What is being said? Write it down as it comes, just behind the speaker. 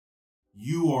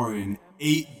You are in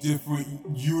 8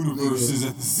 different universes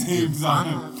at the same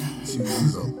time. To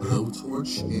use a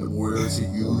blowtorch in order to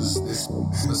use this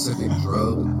specific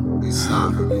drug, it's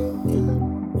not for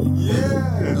me.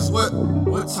 Yeah. Cause what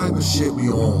type of shit we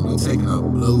on? We taking a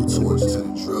blowtorch to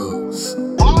the drugs.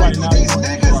 Why do these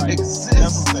niggas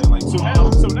exist?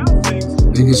 So now things.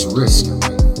 Biggest risk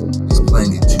is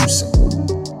playing it too safe.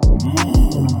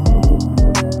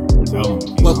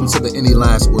 Welcome to the Any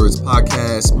Last Words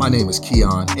podcast. My name is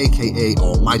Keon, aka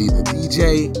Almighty the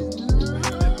DJ.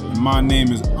 And my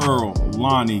name is Earl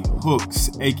Lonnie Hooks,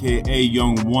 aka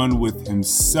Young One with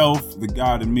himself. The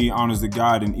God in me honors the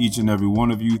God in each and every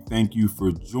one of you. Thank you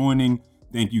for joining.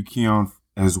 Thank you, Keon,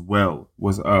 as well.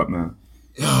 What's up, man?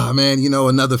 Yeah, man,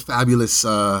 another fabulous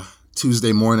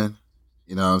Tuesday morning.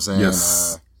 You know what I'm saying?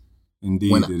 Yes.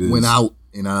 Indeed, it is. Went out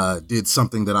and did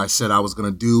something that I said I was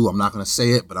going to do. I'm not going to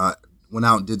say it, but I went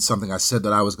out and did something I said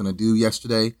that I was going to do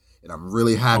yesterday, and I'm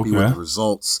really happy with the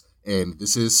results. And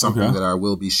this is something that I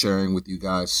will be sharing with you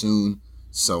guys soon.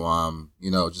 So,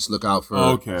 just look out for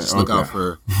look out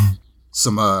for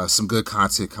some good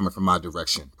content coming from my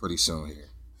direction pretty soon here.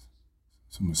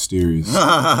 So mysterious.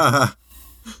 I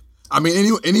mean,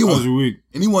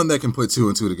 anyone that can put two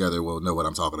and two together will know what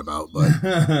I'm talking about. But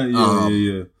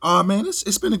yeah. Man,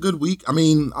 it's been a good week. I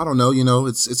mean, I don't know.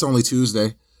 It's only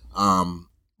Tuesday.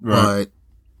 Right.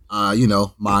 But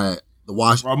the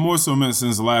wash. I more so meant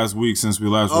since last week, since we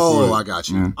last recorded. Oh, I got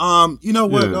you. Yeah. You know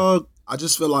what, dog? I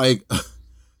just feel like,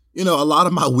 a lot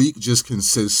of my week just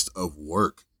consists of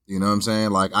work. You know what I'm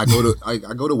saying? Like I go to I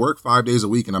go to work 5 days a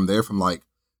week, and I'm there from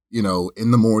in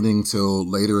the morning till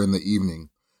later in the evening.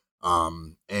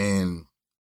 And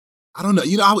I don't know.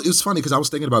 It was funny because I was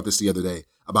thinking about this the other day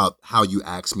about how you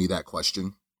asked me that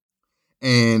question,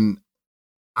 and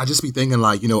I just be thinking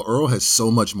Earl has so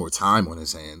much more time on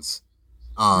his hands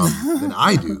than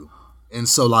I do. And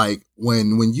so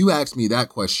when you ask me that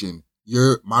question,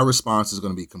 my response is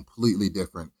going to be completely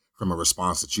different from a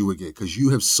response that you would get because you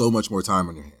have so much more time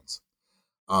on your hands.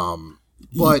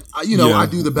 But I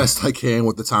do the best I can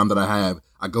with the time that I have.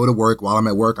 I go to work. While I'm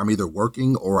at work, I'm either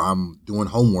working or I'm doing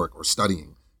homework or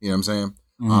studying. You know what I'm saying?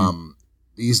 Mm-hmm.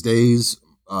 These days,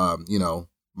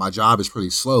 my job is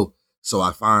pretty slow. So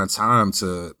I find time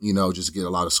to, just get a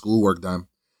lot of schoolwork done.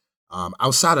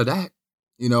 Outside of that,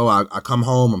 I come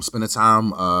home, I'm spending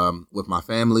time with my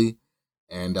family,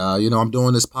 and, I'm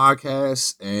doing this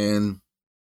podcast, and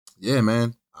yeah,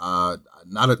 man,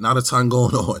 not a ton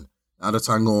going on. Not a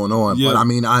ton going on. Yeah. But I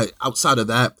mean, outside of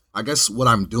that, I guess what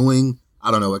I'm doing,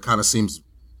 I don't know, it kind of seems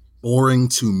boring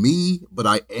to me, but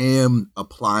I am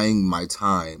applying my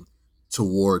time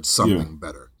towards something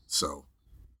better. So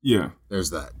there's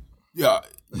that. Yeah,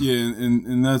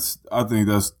 and I think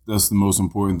that's the most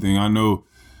important thing. I know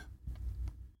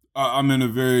I'm in a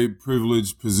very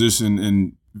privileged position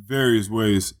in various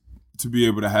ways to be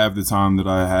able to have the time that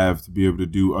I have to be able to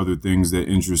do other things that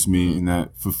interest me and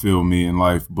that fulfill me in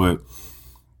life. But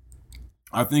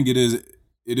I think it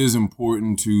is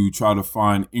important to try to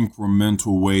find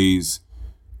incremental ways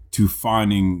to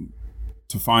finding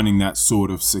that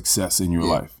sort of success in your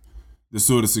life, the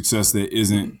sort of success that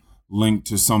isn't linked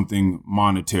to something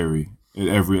monetary at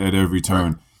every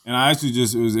turn. Right. And I actually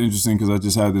it was interesting because I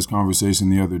just had this conversation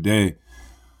the other day,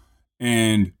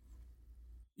 and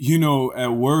at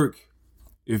work,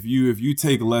 if you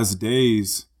take less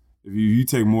days, if you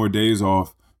take more days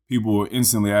off, people will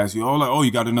instantly ask you, oh,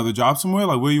 you got another job somewhere?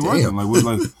 Like, where you working? Like,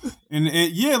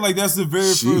 that's the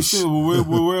very first thing.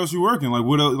 Well, where else you working? Like,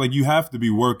 what else? Like, you have to be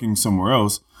working somewhere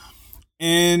else.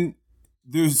 And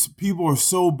people are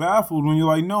so baffled when you're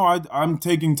like, no, I'm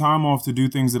taking time off to do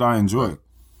things that I enjoy.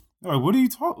 They're like, what are you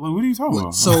talking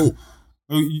about? So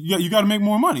you got to make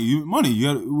more money. What are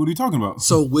you talking about?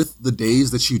 So with the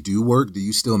days that you do work, do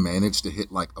you still manage to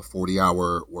hit like a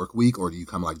 40-hour work week, or do you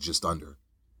come just under?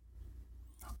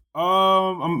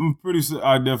 I'm pretty.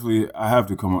 I have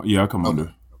to come. Yeah, I come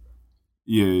under.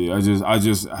 Yeah. I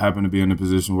just happen to be in a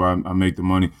position where I make the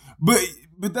money,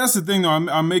 but that's the thing though.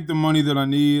 I make the money that I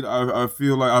need. I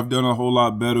feel like I've done a whole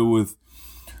lot better with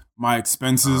my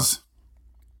expenses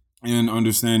and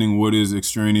understanding what is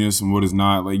extraneous and what is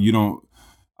not. Like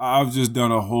I've just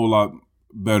done a whole lot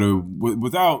better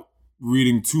without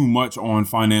reading too much on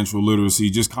financial literacy.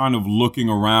 Just kind of looking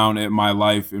around at my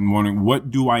life and wondering,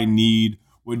 what do I need?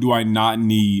 What do I not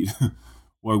need?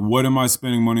 Like, what am I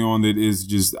spending money on that is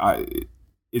just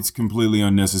it's completely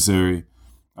unnecessary.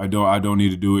 I don't need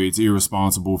to do it. It's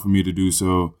irresponsible for me to do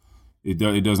so. It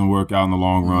doesn't work out in the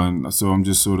long run. So I'm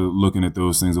just sort of looking at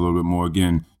those things a little bit more.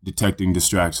 Again, detecting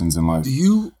distractions in life. Do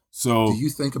you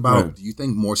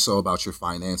think more so about your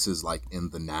finances like in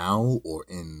the now or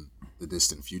in the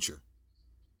distant future?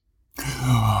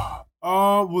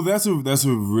 Well, that's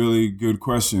a really good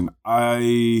question.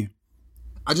 I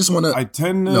just want to. I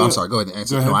tend to. No, I'm sorry. Go ahead and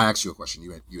answer. Go ahead. No, I asked you a question.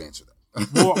 You answer that.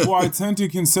 well, I tend to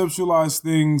conceptualize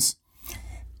things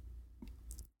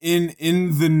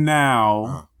in the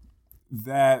now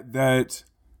that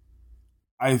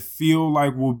I feel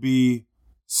like will be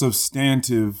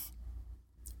substantive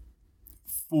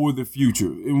for the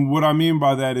future. And what I mean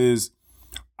by that is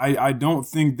I don't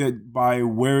think that by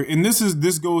and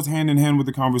this goes hand in hand with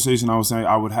the conversation I was saying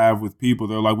I would have with people.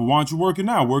 They're like, well, why aren't you working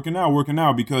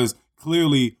now? Because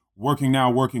clearly working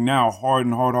now, hard,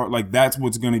 like that's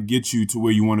what's going to get you to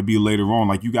where you want to be later on.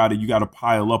 Like you got to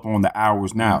pile up on the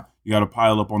hours now. You got to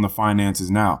pile up on the finances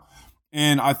now.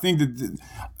 And I think that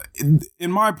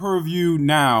in my purview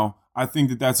now, I think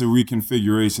that that's a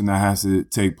reconfiguration that has to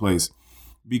take place,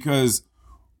 because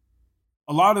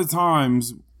a lot of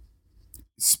times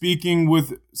speaking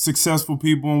with successful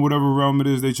people in whatever realm it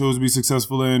is they chose to be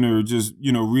successful in, or just,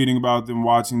 reading about them,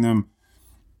 watching them,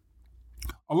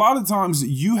 a lot of times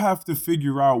you have to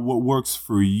figure out what works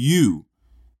for you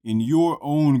in your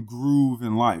own groove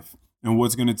in life and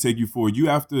what's going to take you forward. You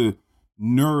have to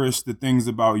nourish the things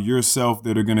about yourself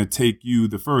that are going to take you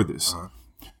the furthest.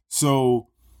 So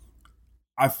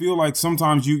I feel like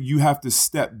sometimes you have to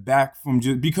step back from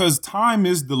because time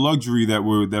is the luxury that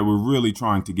we're really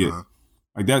trying to get.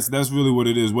 Like that's really what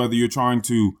it is. Whether you're trying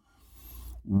to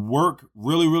work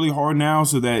really, really hard now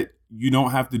so that you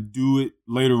don't have to do it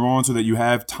later on, so that you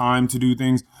have time to do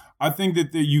things. I think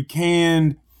that you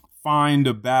can find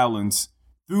a balance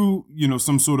through,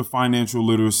 some sort of financial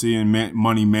literacy and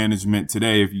money management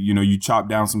today. If, you chop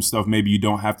down some stuff, maybe you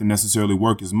don't have to necessarily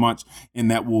work as much, and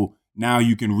that will, now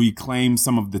you can reclaim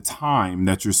some of the time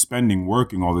that you're spending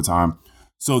working all the time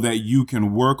so that you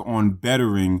can work on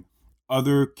bettering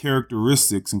other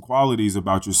characteristics and qualities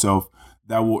about yourself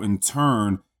that will in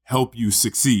turn help you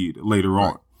succeed later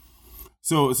on.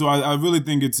 So I really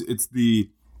think it's the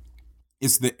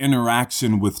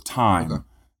interaction with time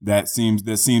that seems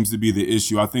to be the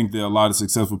issue. I think that a lot of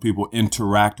successful people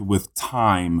interact with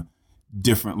time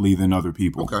differently than other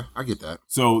people. Okay, I get that.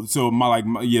 So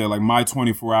my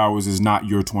 24 hours is not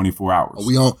your 24 hours.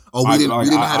 We didn't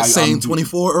have the same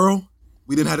 24, Earl?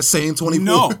 We didn't have the same 24?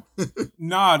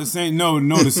 No.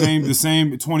 The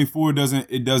same 24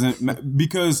 doesn't,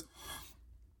 because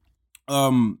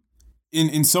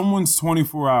in someone's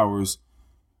 24 hours,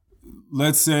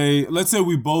 let's say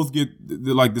we both get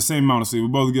the same amount of sleep. We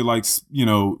both get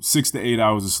 6 to 8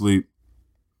 hours of sleep.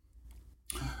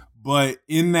 But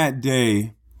in that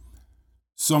day,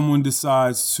 someone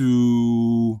decides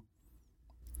to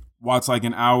watch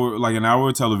an hour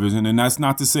of television. And that's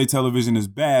not to say television is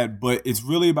bad, but it's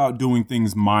really about doing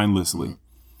things mindlessly.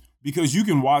 Because you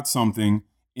can watch something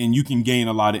and you can gain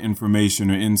a lot of information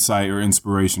or insight or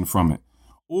inspiration from it.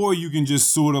 Or you can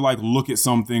just sort of look at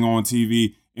something on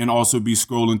TV and also be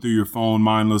scrolling through your phone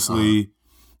mindlessly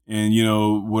and,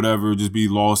 whatever, just be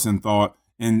lost in thought.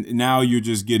 And now you're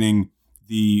just getting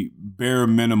the bare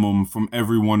minimum from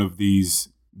every one of these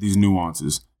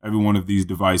nuances. Every one of these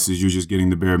devices, you're just getting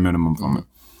the bare minimum from it.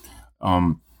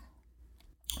 And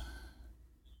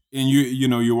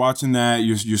you're watching that,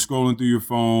 you're scrolling through your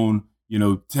phone,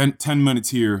 10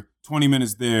 minutes here, 20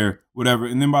 minutes there, whatever.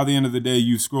 And then by the end of the day,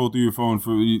 you scroll through your phone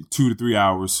for 2 to 3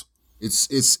 hours.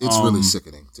 It's really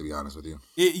sickening, to be honest with you.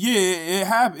 It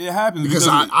happens because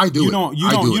I do it. You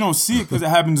don't see it because it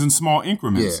happens in small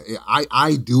increments. Yeah,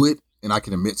 I do it, and I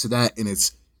can admit to that.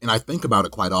 And I think about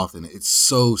it quite often. It's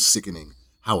so sickening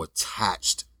how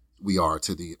attached we are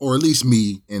to or at least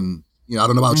me. And I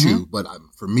don't know about you, but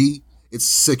for me, it's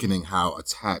sickening how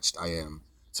attached I am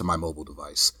to my mobile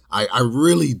device. I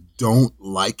really don't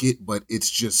like it, but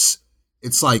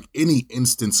it's like any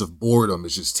instance of boredom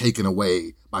is just taken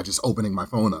away by just opening my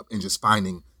phone up and just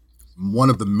finding one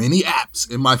of the many apps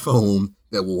in my phone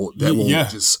that will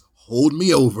just hold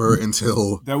me over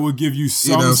until that will give you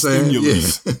some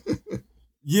stimulus.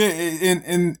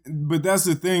 Yeah. But that's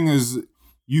the thing is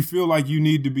you feel like you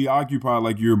need to be occupied,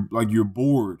 like you're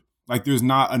bored. Like there's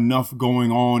not enough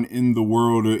going on in the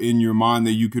world or in your mind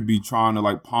that you could be trying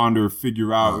to ponder,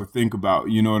 figure out, or think about.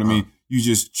 You know what I mean? You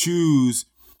just choose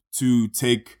to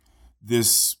take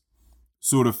this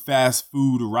sort of fast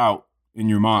food route in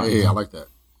your mind. Yeah, I like that.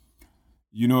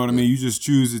 You know what I mean? You just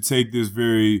choose to take this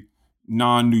very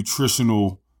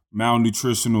malnutritional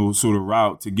sort of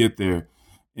route to get there.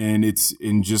 And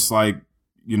just like,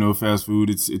 fast food,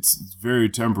 it's very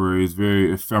temporary. It's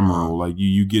very ephemeral. Like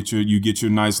you get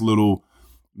your nice little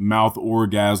mouth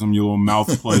orgasm, your little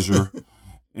mouth pleasure.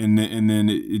 And then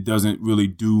it doesn't really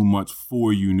do much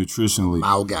for you nutritionally.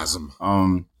 Malgasm.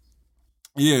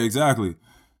 Yeah, exactly.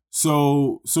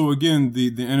 So again,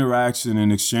 the interaction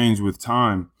and exchange with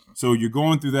time. So you're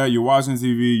going through that, you're watching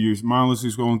TV, you're mindlessly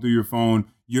scrolling through your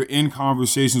phone, you're in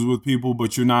conversations with people,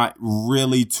 but you're not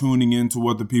really tuning into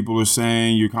what the people are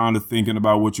saying. You're kind of thinking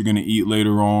about what you're gonna eat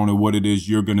later on or what it is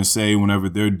you're gonna say whenever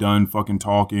they're done fucking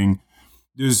talking.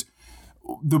 There's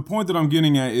the point that I'm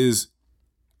getting at is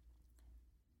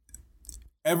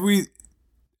every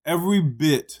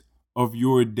bit of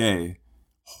your day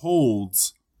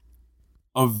holds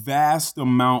a vast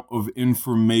amount of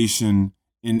information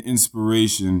and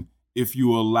inspiration if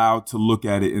you allow to look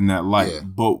at it in that light. Yeah.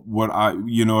 But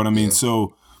you know what I mean?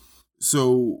 Yeah.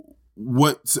 So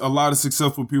what a lot of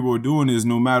successful people are doing is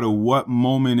no matter what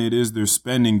moment it is they're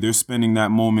spending that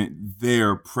moment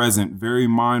there, present, very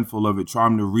mindful of it,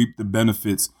 trying to reap the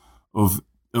benefits of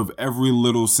every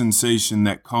little sensation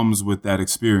that comes with that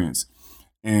experience.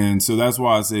 And so that's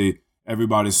why I say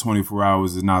everybody's 24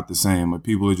 hours is not the same. Like,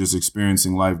 people are just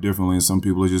experiencing life differently, and some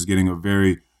people are just getting a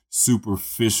very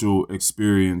superficial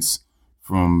experience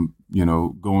from,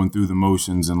 going through the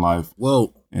motions in life.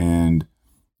 Well, and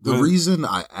the reason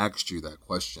I asked you that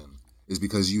question is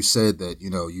because you said that,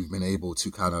 you've been able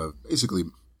to kind of basically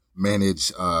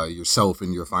manage yourself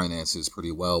and your finances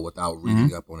pretty well without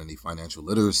reading up on any financial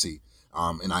literacy.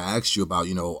 And I asked you about,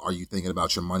 are you thinking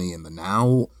about your money in the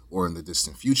now or in the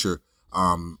distant future?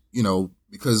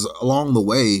 Because along the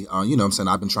way,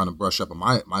 I've been trying to brush up on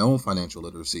my own financial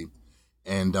literacy.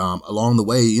 And along the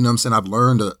way, I've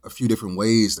learned a few different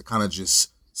ways to kind of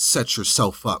just set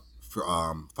yourself up for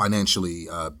financially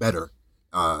better,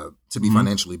 to be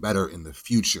financially better in the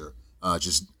future.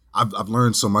 I've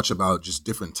learned so much about just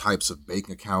different types of bank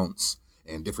accounts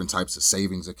and different types of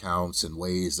savings accounts and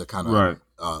ways to kind of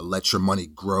let your money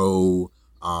grow.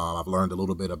 I've learned a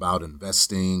little bit about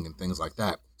investing and things like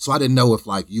that. So I didn't know if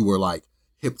you were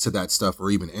hip to that stuff or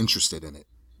even interested in it.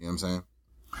 You know what I'm saying?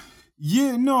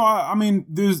 Yeah, no, I mean,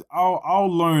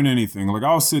 I'll learn anything. Like,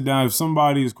 I'll sit down. If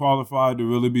somebody is qualified to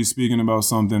really be speaking about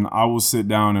something, I will sit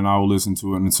down and I will listen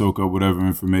to it and soak up whatever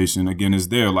information, again, is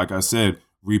there. Like I said,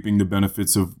 reaping the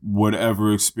benefits of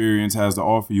whatever experience has to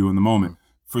offer you in the moment.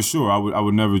 For sure, I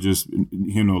would never just,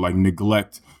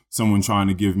 neglect someone trying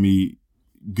to give me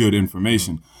good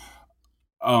information.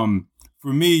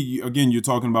 For me, again, you're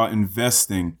talking about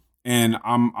investing. And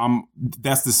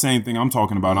that's the same thing I'm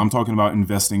talking about. I'm talking about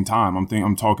investing time.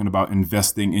 I'm talking about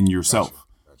investing in yourself.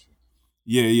 Gotcha.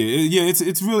 Yeah.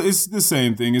 It's really, it's the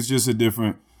same thing. It's just a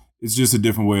different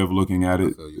way of looking at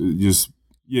it. Just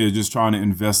trying to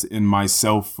invest in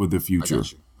myself for the future.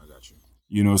 I got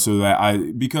you. So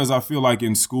that because I feel like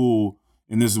in school,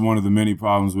 and this is one of the many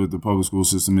problems with the public school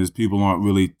system, is people aren't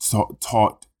really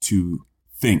taught to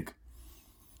think.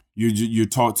 You're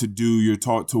taught to do, you're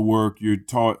taught to work, you're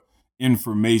taught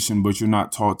information, but you're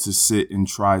not taught to sit and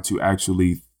try to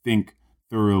actually think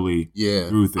thoroughly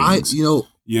through things. I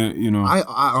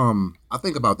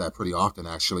think about that pretty often,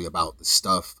 actually, about the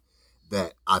stuff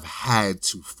that I've had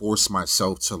to force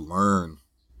myself to learn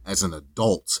as an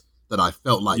adult that I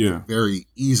felt like could very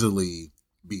easily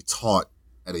be taught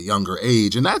at a younger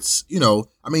age. And that's, a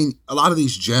lot of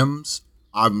these gems,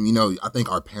 I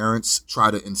think our parents try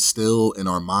to instill in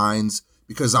our minds,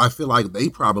 because I feel like they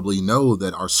probably know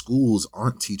that our schools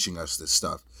aren't teaching us this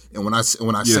stuff. And when I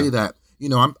say that,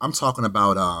 I'm talking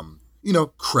about,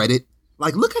 credit.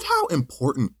 Like, look at how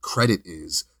important credit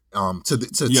is to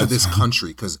this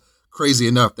country, because crazy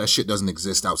enough, that shit doesn't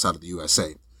exist outside of the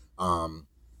USA.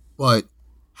 But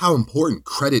how important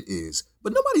credit is.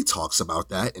 But nobody talks about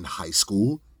that in high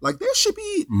school. Like, there should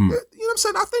be, you know what I'm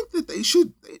saying? I think that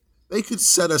they could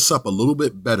set us up a little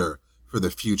bit better for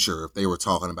the future if they were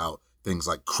talking about things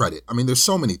like credit. I mean, there's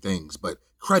so many things, but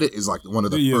credit is like one of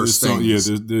the first things.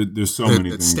 There's so many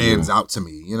that things stands out to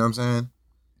me. You know what I'm saying?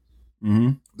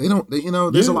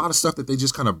 Mm-hmm. There's a lot of stuff that they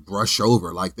just kind of brush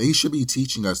over. Like, they should be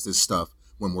teaching us this stuff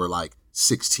when we're like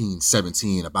 16,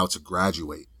 17, about to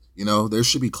graduate. There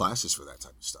should be classes for that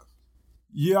type of stuff.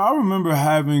 Yeah, I remember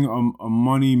having a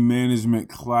money management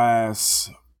class.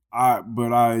 I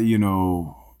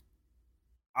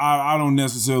don't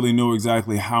necessarily know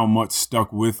exactly how much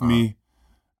stuck with me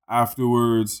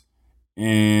afterwards.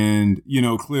 And,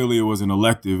 clearly it was an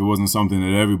elective. It wasn't something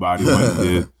that everybody went and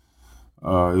did.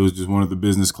 It was just one of the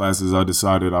business classes I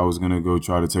decided I was going to go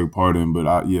try to take part in. But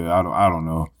I don't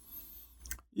know.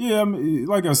 Yeah,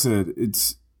 like I said,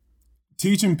 it's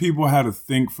teaching people how to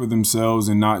think for themselves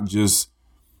and not just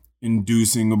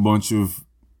inducing a bunch of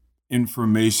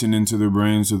information into their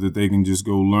brain so that they can just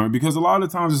go learn. Because a lot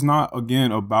of times it's not,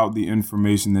 again, about the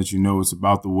information that it's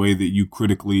about the way that you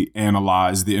critically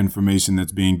analyze the information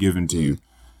that's being given to you.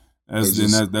 That's they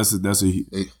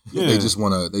just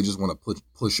want to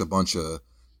push a bunch of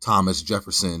Thomas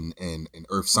Jefferson and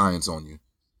earth science on you.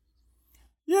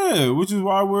 Yeah, which is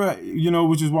why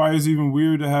it's even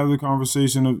weird to have the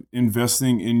conversation of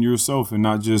investing in yourself and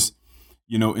not just,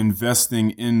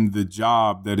 investing in the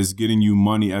job that is getting you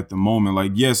money at the moment.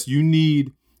 Like, yes, you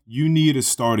need a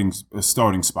starting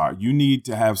spot. You need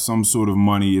to have some sort of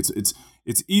money.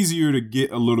 It's easier to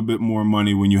get a little bit more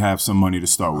money when you have some money to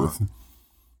start with.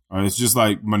 It's just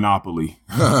like Monopoly.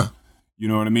 You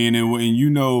know what I mean? And when you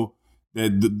know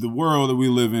that the world that we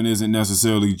live in isn't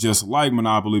necessarily just like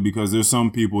Monopoly, because there's some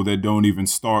people that don't even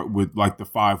start with like the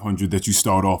 500 that you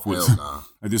start off with. Nah.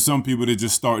 Like there's some people that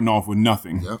just starting off with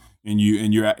nothing, yep. and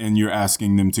you're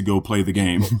asking them to go play the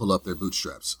game, pull up their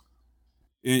bootstraps,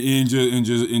 and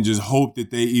just hope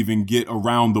that they even get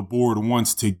around the board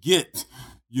once to get,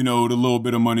 the little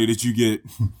bit of money that you get,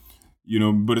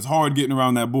 But it's hard getting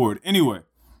around that board anyway.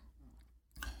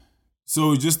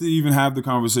 So just to even have the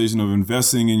conversation of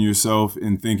investing in yourself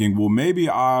and thinking, well, maybe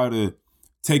I ought to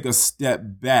take a step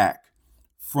back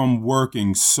from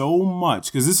working so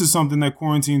much, because this is something that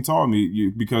quarantine taught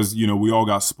me, because, we all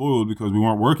got spoiled because we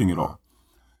weren't working at all.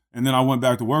 And then I went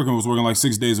back to work and was working like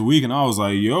 6 days a week. And I was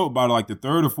like, by like the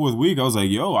third or fourth week, I was like,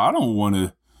 I don't want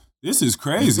to, this is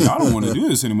crazy. I don't want to do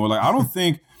this anymore. Like, I don't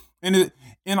think, and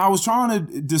I was trying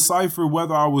to decipher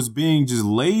whether I was being just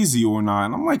lazy or not.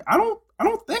 And I'm like, I don't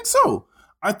think so.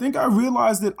 I think I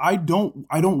realized that I don't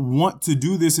want to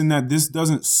do this and that this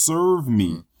doesn't serve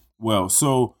me well.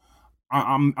 So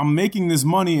I'm making this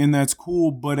money and that's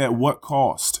cool, but at what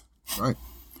cost? Right.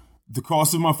 The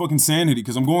cost of my fucking sanity,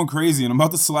 because I'm going crazy and I'm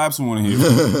about to slap someone here.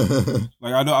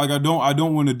 I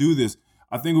don't want to do this.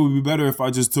 I think it would be better if I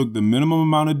just took the minimum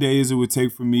amount of days it would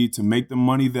take for me to make the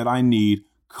money that I need,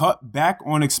 cut back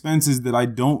on expenses that I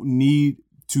don't need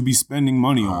to be spending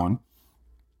money on,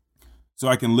 so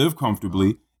I can live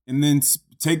comfortably, and then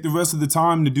take the rest of the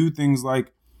time to do things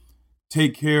like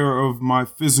take care of my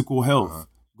physical health,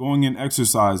 going and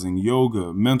exercising,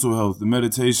 yoga, mental health, the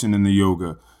meditation and the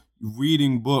yoga,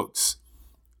 reading books,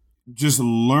 just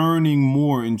learning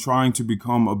more and trying to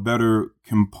become a better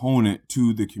component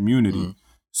to the community.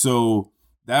 So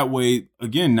that way,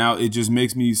 again, now it just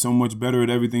makes me so much better at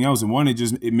everything else. And one,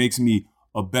 it makes me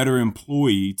a better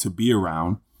employee to be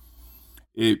around.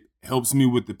 It helps me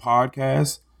with the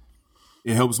podcast.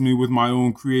 It helps me with my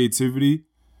own creativity.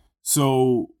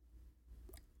 So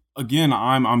again,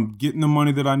 I'm getting the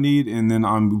money that I need, and then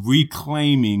I'm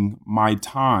reclaiming my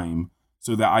time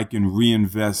so that I can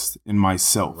reinvest in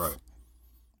myself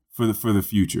for the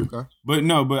future. Okay. But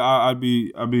I'd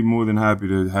be more than happy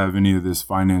to have any of this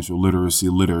financial literacy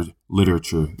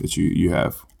literature that you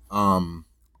have.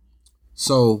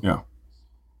 So yeah,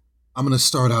 I'm gonna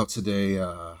start out today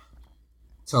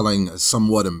telling a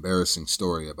somewhat embarrassing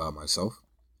story about myself.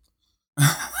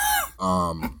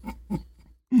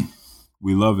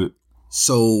 We love it.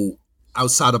 So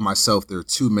outside of myself, there are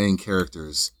two main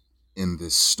characters in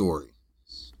this story.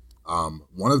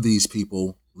 One of these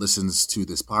people listens to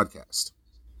this podcast.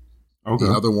 Okay.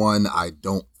 The other one, I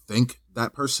don't think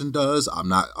that person does. I'm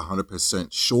not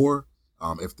 100% sure.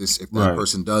 If that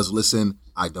person does listen,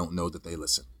 I don't know that they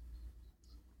listen.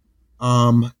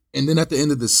 And then at the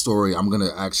end of this story, I'm going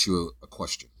to ask you a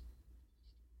question.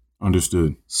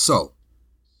 Understood. So,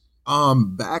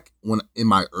 back when in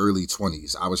my early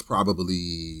 20s, I was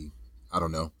probably,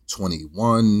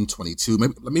 21, 22,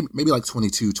 maybe like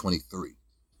 22, 23.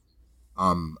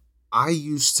 I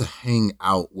used to hang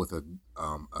out with a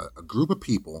group of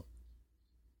people,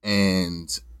 and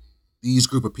these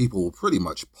group of people will pretty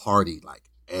much party like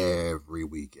every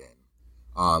weekend.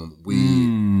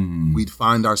 We'd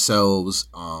find ourselves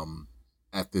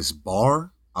at this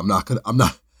bar. I'm not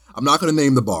gonna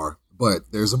name the bar,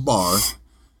 but there's a bar.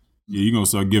 Yeah, you're gonna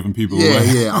start giving people away.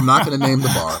 Yeah, I'm not gonna name the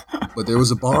bar, but there was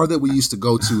a bar that we used to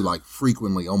go to like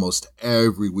frequently, almost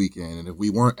every weekend. And if we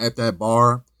weren't at that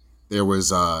bar, there was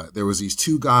these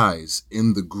two guys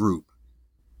in the group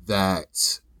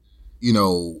that,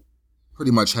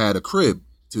 pretty much had a crib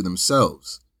to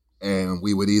themselves. And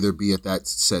we would either be at that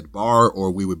said bar or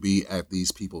we would be at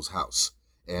these people's house.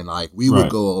 And like we would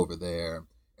go over there.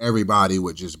 Everybody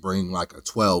would just bring like a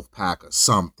 12-pack of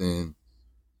something.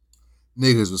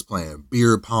 Niggas was playing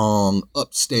beer pong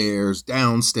upstairs,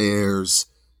 downstairs.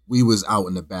 We was out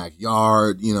in the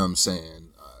backyard, you know what I'm saying?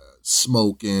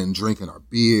 Smoking, drinking our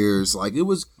beers. Like it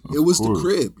was the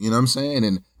crib, you know what I'm saying?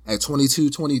 And at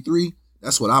 22, 23,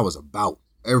 that's what I was about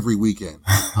every weekend.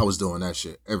 I was doing that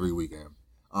shit every weekend.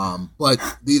 But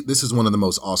this is one of the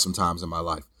most awesome times in my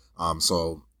life.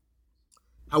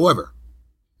 However,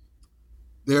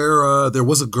 there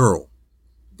was a girl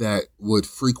that would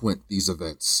frequent these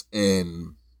events.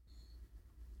 And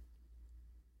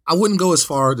I wouldn't go as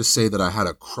far to say that I had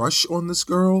a crush on this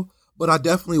girl, but I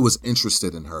definitely was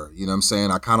interested in her. You know what I'm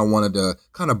saying? I kind of wanted to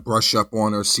kind of brush up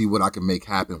on her, see what I could make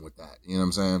happen with that. You know what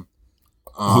I'm saying?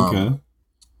 Okay.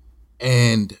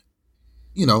 And,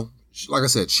 you know, like I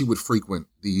said, she would frequent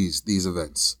these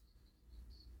events.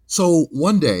 So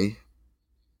one day,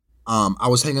 I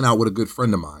was hanging out with a good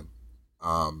friend of mine,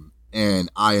 and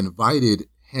I invited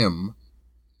him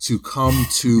to come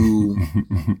to.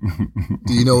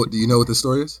 Do you know what the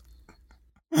story is?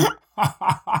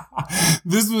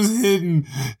 This was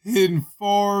hidden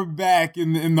far back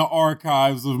in the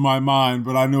archives of my mind,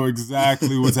 but I know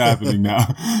exactly what's happening now.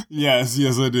 Yes,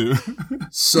 I do.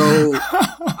 So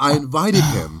I invited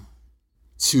him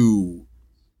to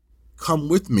come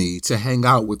with me to hang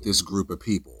out with this group of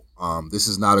people. This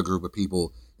is not a group of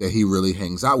people that he really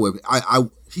hangs out with.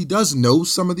 He does know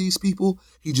some of these people.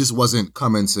 He just wasn't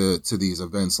coming to these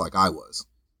events like I was.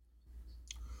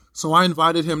 So I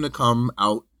invited him to come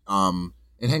out and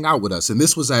hang out with us. And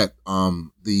this was at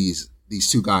these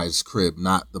two guys' crib,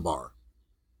 not the bar.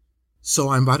 So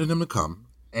I invited him to come,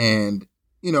 and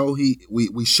you know,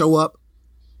 we show up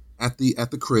at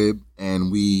the crib,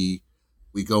 and we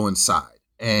go inside.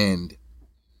 And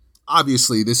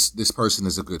obviously this person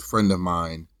is a good friend of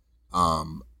mine.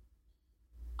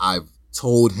 I've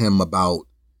told him about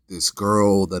this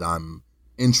girl that I'm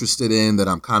interested in, that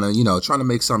I'm kind of, you know, trying to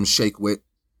make something shake with.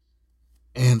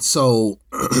 And so,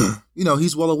 you know,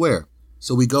 he's well aware.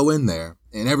 So we go in there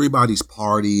and everybody's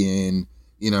partying,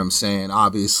 you know what I'm saying?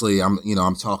 Obviously, I'm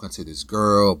talking to this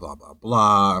girl, blah, blah,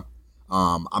 blah.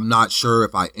 I'm not sure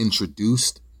if I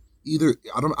introduced either.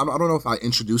 I don't know if I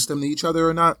introduced them to each other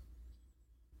or not.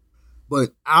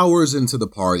 But hours into the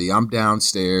party, I'm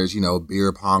downstairs, you know,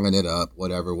 beer ponging it up,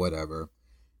 whatever.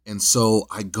 And so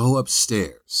I go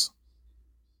upstairs.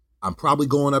 I'm probably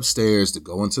going upstairs to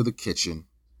go into the kitchen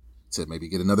to maybe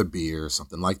get another beer or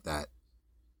something like that.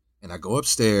 And I go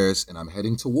upstairs and I'm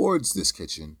heading towards this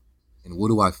kitchen. And what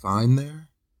do I find there?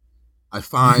 I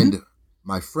find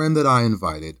my friend that I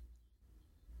invited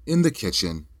in the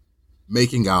kitchen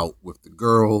making out with the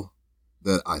girl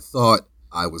that I thought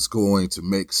I was going to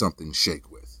make something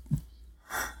shake with.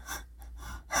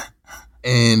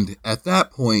 And at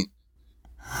that point,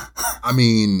 I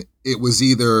mean, it was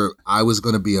either I was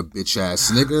going to be a bitch ass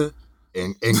nigga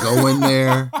and go in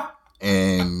there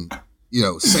and, you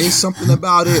know, say something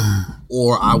about it,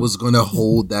 or I was going to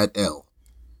hold that L.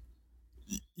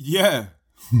 Yeah.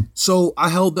 So I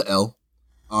held the L.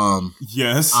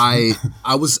 Yes. I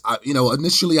was, you know,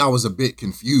 initially I was a bit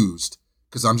confused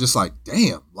because I'm just like,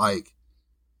 damn, like,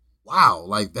 wow,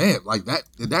 like that,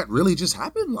 did that really just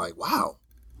happen? Like, wow.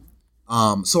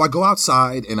 So I go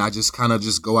outside and I just kind of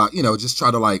just go out, you know, just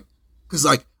try to like, cause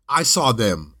like I saw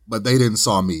them, but they didn't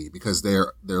saw me because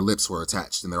their lips were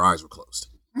attached and their eyes were closed.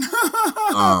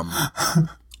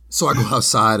 So I go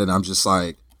outside and I'm just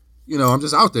like, you know, I'm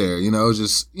just out there, you know,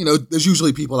 just, you know, there's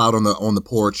usually people out on the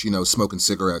porch, you know, smoking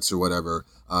cigarettes or whatever,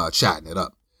 chatting it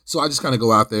up. So I just kind of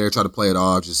go out there, try to play it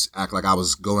off, just act like I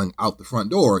was going out the front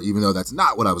door, even though that's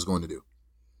not what I was going to do.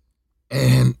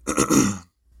 And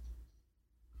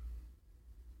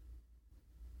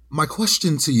my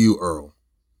question to you, Earl,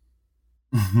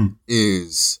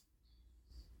 is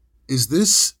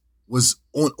this was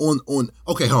on,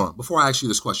 okay, hold on. Before I ask you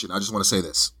this question, I just want to say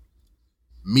this.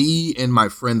 Me and my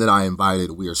friend that I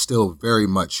invited, we are still very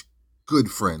much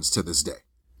good friends to this day.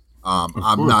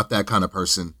 I'm not that kind of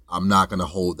person. I'm not going to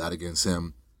hold that against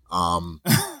him. I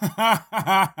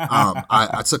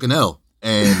took an L,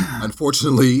 and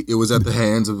unfortunately, it was at the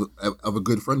hands of a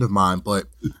good friend of mine. But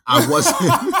I wasn't.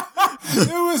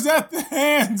 It was at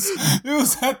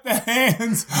the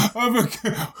hands of a.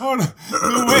 Hold on.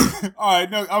 All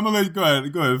right, no, I'm gonna let you go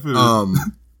ahead. Go ahead. Finish.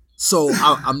 So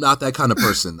I'm not that kind of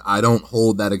person. I don't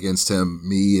hold that against him.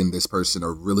 Me and this person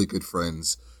are really good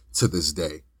friends to this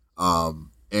day.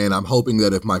 And I'm hoping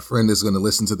that if my friend is going to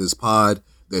listen to this pod,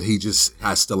 that he just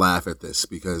has to laugh at this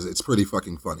because it's pretty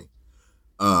fucking funny.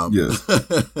 Yes.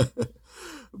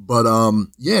 But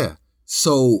yeah.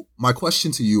 So my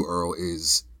question to you, Earl,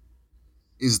 is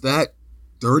that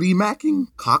dirty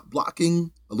macking, cock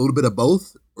blocking, a little bit of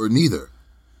both, or neither?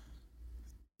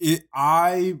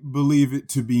 I believe it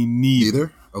to be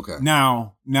neither. Okay.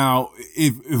 Now,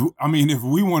 if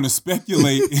we want to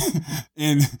speculate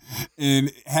and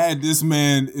had this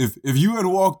man, if you had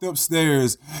walked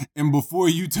upstairs and before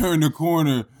you turned the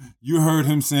corner, you heard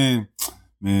him saying,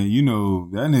 "Man, you know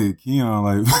that nigga Keon,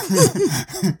 like,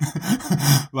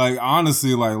 like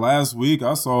honestly, like last week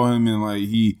I saw him and like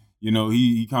he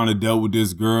he kind of dealt with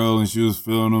this girl and she was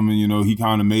feeling him, and he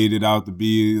kind of made it out to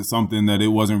be something that it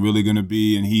wasn't really gonna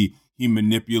be, and he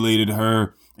manipulated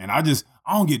her. And I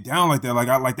don't get down like that.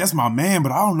 Like that's my man,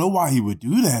 but I don't know why he would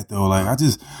do that though. Like I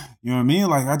just, you know what I mean?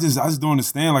 Like I just don't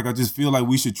understand. Like I just feel like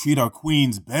we should treat our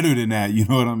queens better than that. You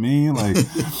know what I mean? Like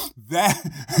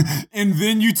that. And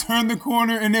then you turn the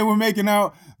corner and they were making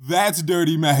out. That's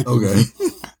dirty macking. Okay.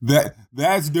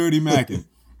 That's dirty macking.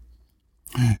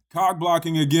 Cock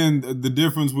blocking again. The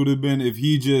difference would have been if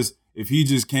he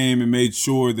just came and made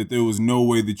sure that there was no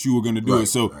way that you were going to do it.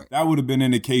 So that would have been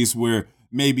in a case where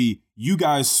maybe you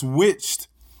guys switched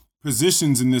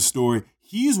positions in this story.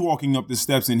 He's walking up the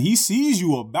steps and he sees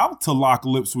you about to lock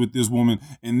lips with this woman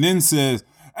and then says,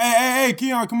 hey,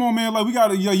 Keon, come on, man. Like, we got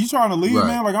to, you trying to leave,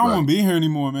 man? Like, I don't want to be here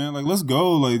anymore, man. Like, let's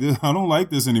go. Like, I don't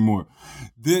like this anymore.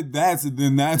 That's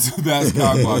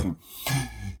cock blocking.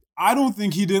 I don't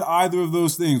think he did either of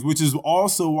those things, which is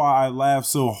also why I laughed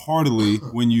so heartily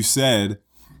when you said,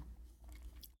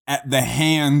 at the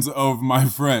hands of my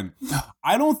friend.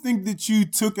 I don't think that you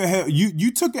took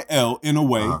you took an L in a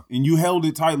way, and you held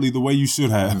it tightly the way you should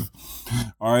have.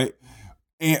 All right.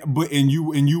 And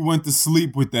you went to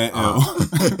sleep with that L.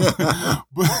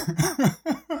 But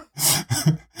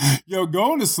yo,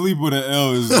 going to sleep with an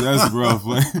L that's rough.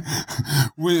 Like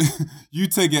when you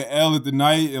take an L at the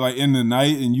night, like in the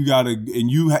night, and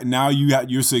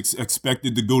you're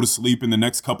expected to go to sleep in the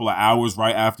next couple of hours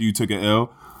right after you took an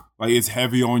L. Like it's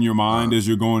heavy on your mind as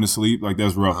you're going to sleep. Like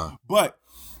that's rough. But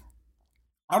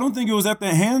I don't think it was at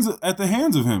the hands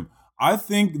of him. I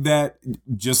think that,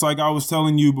 just like I was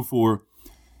telling you before,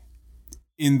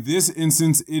 in this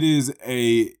instance, it is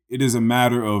a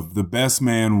matter of the best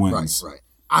man wins. Right.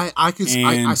 I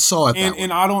saw it that way.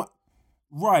 And I don't.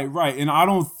 Right. And I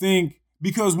don't think,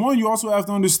 because one, you also have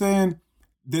to understand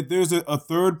that there's a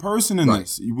third person in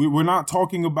this. We're not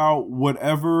talking about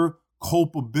whatever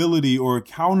culpability or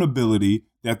accountability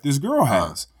that this girl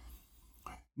has.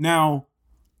 Now,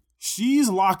 she's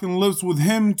locking lips with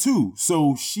him too.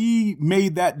 So she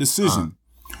made that decision,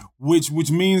 which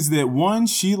means that one,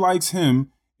 she likes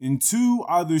him, and two,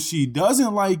 either she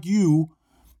doesn't like you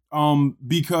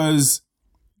because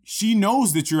she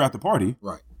knows that you're at the party.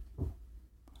 Right.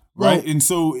 Right. And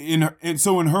so in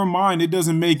her mind, it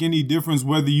doesn't make any difference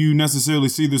whether you necessarily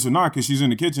see this or not, because she's in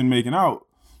the kitchen making out.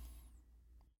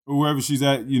 Or wherever she's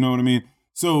at, you know what I mean?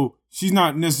 So she's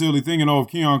not necessarily thinking, if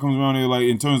Keon comes around here like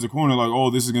and turns the corner, like,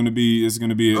 this is gonna be an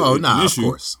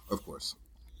issue. Of course.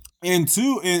 And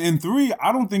two, and three,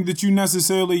 I don't think that you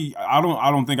necessarily, I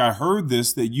don't think I heard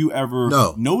this, that you ever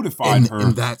notified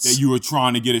her that you were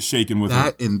trying to get it shaken with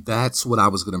her. And that's what I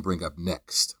was gonna bring up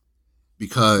next.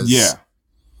 Because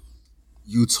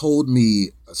you told me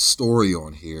a story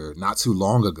on here not too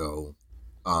long ago,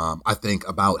 I think,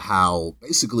 about how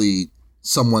basically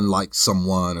someone likes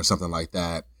someone or something like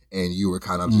that, and you were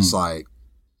kind of just like,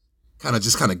 kind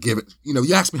of give it.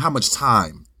 You asked me how much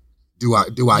time do I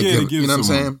give it? You know what I'm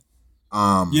saying?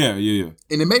 Yeah.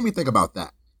 And it made me think about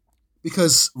that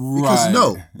because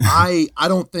no, I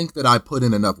don't think that I put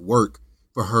in enough work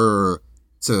for her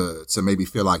to maybe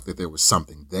feel like that there was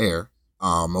something there,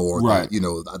 or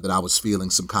that, that I was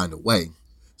feeling some kind of way.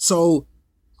 So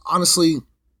honestly.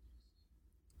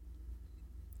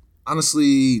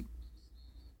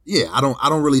 Yeah, I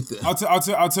don't really. I'll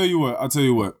tell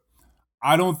you what.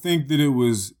 I don't think that it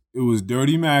was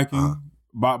dirty macking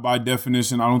by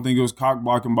definition. I don't think it was cock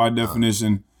blocking by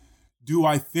definition. Do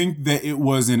I think that it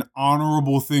was an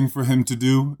honorable thing for him to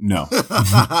do? No.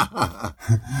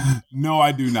 No,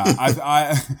 I do not.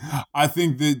 I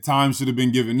think that time should have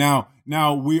been given.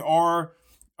 Now we are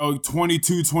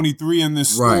 22, 23 in this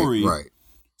story. Right.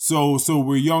 So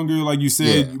we're younger, like you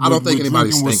said. Yeah, I don't think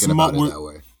anybody's thinking about it that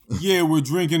way. Yeah, we're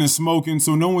drinking and smoking,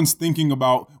 so no one's thinking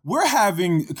about. We're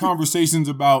having conversations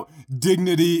about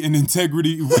dignity and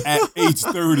integrity at age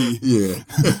 30. Yeah.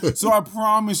 So I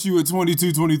promise you, at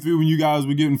 22, 23, when you guys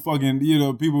were getting fucking,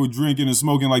 people were drinking and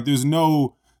smoking, like there's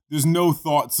no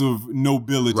thoughts of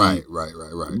nobility. Right.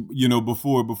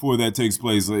 Before that takes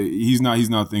place, like, he's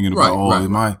not thinking about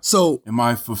am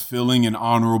I fulfilling an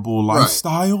honorable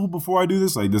lifestyle before I do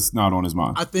this? Like, that's not on his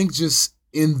mind. I think just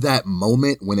in that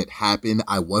moment when it happened,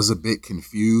 I was a bit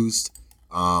confused.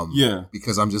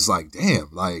 Because I'm just like, damn,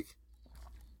 like.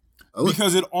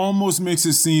 Because it almost makes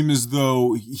it seem as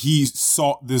though he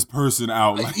sought this person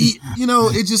out. Like,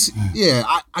 it just,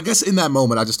 I guess in that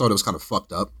moment, I just thought it was kind of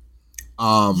fucked up.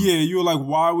 You were like,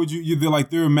 why would you? They're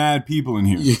like, there are mad people in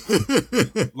here. Yeah.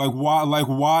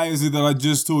 why is it that I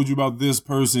just told you about this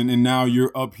person and now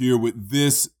you're up here with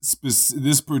this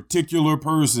particular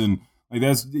person? Like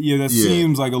that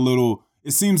seems like a little.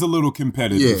 it seems a little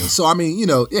competitive. Yeah. So I mean,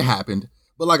 it happened.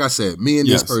 But like I said, me and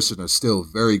Yes. this person are still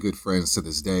very good friends to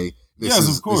this day. Yes,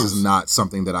 of course. This is not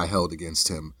something that I held against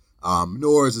him,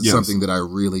 nor is it Yes. something that I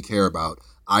really care about.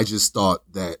 I just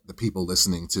thought that the people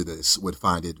listening to this would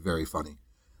find it very funny.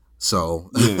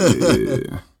 So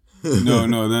Yeah.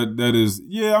 No, that is,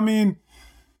 yeah. I mean,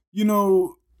 we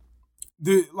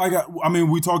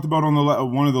talked about on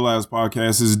one of the last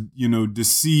podcasts is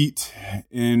deceit,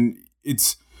 and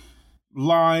it's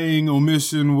lying,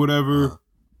 omission, whatever.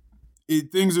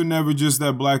 Things are never just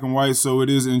that black and white. So it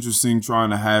is interesting trying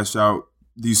to hash out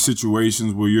these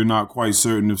situations where you're not quite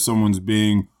certain if someone's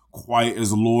being quite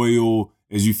as loyal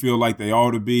as you feel like they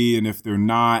ought to be, and if they're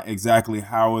not, exactly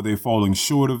how are they falling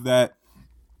short of that.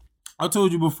 I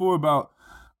told you before about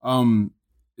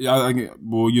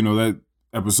that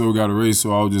episode got erased,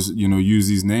 so I'll just use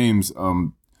these names.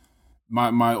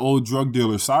 My old drug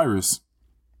dealer Cyrus,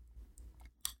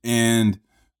 and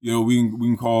we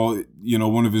can call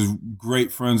one of his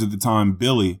great friends at the time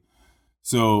Billy.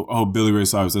 So Billy Ray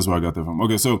Cyrus, that's where I got that from.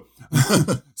 Okay, so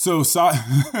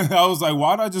I was like,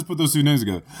 why did I just put those two names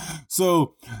together?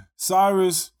 So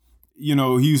Cyrus, he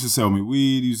used to sell me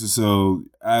weed, he used to sell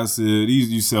acid, he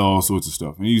used to sell all sorts of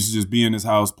stuff. And he used to just be in his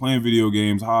house playing video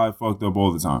games, high, fucked up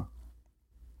all the time.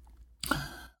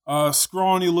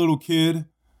 Scrawny little kid,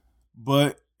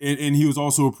 but and he was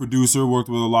also a producer, worked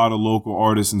with a lot of local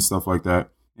artists and stuff like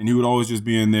that. And he would always just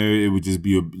be in there. It would just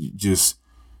be just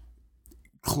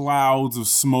clouds of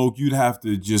smoke. You'd have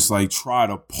to just try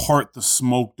to part the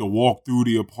smoke to walk through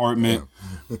the apartment.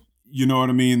 Yeah. You know what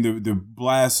I mean? They're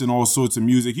blasting all sorts of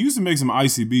music. He used to make some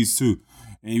icy beats too.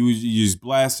 And he was just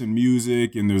blasting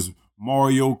music, and there's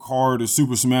Mario Kart or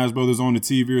Super Smash Brothers on the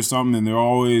TV or something, and there are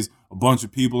always a bunch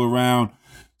of people around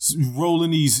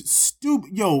rolling these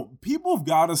stupid. People have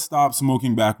got to stop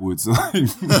smoking backwoods.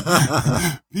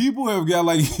 People have got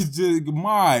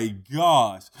my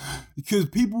gosh, because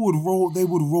people would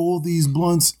roll these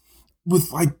blunts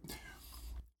with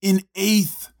an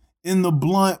eighth in the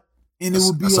blunt, and it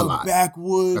would be a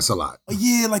backwood. That's a lot.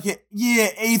 Yeah,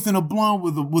 eighth in a blunt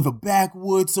with a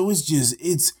backwood. So it's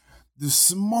the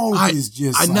smoke is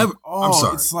just. I'm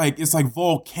sorry. It's like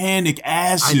volcanic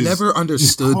ashes. I never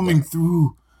understood coming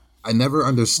through. I never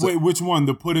understood. Wait, which one?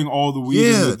 The putting all the weed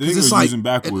in the thing, or using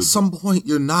backwoods? At some point,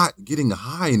 you're not getting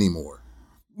high anymore.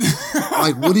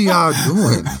 What are y'all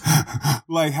doing?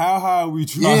 How high are we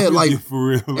trying to get for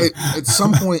real? At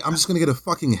some point, I'm just gonna get a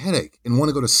fucking headache and want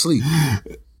to go to sleep.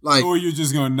 Or you're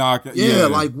just gonna knock it.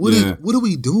 What are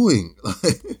we doing?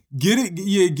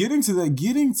 Getting to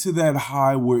that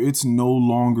high where it's no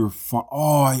longer fun.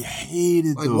 Oh, I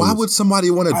hated those. Why would somebody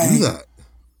want to do that?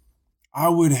 I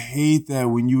would hate that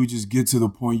when you would just get to the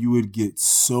point you would get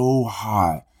so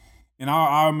high. And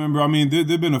I remember,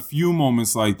 there've been a few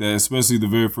moments like that, especially the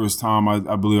very first time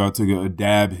I believe I took a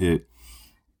dab hit.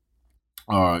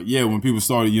 When people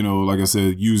started, like I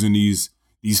said, using these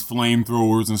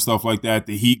flamethrowers and stuff like that,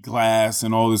 the heat glass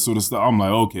and all this sort of stuff. I'm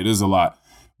like, okay, there's a lot.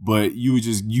 But you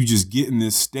just get in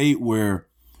this state where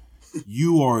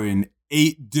you are in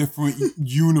 8 different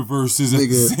universes at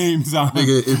the same time.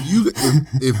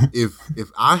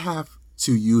 If I have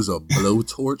to use a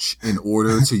blowtorch in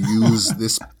order to use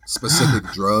this specific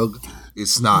drug,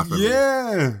 it's not for me.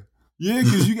 Yeah,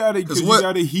 because you gotta heat the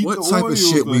oil. What type of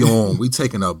shit we on? We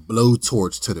taking a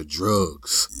blowtorch to the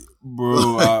drugs,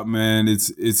 bro. Man, it's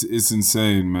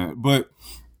insane, man. But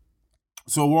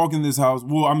so walking in this house.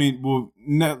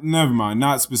 Never mind.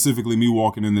 Not specifically me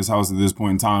walking in this house at this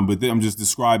point in time, but I'm just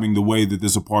describing the way that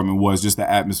this apartment was, just the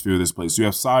atmosphere of this place. So you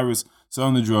have Cyrus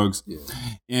selling the drugs,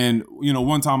 and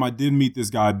one time I did meet this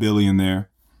guy Billy in there,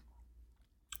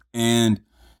 and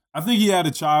I think he had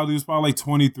a child. He was probably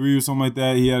 23 or something like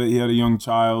that. He had a young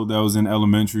child that was in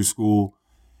elementary school,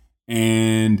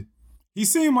 and he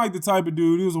seemed like the type of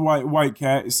dude. He was a white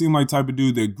cat. It seemed like the type of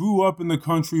dude that grew up in the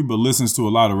country but listens to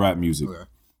a lot of rap music. Okay.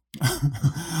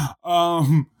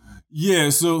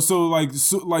 So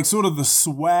sort of the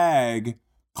swag,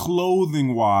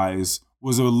 clothing wise,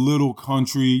 was a little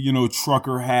country.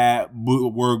 Trucker hat,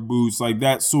 work boots, like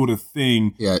that sort of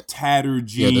thing. Yeah. Tattered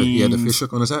jeans. He had the fish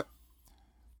hook on his hat.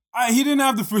 He didn't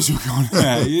have the fish hook on his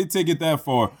hat. He didn't take it that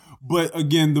far. But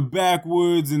again, the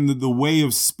backwoods and the way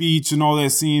of speech and all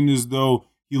that seemed as though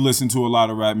he listened to a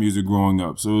lot of rap music growing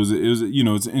up. So it was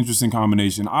it's an interesting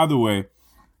combination. Either way,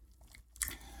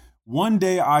 one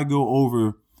day I go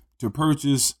over to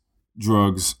purchase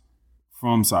drugs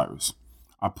from Cyrus.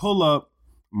 I pull up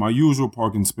my usual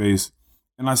parking space,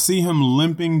 and I see him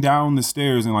limping down the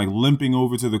stairs and limping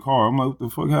over to the car. I'm like, what the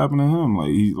fuck happened to him?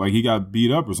 He got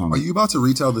beat up or something. Are you about to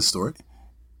retell this story?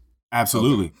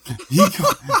 Absolutely. Okay.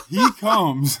 He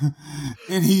comes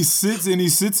and he sits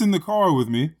in the car with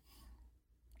me.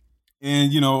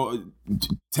 And,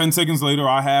 10 seconds later,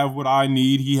 I have what I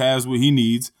need. He has what he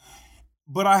needs.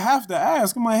 But I have to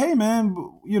ask, I'm like, hey, man,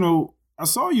 I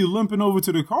saw you limping over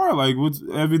to the car. Like, what's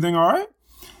everything all right?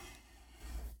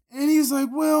 And he's like,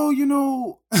 well, he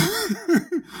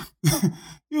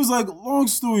was like, long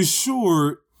story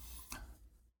short,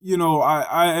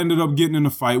 I ended up getting in a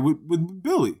fight with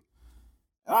Billy.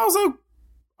 And I was like,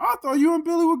 I thought you and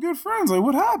Billy were good friends. Like,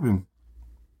 what happened?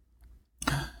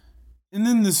 And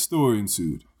then this story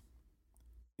ensued.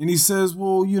 And he says,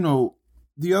 well,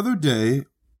 the other day,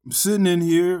 I'm sitting in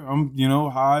here, I'm,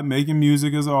 high, making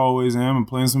music as I always am. I'm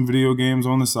playing some video games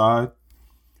on the side.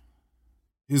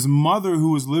 His mother,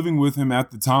 who was living with him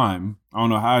at the time, I don't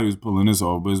know how he was pulling this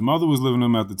off, but his mother was living with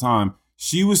him at the time.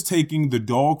 She was taking the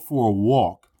dog for a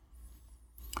walk.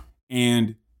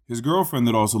 And his girlfriend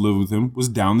that also lived with him was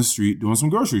down the street doing some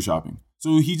grocery shopping.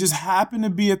 So he just happened to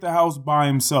be at the house by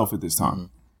himself at this time.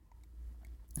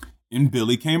 And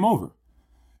Billy came over.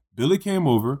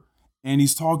 And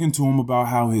he's talking to him about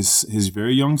how his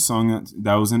very young son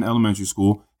that was in elementary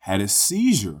school had a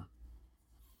seizure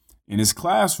in his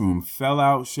classroom, fell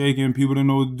out shaking. People didn't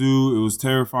know what to do. It was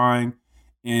terrifying.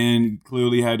 And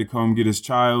clearly had to come get his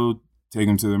child, take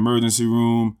him to the emergency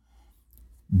room.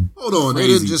 Hold on, they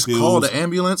didn't just call the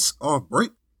ambulance off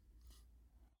break?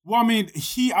 Well, I mean,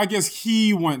 I guess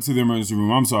he went to the emergency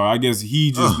room. I'm sorry. I guess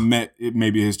he just met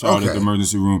maybe his child at the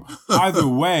emergency room. Either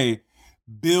way,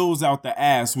 bills out the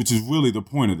ass, which is really the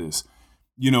point of this.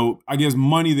 I guess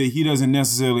money that he doesn't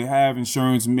necessarily have,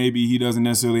 insurance maybe he doesn't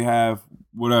necessarily have,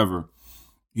 whatever.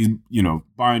 He's,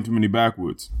 buying too many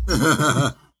backwoods.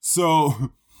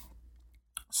 So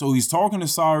he's talking to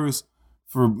Cyrus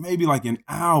for maybe like an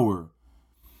hour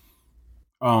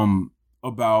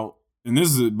about, and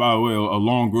this is, by the way, a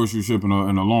long grocery trip and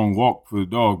a long walk for the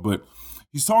dog, but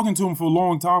he's talking to him for a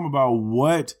long time about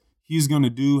what he's going to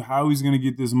do, how he's going to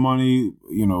get this money,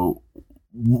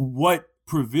 what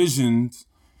provisions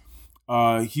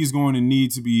he's going to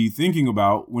need to be thinking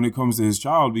about when it comes to his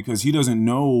child, because he doesn't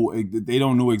know, they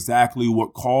don't know exactly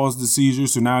what caused the seizure.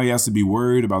 So now he has to be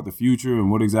worried about the future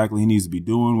and what exactly he needs to be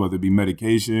doing, whether it be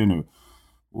medication or,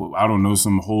 well, I don't know,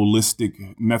 some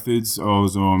holistic methods. Oh,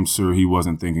 so I'm sure he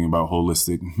wasn't thinking about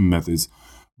holistic methods.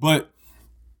 But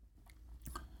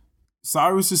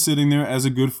Cyrus is sitting there as a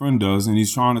good friend does, and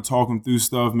he's trying to talk him through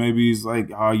stuff. Maybe he's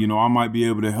like, I might be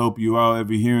able to help you out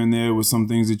every here and there with some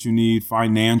things that you need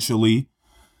financially.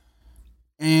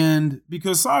 And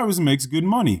because Cyrus makes good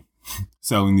money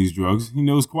selling these drugs, he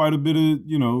knows quite a bit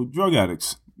of, drug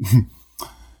addicts.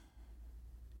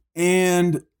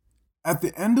 And at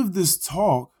the end of this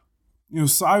talk,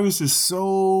 Cyrus is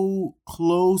so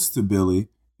close to Billy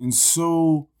and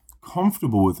so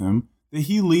comfortable with him that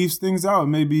he leaves things out.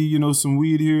 Maybe, some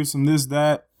weed here, some this,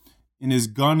 that, and his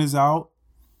gun is out.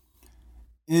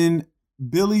 And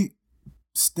Billy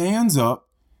stands up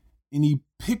and he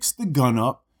picks the gun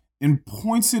up and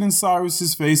points it in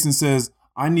Cyrus's face and says,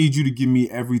 I need you to give me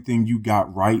everything you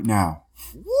got right now.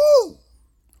 Woo!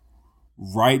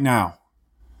 Right now.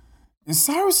 And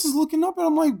Cyrus is looking up and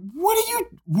I'm like, what are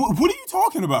you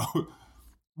talking about?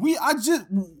 We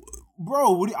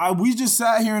just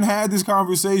sat here and had this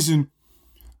conversation.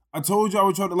 I told you I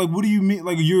would try to, like, what do you mean?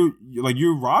 Like, you're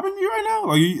robbing me right now?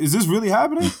 Like, is this really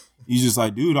happening? He's just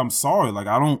like, dude, I'm sorry. Like,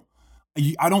 I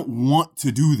don't want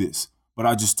to do this, but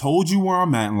I just told you where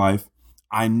I'm at in life.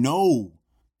 I know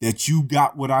that you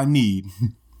got what I need.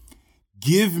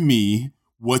 Give me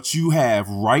what you have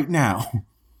right now.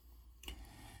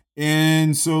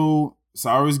 And so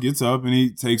Cyrus gets up and he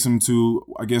takes him to,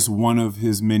 I guess, one of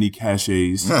his many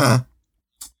caches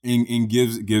and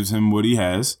gives him what he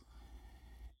has.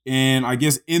 And I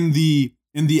guess in the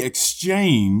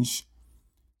exchange,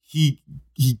 he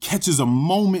catches a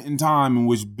moment in time in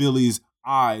which Billy's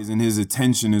eyes and his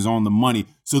attention is on the money.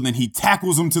 So then he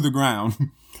tackles him to the ground.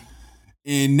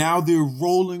 And now they're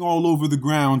rolling all over the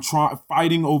ground,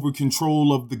 fighting over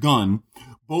control of the gun.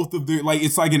 Both of their,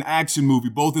 it's like an action movie.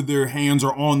 Both of their hands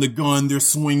are on the gun. They're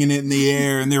swinging it in the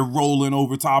air and they're rolling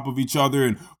over top of each other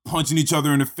and punching each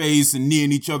other in the face and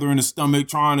kneeing each other in the stomach,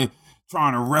 trying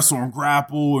to wrestle and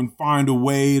grapple and find a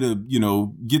way to,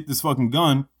 get this fucking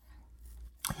gun.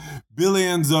 Billy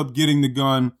ends up getting the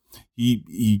gun.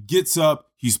 He gets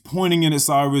up. He's pointing it at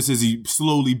Cyrus as he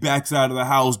slowly backs out of the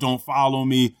house. Don't follow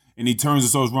me. And he turns and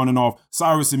starts running off.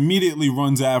 Cyrus immediately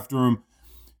runs after him.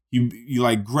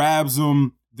 He grabs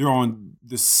him. They're on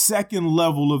the second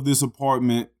level of this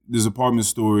apartment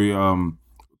story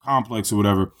complex or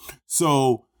whatever.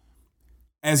 So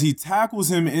As he tackles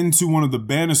him into one of the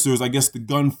banisters, I guess the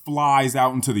gun flies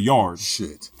out into the yard.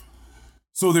 Shit.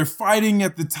 So they're fighting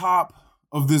at the top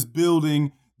of this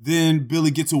building. Then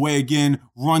Billy gets away again,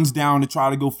 runs down to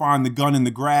try to go find the gun in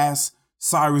the grass.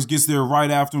 Cyrus gets there right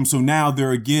after him. So now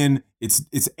they're again,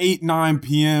 it's 8, 9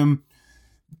 p.m.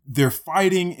 They're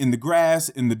fighting in the grass,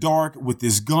 in the dark, with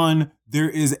this gun. There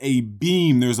is a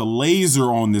beam. There's a laser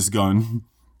on this gun.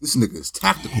 This nigga is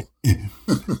tactical.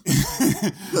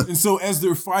 And so as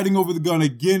they're fighting over the gun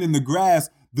again in the grass,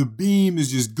 the beam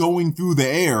is just going through the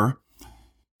air.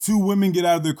 2 women get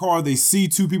out of their car. They see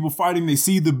 2 people fighting. They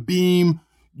see the beam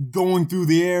going through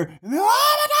the air. And they're,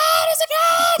 oh my God, it's a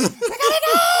gun! They got a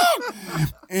gun!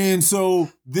 And so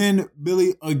then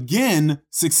Billy again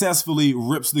successfully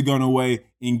rips the gun away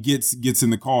and gets in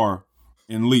the car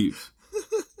and leaves.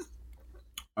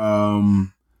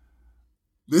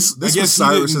 This was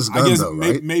Cyrus's gun, though,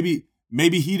 right? Maybe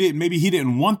he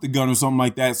didn't want the gun or something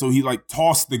like that, so he like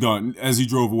tossed the gun as he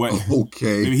drove away.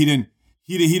 Okay. Maybe he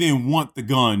didn't want the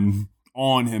gun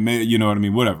on him. You know what I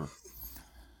mean? Whatever.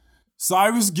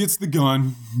 Cyrus gets the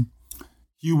gun.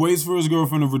 He waits for his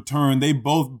girlfriend to return. They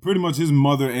both, pretty much his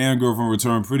mother and girlfriend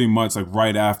return pretty much like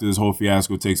right after this whole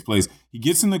fiasco takes place. He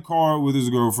gets in the car with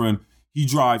his girlfriend. He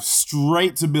drives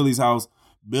straight to Billy's house.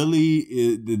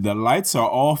 Billy, the lights are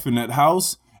off in that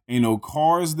house. Ain't no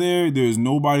cars there. There's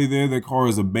nobody there. That car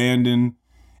is abandoned.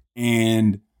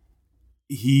 And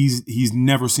he's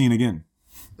never seen again.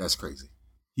 That's crazy.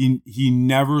 He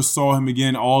never saw him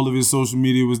again. All of his social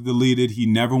media was deleted. He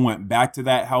never went back to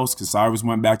that house because Cyrus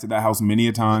went back to that house many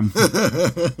a time.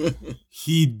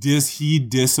 He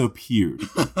disappeared.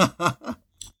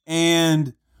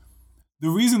 And the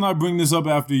reason I bring this up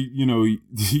after,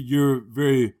 your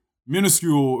very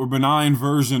minuscule or benign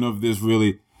version of this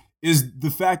really is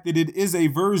the fact that it is a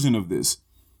version of this.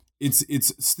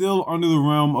 It's still under the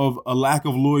realm of a lack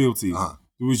of loyalty.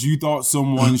 Which you thought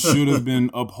someone should have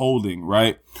been upholding,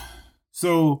 right?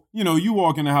 So, you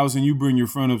walk in the house and you bring your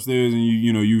friend upstairs and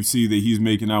you see that he's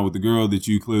making out with the girl that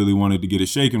you clearly wanted to get it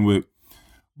shaken with.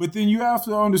 But then you have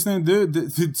to understand to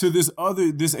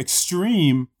this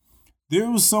extreme,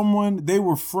 there was someone, they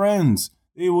were friends.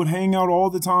 They would hang out all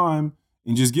the time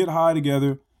and just get high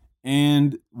together.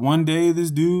 And one day this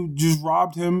dude just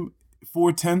robbed him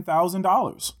for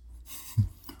 $10,000.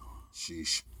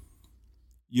 Sheesh.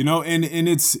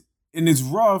 And it's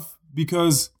rough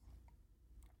because,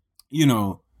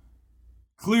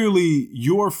 clearly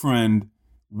your friend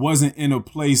wasn't in a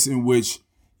place in which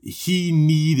he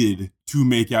needed to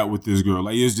make out with this girl.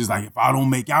 Like, it's just like, if I don't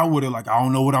make out with her, like, I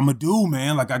don't know what I'm gonna do,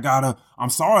 man. Like, I'm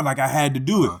sorry, like I had to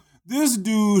do it. This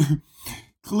dude,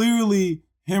 clearly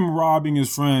him robbing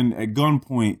his friend at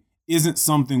gunpoint isn't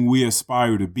something we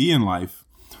aspire to be in life,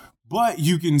 but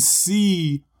you can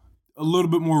see a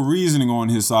little bit more reasoning on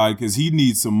his side because he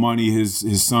needs some money.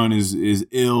 His son is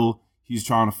ill. He's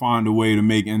trying to find a way to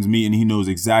make ends meet, and he knows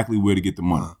exactly where to get the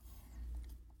money.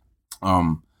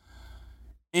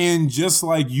 And just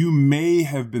like you may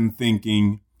have been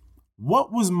thinking,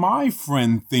 what was my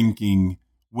friend thinking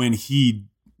when he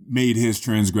made his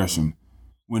transgression?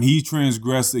 When he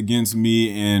transgressed against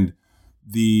me and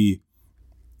the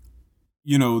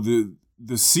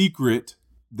secret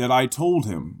that I told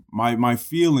him, my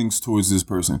feelings towards this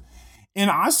person. And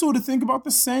I sort of think about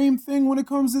the same thing when it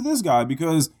comes to this guy,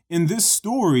 because in this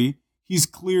story, he's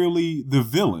clearly the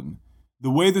villain. The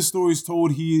way the story's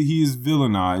told, he is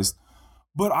villainized.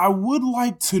 But I would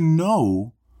like to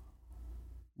know,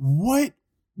 the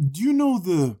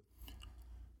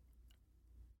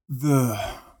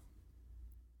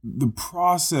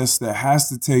process that has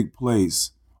to take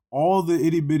place, all the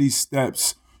itty bitty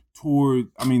steps toward,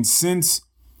 since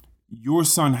your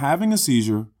son having a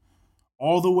seizure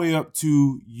all the way up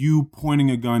to you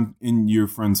pointing a gun in your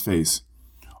friend's face,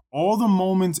 all the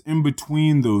moments in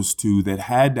between those two that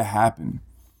had to happen,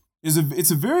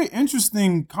 it's a very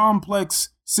interesting, complex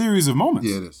series of moments.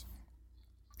 Yeah, it is.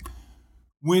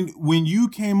 When you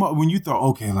came up, when you thought,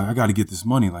 okay, like I got to get this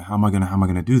money, like how am I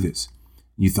gonna do this?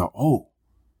 You thought, oh,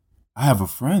 I have a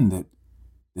friend that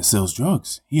sells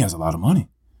drugs. He has a lot of money.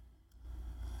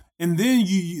 And then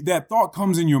that thought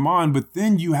comes in your mind, but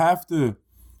then you have to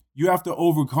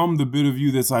overcome the bit of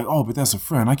you that's like, oh, but that's a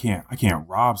friend. I can't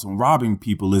rob someone. Robbing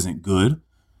people isn't good,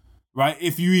 right?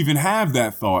 If you even have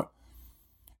that thought,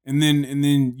 and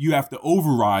then you have to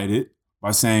override it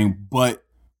by saying, but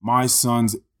my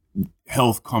son's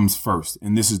health comes first,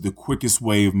 and this is the quickest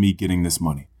way of me getting this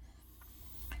money.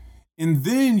 And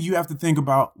then you have to think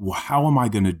about, well, how am I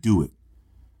going to do it?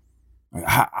 Like,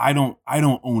 I don't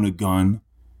own a gun,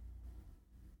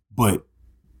 but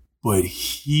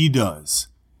he does.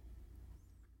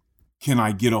 can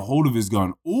I get a hold of his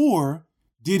gun? Or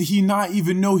did he not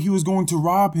even know he was going to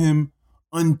rob him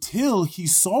until he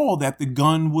saw that the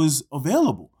gun was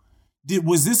available?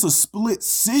 Was this a split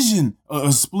decision,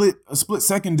 a split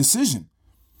second decision?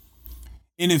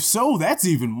 And if so, that's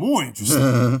even more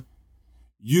interesting.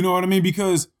 You know what I mean?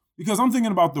 Because I'm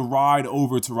thinking about the ride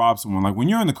over to rob someone. Like when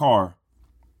you're in the car,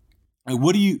 like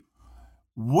what are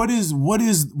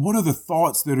the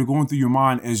thoughts that are going through your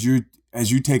mind as you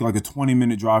take like a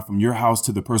 20-minute drive from your house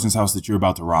to the person's house that you're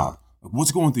about to rob? Like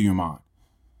what's going through your mind?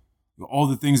 All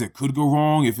the things that could go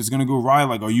wrong, if it's gonna go right,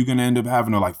 like are you gonna end up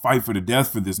having to like fight for the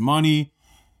death for this money?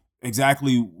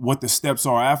 Exactly what the steps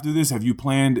are after this? Have you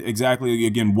planned exactly,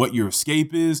 again, what your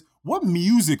escape is? What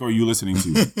music are you listening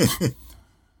to?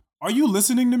 Are you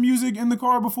listening to music in the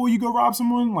car before you go rob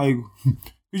someone? Like,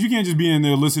 because you can't just be in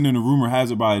there listening to Rumor Has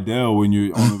It by Adele when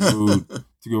you're on the road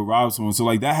to go rob someone. So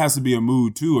like that has to be a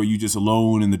mood too. Are you just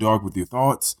alone in the dark with your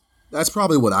thoughts? That's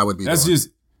probably what I would be doing. It's just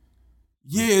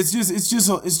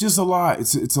a lot.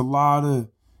 It's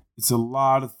a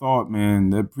lot of thought,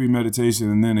 man. That premeditation,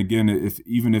 and then again,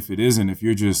 even if it isn't, if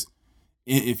you're just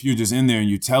in there and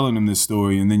you're telling them this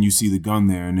story, and then you see the gun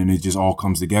there, and then it just all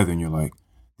comes together, and you're like,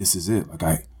 this is it. Like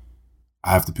I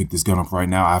have to pick this gun up right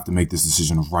now. I have to make this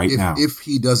decision right now. If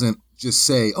he doesn't just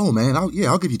say, "Oh man, I'll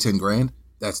give you $10,000,"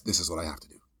 this is what I have to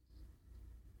do.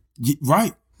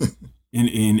 Right.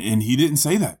 and he didn't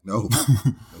say that. No,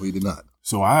 he did not.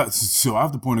 So I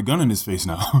have to point a gun in his face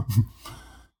now.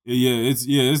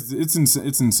 It's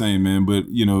insane, man. But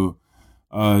you know,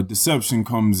 deception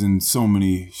comes in so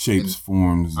many shapes,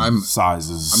 forms,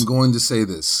 sizes. I'm going to say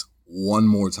this one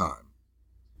more time.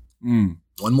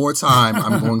 One more time,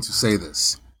 I'm going to say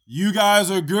this. You guys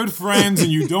are good friends,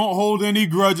 and you don't hold any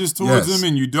grudges towards him,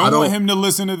 and you don't want him to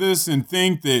listen to this and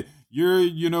think that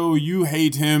you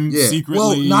hate him secretly.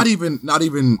 Well, not even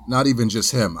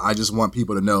just him. I just want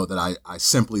people to know that I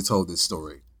simply told this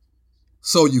story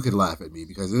so you could laugh at me,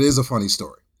 because it is a funny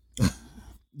story.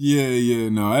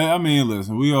 No. I mean,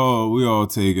 listen, we all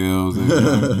take L's,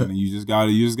 and you just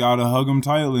gotta hug them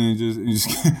tightly and just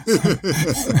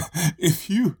if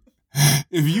you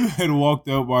had walked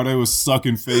up while they were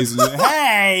sucking faces,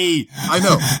 hey, I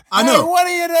know, hey, what are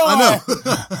you doing? I know.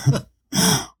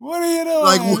 What are you doing?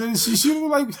 Like, she would have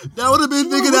like that would have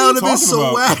been thinking that would have been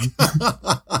so whack.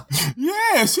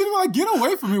 Yeah, she'd have like, get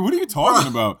away from me. What are you talking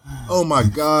about? Oh my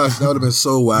gosh, that would have been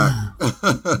so whack.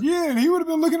 Yeah, and he would have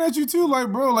been looking at you too,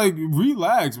 like, bro, like,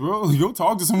 relax, bro. Go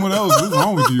talk to someone else. What's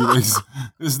wrong with you? Like,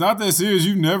 it's not that serious.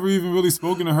 You've never even really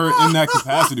spoken to her in that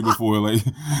capacity before. Like,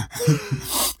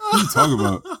 what are you talking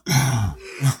about?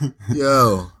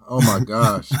 Yo, oh my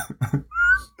gosh.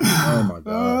 Oh my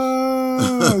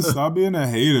gosh. Stop being a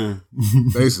hater.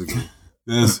 Basically.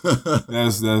 That's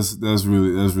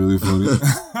really funny.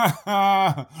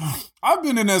 I've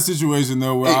been in that situation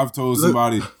though where I've told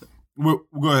somebody. Go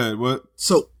ahead. What?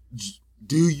 So,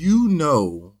 do you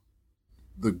know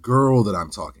the girl that I'm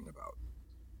talking about,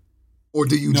 or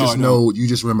do you know? You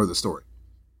just remember the story?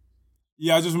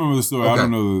 Yeah, I just remember the story. Okay. I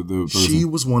don't know the person. She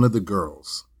was one of the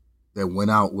girls that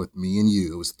went out with me and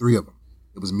you. It was three of them.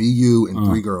 It was me, you, and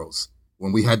three girls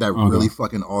when we had that really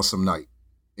fucking awesome night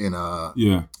in out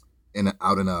in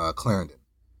Clarendon.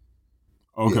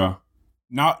 Okay. Yeah.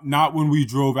 Not when we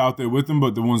drove out there with them,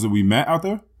 but the ones that we met out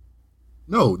there?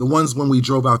 No, the ones when we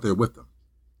drove out there with them.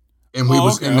 And we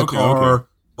was in the car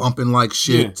bumping like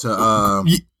shit to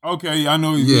okay, I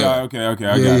know. Yeah, okay, I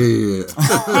got it.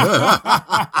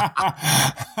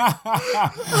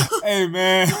 Hey,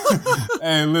 man.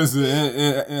 Hey, listen,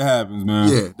 it happens, man.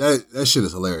 Yeah, that shit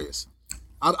is hilarious.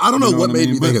 I don't know what made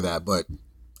me think of that, but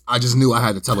I just knew I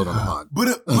had to tell it on the pod.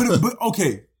 But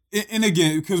okay, and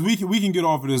again, because we can get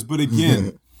off of this, but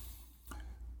again,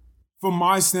 from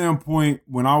my standpoint,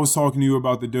 when I was talking to you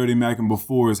about the Dirty Mackin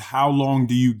before, is how long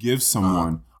do you give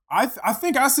someone? I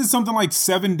think I said something like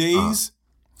 7 days.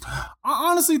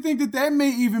 I honestly think that may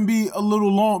even be a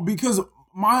little long, because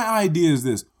my idea is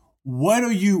this: what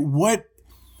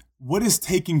is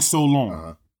taking so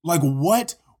long? Like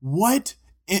what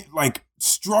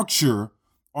structure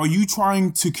are you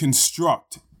trying to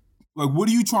construct? Like, what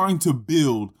are you trying to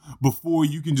build before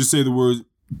you can just say the words,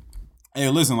 hey,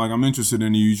 listen, like, I'm interested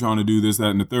in you trying to do this, that,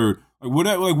 and the third.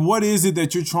 What is it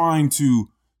that you're trying to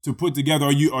put together?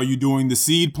 Are you doing the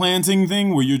seed planting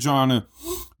thing where you're trying to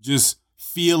just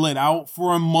feel it out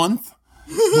for a month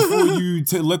before you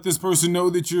let this person know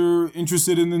that you're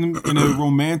interested in a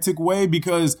romantic way?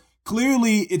 Because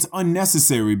clearly it's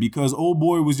unnecessary, because old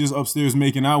boy was just upstairs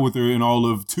making out with her in all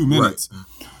of 2 minutes. Right.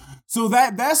 So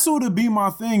that sort of be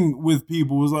my thing with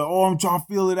people, is like, oh, I'm trying to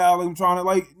feel it out. Like, I'm trying to,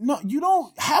 like, no, you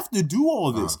don't have to do all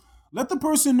of this. let the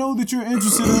person know that you're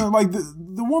interested in it. Like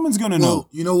the woman's gonna know. Well,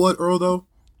 you know what, Earl, though?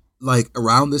 Like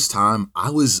around this time, I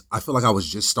feel like I was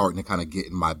just starting to kind of get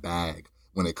in my bag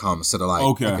when it comes to the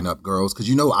like picking up girls. Cause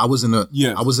I was in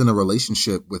a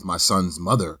relationship with my son's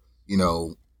mother,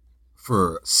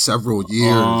 for several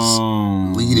years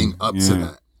leading up to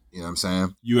that. You know what I'm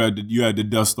saying? You had to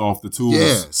dust off the tools.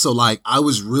 Yeah. So like I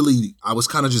was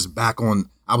kind of just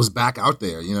I was back out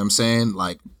there. You know what I'm saying?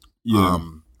 Like,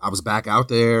 I was back out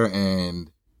there, and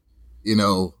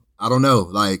I don't know,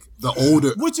 like the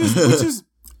older, which is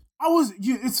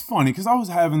it's funny because I was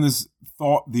having this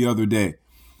thought the other day.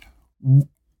 When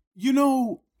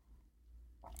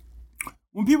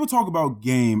people talk about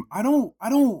game, I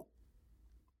don't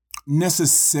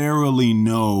necessarily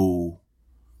know.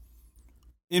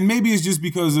 And maybe it's just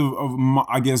because of my,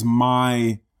 I guess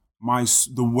my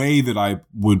the way that I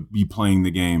would be playing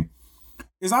the game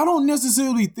is I don't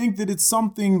necessarily think that it's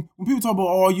something when people talk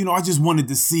about, I just wanted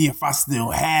to see if I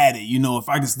still had it, if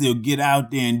I could still get out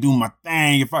there and do my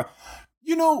thing. If I,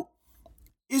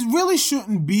 it really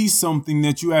shouldn't be something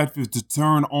that you have to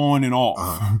turn on and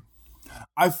off.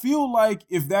 I feel like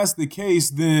if that's the case,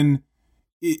 then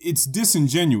it's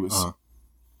disingenuous.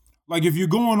 Like if you're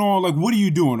going on, like what are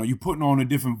you doing? Are you putting on a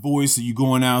different voice? Are you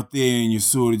going out there and you're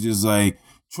sort of just like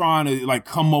trying to like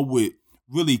come up with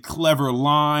really clever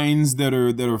lines that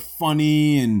are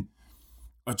funny and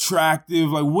attractive?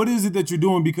 Like what is it that you're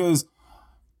doing? Because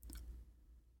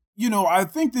I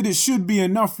think that it should be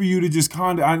enough for you to just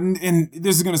kind of, and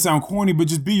this is going to sound corny, but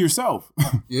just be yourself.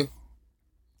 Yeah.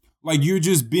 Like you're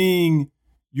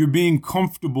being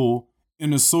comfortable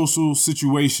in a social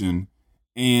situation,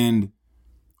 and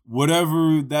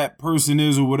whatever that person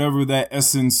is or whatever that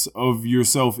essence of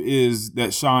yourself is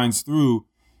that shines through,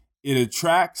 it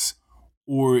attracts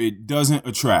or it doesn't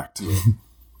attract. Yeah.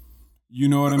 You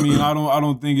know what I mean? I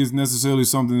don't think it's necessarily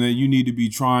something that you need to be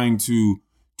trying to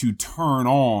turn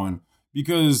on,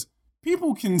 because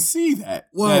people can see that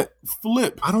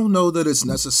flip. I don't know that it's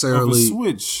necessarily of a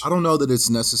switch. I don't know that it's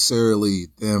necessarily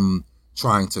them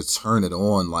trying to turn it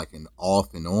on like an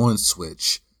off and on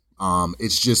switch.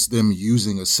 It's just them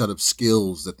using a set of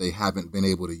skills that they haven't been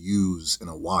able to use in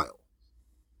a while.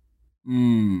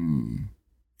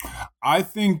 I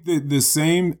think that the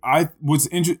same. What's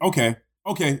interesting. Okay.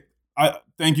 I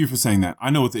thank you for saying that.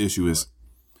 I know what the issue is.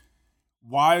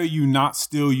 Why are you not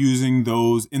still using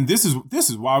those? And this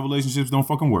is why relationships don't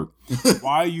fucking work.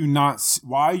 Why are you not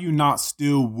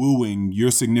still wooing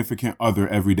your significant other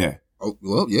every day? Oh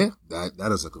well, yeah.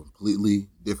 That is a completely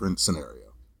different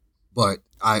scenario. But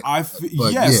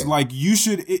like you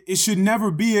should. It should never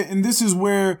be. And this is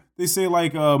where they say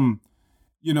like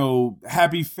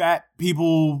happy fat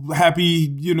people,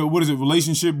 happy, what is it,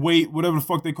 relationship weight, whatever the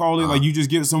fuck they call it. Like you just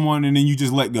get someone and then you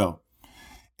just let go.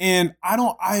 And I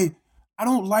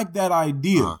don't like that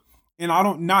idea. And I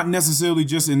don't, not necessarily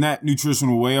just in that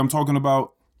nutritional way. I'm talking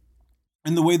about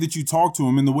in the way that you talk to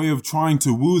them, in the way of trying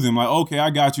to woo them. Like, okay,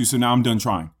 I got you. So now I'm done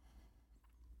trying.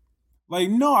 Like,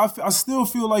 no, I still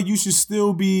feel like you should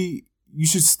still be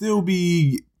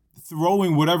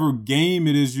throwing whatever game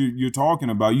it is you're talking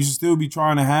about. You should still be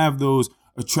trying to have those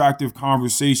attractive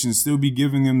conversations, still be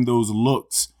giving them those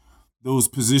looks, those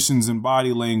positions and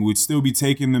body language, still be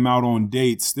taking them out on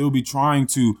dates, still be trying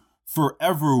to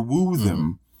forever woo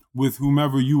them with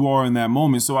whomever you are in that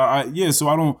moment. So I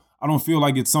don't feel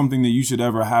like it's something that you should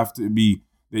ever have to be,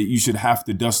 that you should have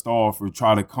to dust off or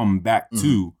try to come back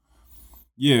to.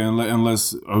 Yeah,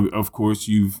 unless of course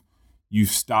you've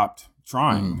stopped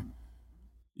trying.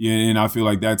 Yeah, and I feel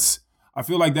like that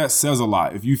says a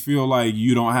lot. If you feel like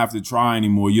you don't have to try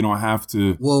anymore, you don't have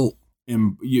to. Well,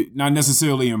 not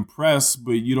necessarily impress,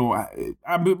 but you don't.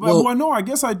 No, I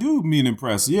guess I do mean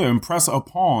impress. Yeah, impress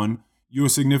upon your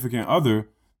significant other.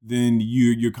 Then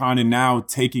you're kind of now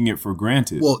taking it for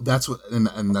granted. Well, that's what,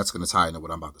 and that's going to tie into what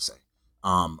I'm about to say.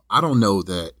 I don't know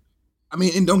that. I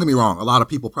mean, and don't get me wrong, a lot of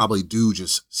people probably do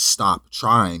just stop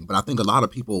trying, but I think a lot of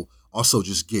people also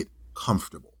just get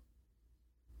comfortable.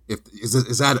 Is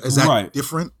that right.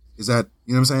 different? Is that,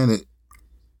 you know what I'm saying?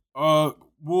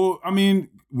 Well, I mean,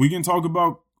 we can talk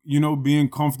about, being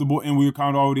comfortable, and we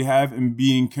kind of already have, and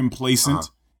being complacent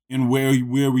in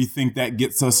where we think that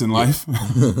gets us in life.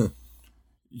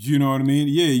 You know what I mean?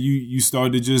 Yeah, you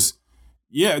start to just.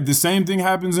 Yeah, the same thing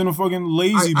happens in a fucking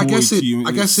lazy boy. I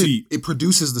guess it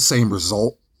produces the same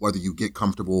result whether you get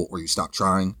comfortable or you stop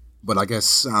trying. But I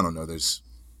guess, I don't know, it's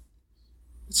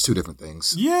two different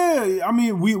things. Yeah, I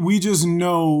mean, we just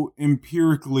know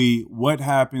empirically what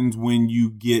happens when you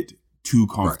get too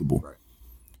comfortable. Right.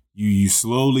 You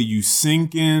slowly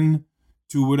sink in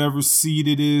to whatever seat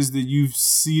it is that you've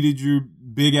seated your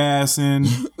big ass in,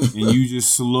 and you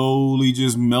just slowly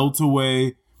just melt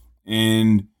away,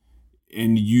 and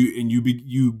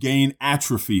you gain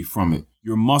atrophy from it.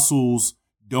 Your muscles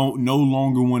don't no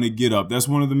longer want to get up. That's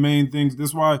one of the main things.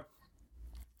 That's why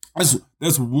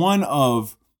that's one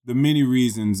of the many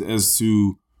reasons as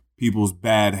to people's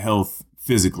bad health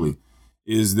physically.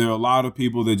 Is there are a lot of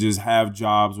people that just have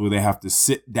jobs where they have to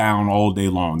sit down all day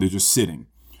long. They're just sitting.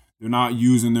 They're not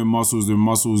using their muscles. Their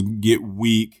muscles get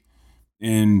weak,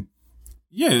 and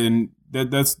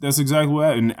that's exactly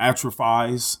what, and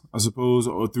atrophies, I suppose,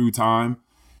 or through time.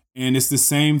 And it's the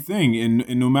same thing.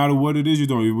 And no matter what it is you're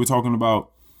doing, we're talking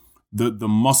about the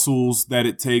muscles that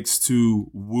it takes to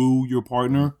woo your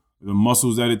partner, the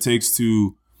muscles that it takes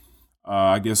to,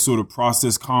 I guess, sort of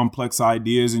process complex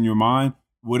ideas in your mind.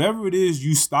 Whatever it is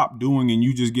you stop doing and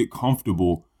you just get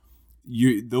comfortable,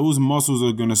 those muscles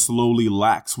are gonna slowly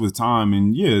lax with time,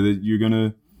 and you're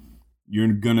gonna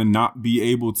not be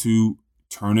able to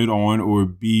turn it on or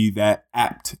be that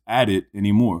apt at it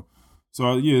anymore.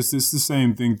 So it's the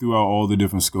same thing throughout all the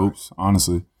different scopes,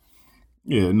 honestly.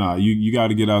 You got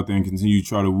to get out there and continue to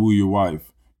try to woo your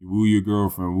wife, woo your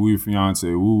girlfriend, woo your fiance,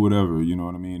 woo whatever, you know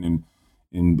what I mean,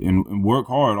 and work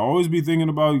hard. Always be thinking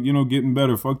about, getting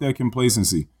better. Fuck that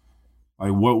complacency.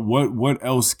 Like what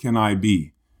else can I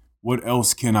be? What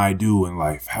else can I do in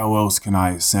life? How else can I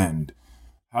ascend?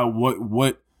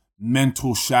 What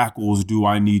mental shackles do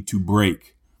I need to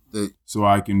break so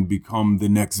I can become the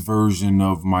next version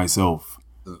of myself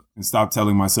and stop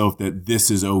telling myself that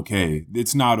this is okay?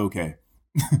 It's not okay.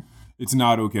 It's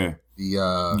not okay.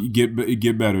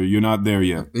 Get better. You're not there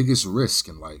yet. The biggest risk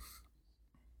in life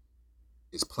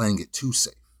is playing it too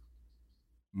safe.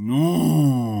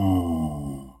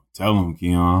 No. Tell him,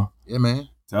 Keon. Yeah, man.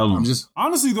 Tell him.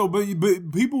 Honestly, though, but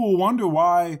people will wonder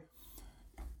why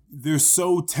they're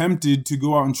so tempted to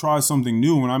go out and try something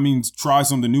new. When I mean try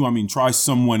something new, I mean try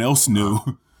someone else new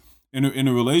in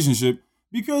a relationship,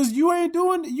 because you ain't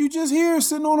doing. You just here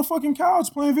sitting on a fucking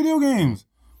couch playing video games.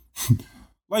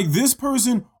 Like this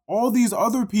person, all these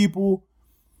other people,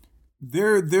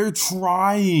 they're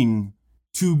trying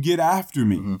to get after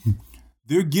me. Mm-hmm.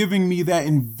 They're giving me that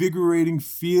invigorating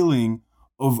feeling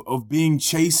of being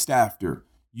chased after.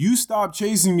 You stopped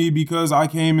chasing me because I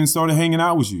came and started hanging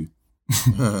out with you.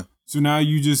 So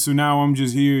now I'm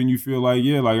just here, and you feel like,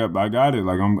 I got it.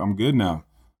 Like I'm good now.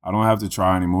 I don't have to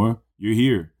try anymore. You're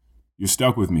here. You're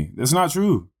stuck with me. That's not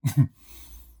true.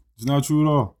 It's not true at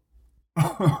all.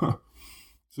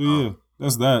 So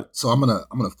that's that. So I'm gonna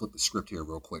flip the script here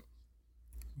real quick.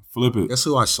 Flip it. Guess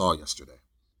who I saw yesterday?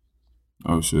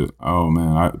 Oh shit. Oh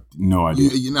man, I no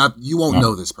idea. You won't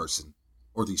know this person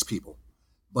or these people.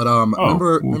 But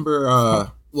remember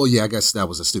well, yeah, I guess that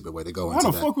was a stupid way to go into that.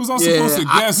 How the fuck was I supposed to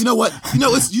guess? You know what?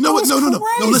 No, listen.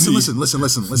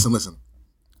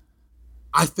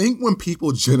 I think when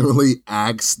people generally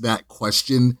ask that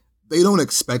question, they don't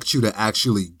expect you to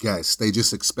actually guess. They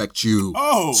just expect you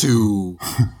to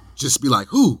just be like,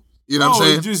 who? You know what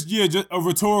I'm saying? Just a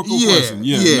rhetorical question.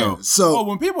 No. So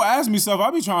when people ask me stuff,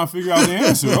 I be trying to figure out the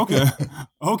answer.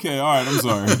 Okay, all right, I'm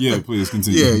sorry. Yeah, please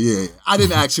continue. Yeah. I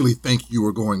didn't actually think you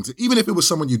were going to, even if it was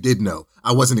someone you did know,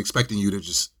 I wasn't expecting you to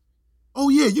just,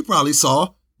 you probably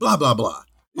saw blah, blah, blah.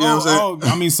 You know what I'm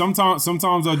saying? I mean,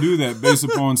 sometimes I do that based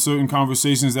upon certain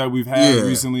conversations that we've had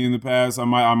recently in the past. I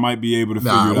might be able to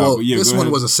figure it out. But this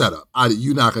one was a setup.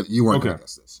 You weren't gonna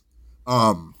guess this.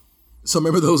 So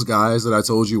remember those guys that I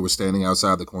told you were standing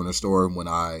outside the corner store when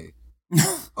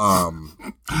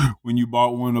when you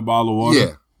bought one a bottle of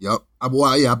water? Yeah. Yep. I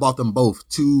bought them both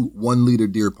 2 1-liter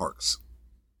Deer Parks.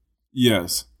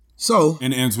 Yes. So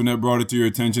and Antoinette brought it to your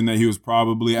attention that he was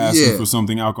probably asking for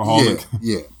something alcoholic.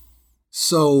 Yeah.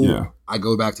 So I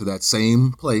go back to that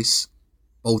same place,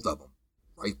 both of them,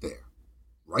 right there.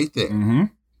 Mm-hmm.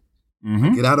 Mm-hmm. I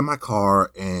get out of my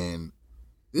car, and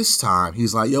this time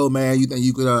he's like, "Yo, man, you think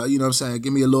you could, you know what I'm saying,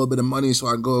 give me a little bit of money so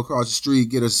I can go across the street,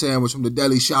 get a sandwich from the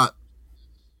deli shop?"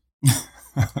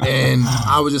 And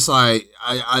I was just like,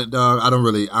 I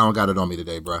don't got it on me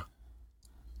today, bro.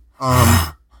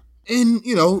 And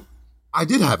I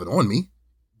did have it on me,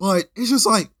 but it's just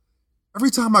like every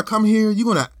time I come here,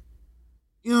 you're gonna,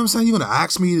 you know what I'm saying, you're gonna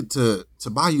ask me to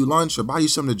buy you lunch or buy you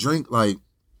something to drink, like.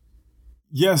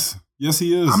 Yes,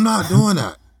 he is. I'm not doing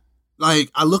that. Like,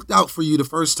 I looked out for you the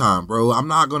first time, bro. You're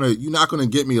not gonna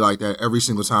get me like that every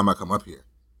single time I come up here.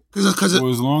 Cause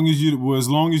as long as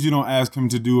you don't ask him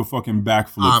to do a fucking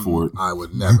backflip for it. I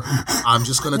would never. I'm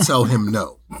just gonna tell him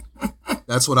no.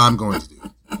 That's what I'm going to do.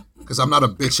 Cause I'm not a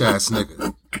bitch ass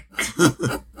nigga.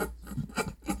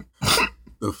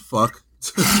 The fuck?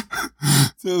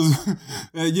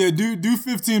 Yeah, do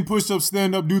 15 push-ups,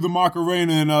 stand up, do the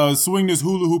Macarena, and swing this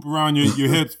hula hoop around your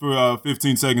hips for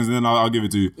 15 seconds, and then I'll give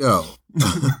it to you. Yo.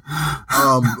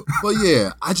 But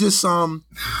yeah, I just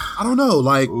I don't know.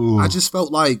 Like, ooh. I just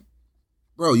felt like,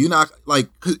 bro, you're not like.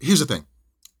 'Cause here's the thing.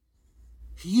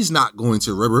 He's not going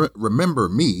to remember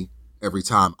me every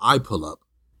time I pull up,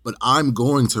 but I'm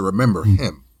going to remember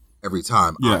him every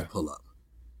time I pull up.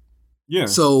 Yeah.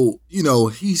 So, he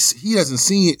doesn't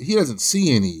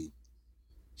see any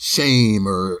shame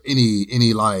or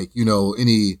any like,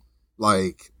 any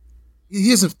like,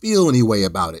 he doesn't feel any way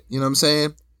about it. You know what I'm saying?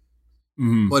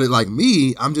 Mm-hmm. But like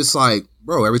me, I'm just like,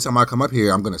 bro, every time I come up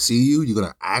here, I'm going to see you. You're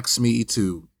going to ask me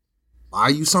to buy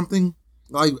you something.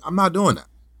 Like, I'm not doing that.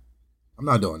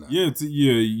 Yeah,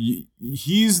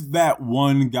 he's that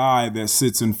one guy that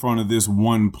sits in front of this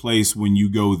one place when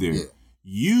you go there. Yeah.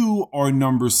 You are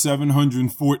number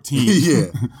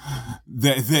 714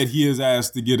 that he has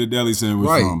asked to get a deli sandwich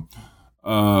from.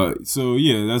 So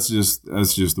yeah, that's just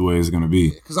the way it's gonna be.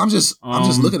 Because I'm just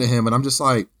looking at him and I'm just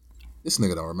like, this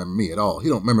nigga don't remember me at all. He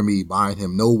don't remember me buying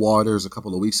him no waters a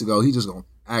couple of weeks ago. He just gonna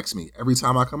ask me every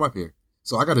time I come up here.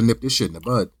 So I got to nip this shit in the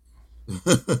bud.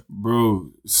 Bro,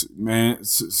 man,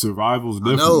 survival's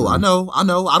different. I know. I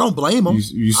don't blame him.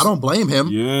 I don't blame him.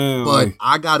 Yeah, but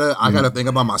I gotta think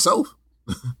about myself.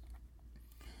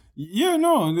 Yeah,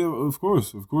 no, of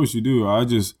course you do. I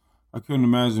couldn't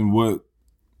imagine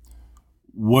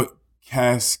what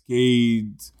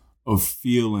cascades of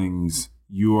feelings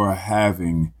you are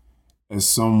having as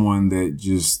someone that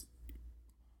just,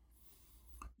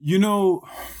 I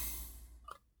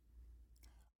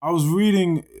was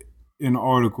reading an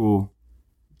article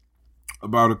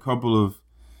about a couple of.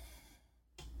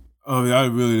 Oh, I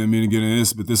really didn't mean to get into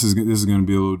this, but this is going to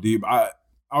be a little deep.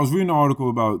 I was reading an article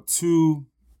about two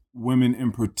women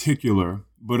in particular,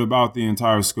 but about the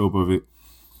entire scope of it,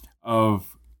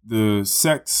 of the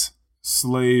sex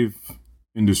slave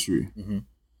industry.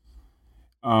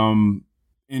 Mm-hmm.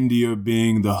 India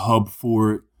being the hub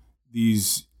for it,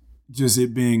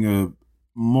 it being a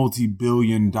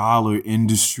multi-billion-dollar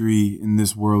industry in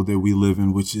this world that we live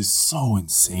in, which is so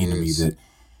insane to me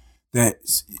that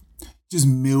just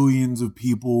millions of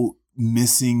people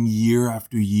missing year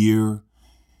after year,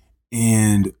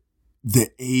 and the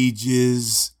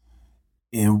ages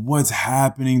and what's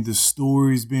happening, the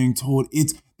stories being told.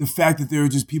 It's the fact that there are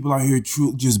just people out here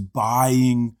just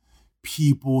buying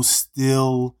people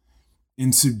still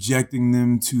and subjecting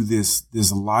them to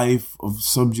this life of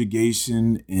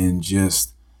subjugation and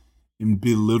just in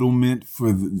belittlement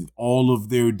for all of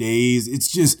their days.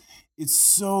 It's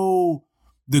so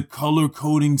the color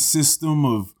coding system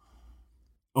of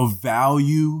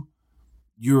value.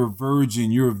 You're a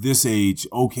virgin, you're of this age,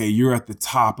 okay, you're at the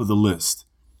top of the list.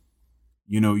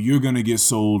 You're going to get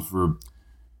sold for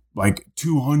like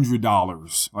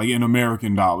 $200, like in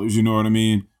American dollars, you know what I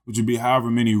mean? Which would be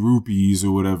however many rupees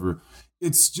or whatever.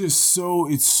 It's so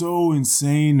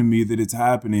insane to me that it's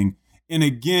happening. And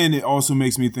again, it also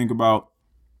makes me think about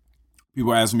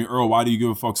people asking me, Earl, why do you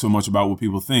give a fuck so much about what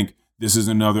people think? This is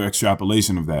another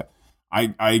extrapolation of that.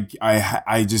 I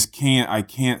just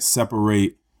can't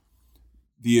separate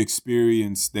the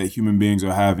experience that human beings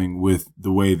are having with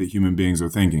the way that human beings are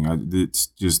thinking. It's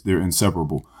just, they're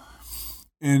inseparable.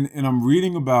 And I'm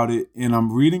reading about it, and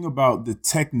I'm reading about the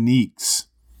techniques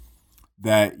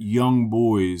that young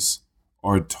boys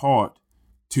are taught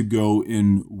to go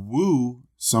and woo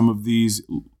some of these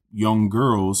young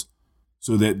girls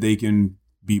so that they can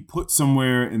be put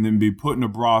somewhere and then be put in a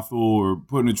brothel or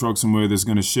put in a truck somewhere that's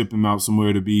going to ship them out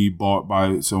somewhere to be bought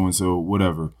by so-and-so,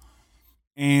 whatever.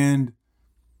 And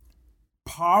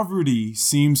poverty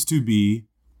seems to be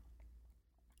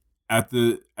at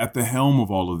the helm of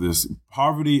all of this.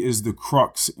 Poverty is the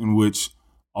crux in which,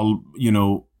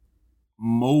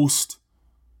 most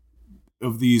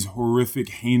of these horrific,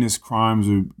 heinous crimes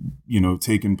are,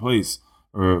 taking place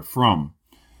or from.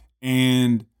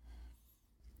 And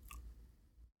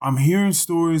I'm hearing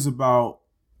stories about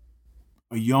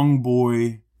a young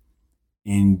boy,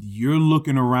 and you're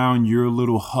looking around your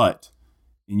little hut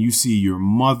and you see your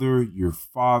mother, your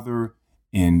father,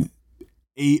 and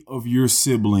 8 of your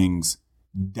siblings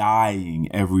dying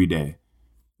every day.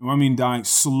 I mean, dying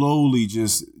slowly,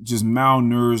 just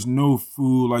malnourished, no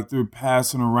food, like they're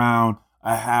passing around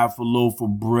a half a loaf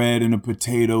of bread and a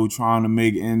potato, trying to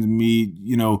make ends meet,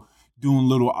 doing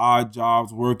little odd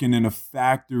jobs, working in a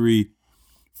factory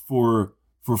for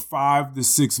 5 to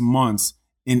 6 months.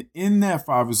 And in that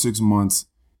 5 or 6 months,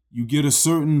 you get a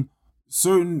certain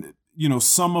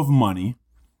sum of money.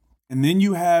 And then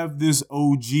you have this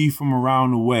OG from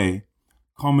around the way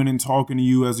coming and talking to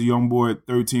you as a young boy at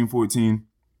 13, 14,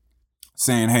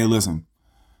 saying, hey, listen,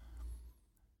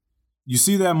 you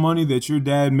see that money that your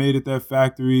dad made at that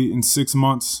factory in 6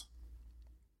 months?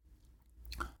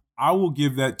 I will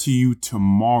give that to you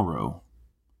tomorrow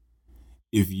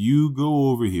if you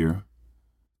go over here,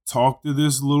 talk to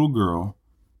this little girl,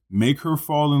 make her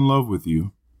fall in love with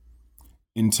you,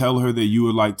 and tell her that you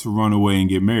would like to run away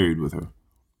and get married with her.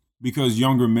 Because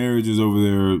younger marriages over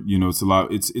there,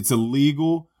 it's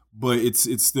illegal, but it's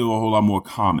still a whole lot more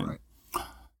common. Right.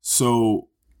 So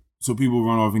people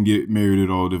run off and get married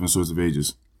at all different sorts of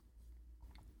ages.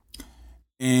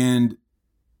 And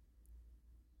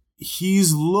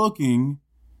he's looking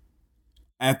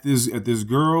at this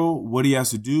girl, what he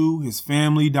has to do, his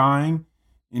family dying,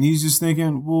 and he's just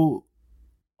thinking, well,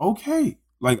 okay,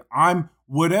 like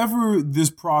whatever this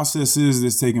process is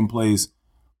that's taking place,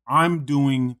 I'm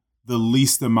doing the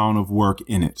least amount of work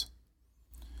in it.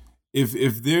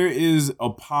 If there is a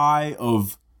pie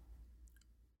of,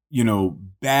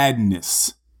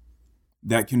 badness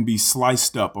that can be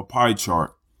sliced up, a pie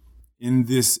chart in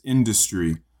this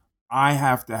industry, I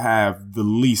have to have the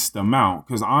least amount,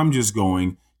 because I'm just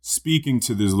speaking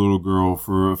to this little girl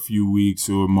for a few weeks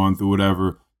or a month or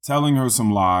whatever, telling her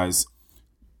some lies,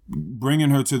 bringing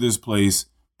her to this place,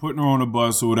 putting her on a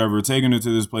bus or whatever, taking her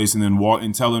to this place, and then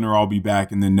telling her I'll be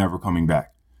back, and then never coming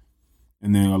back,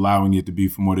 and then allowing it to be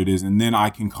from what it is. And then I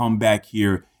can come back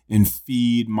here and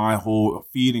feed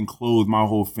and clothe my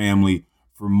whole family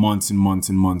for months and months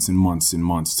and months and months and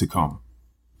months to come.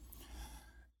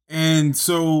 And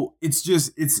so it's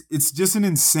just an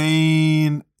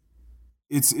insane,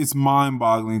 it's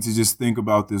mind-boggling to just think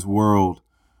about this world,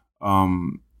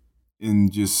 and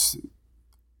just,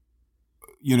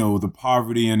 the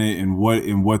poverty in it and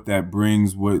what that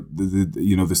brings, what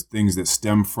the things that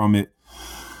stem from it.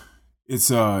 It's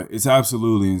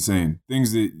absolutely insane.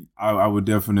 Things that I would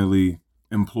definitely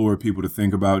implore people to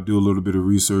think about, do a little bit of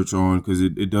research on, because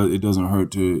it doesn't hurt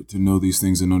to know these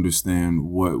things and understand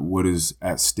what is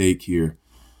at stake here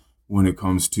when it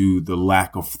comes to the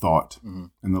lack of thought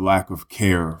and the lack of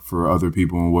care for other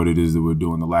people and what it is that we're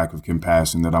doing, the lack of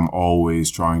compassion that I'm always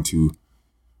trying to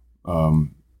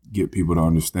get people to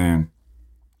understand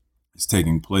is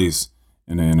taking place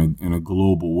in a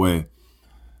global way.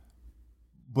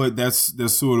 But that's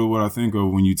sort of what I think of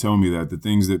when you tell me that. The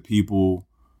things that people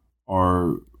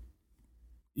are,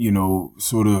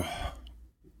 sort of,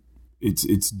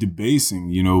 it's debasing,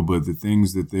 but the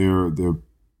things that they're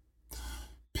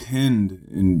pinned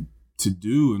in to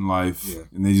do in life,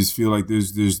 and they just feel like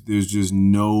there's just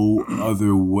no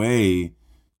other way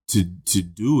to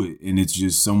do it, and it's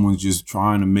just someone's just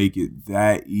trying to make it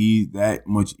that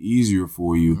much easier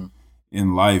for you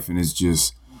in life, and it's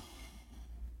just.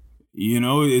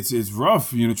 It's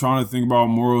rough, trying to think about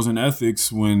morals and ethics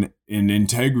and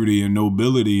integrity and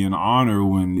nobility and honor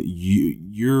when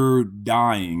you're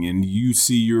dying and you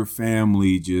see your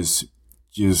family just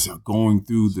going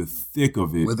through the thick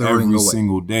of it every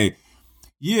single day.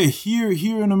 Yeah,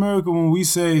 here in America, when we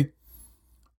say,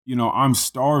 I'm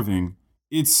starving,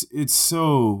 it's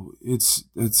so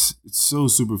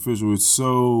superficial. It's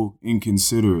so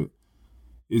inconsiderate.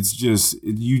 It's just,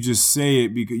 you just say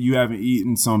it because you haven't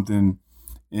eaten something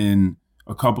in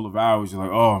a couple of hours. You're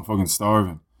like, oh, I'm fucking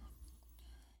starving.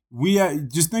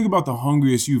 Just think about the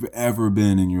hungriest you've ever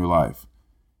been in your life.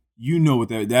 You know what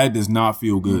that does not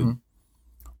feel good. Mm-hmm.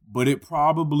 But it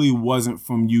probably wasn't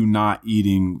from you not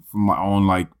eating from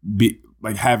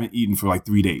haven't eaten for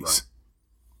 3 days. Right.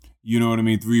 You know what I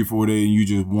mean? 3 or 4 days, and you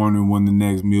just wondering when the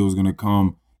next meal is going to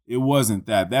come. It wasn't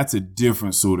that. That's a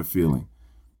different sort of feeling.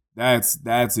 That's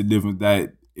a different,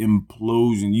 that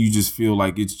implosion. You just feel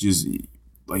like it's just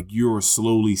like you're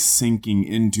slowly sinking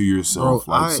into yourself,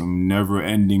 some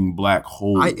never-ending black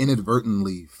hole. I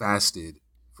inadvertently fasted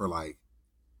for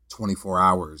 24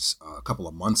 hours a couple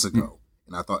of months ago,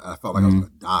 and I felt like I was going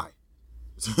to die.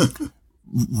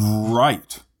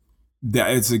 Right.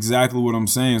 It's exactly what I'm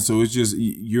saying. So it's just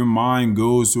your mind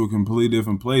goes to a completely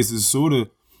different place. It's sort of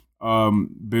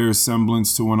bears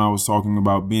semblance to when I was talking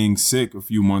about being sick a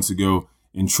few months ago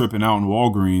and tripping out in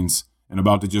Walgreens and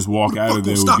about to just walk out of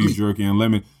there with beef jerky and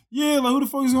lemon. Yeah, who the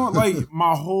fuck is going?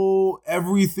 My whole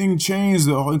everything changed.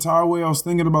 The whole entire way I was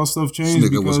thinking about stuff changed. This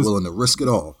nigga was willing to risk it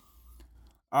all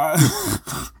for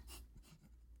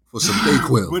some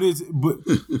Dayquil.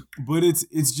 But it's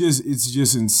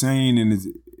just insane and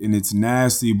it's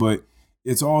nasty. But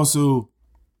it's also,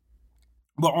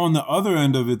 but on the other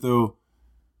end of it though,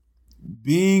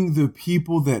 being the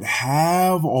people that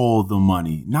have all the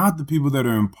money, not the people that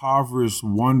are impoverished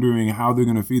wondering how they're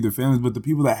going to feed their families, but the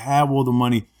people that have all the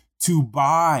money to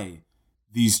buy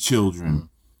these children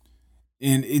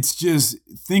And it's just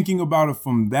thinking about it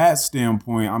from that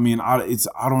standpoint. I mean, I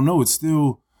don't know. It's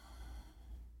still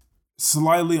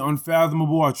slightly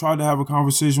unfathomable. I tried to have a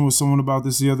conversation with someone about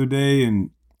this the other day,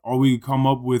 and all we could come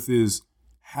up with is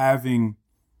having,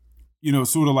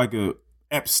 sort of like a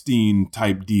Epstein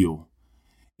type deal,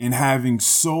 and having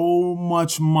so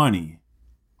much money,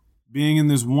 being in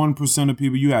this 1% of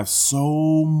people, you have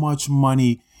so much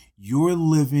money, you're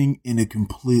living in a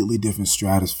completely different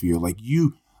stratosphere. Like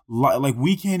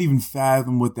we can't even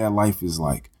fathom what that life is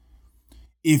like.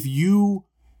 If you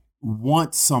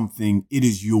want something, it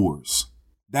is yours.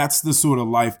 That's the sort of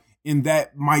life, and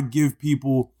that might give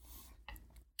people,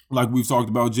 like we've talked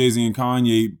about Jay-Z and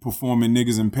Kanye performing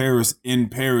Niggas in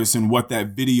Paris and what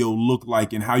that video looked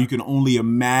like and how you can only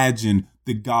imagine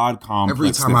the God complex.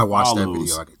 Every time I watch that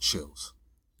video, I get chills.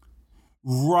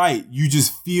 Right. You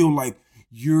just feel like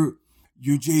you're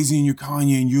Jay-Z and you're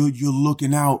Kanye, and you're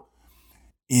looking out,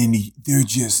 and they're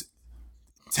just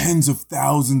tens of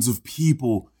thousands of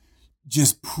people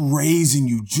just praising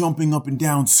you, jumping up and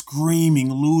down,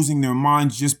 screaming, losing their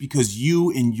minds just because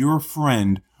you and your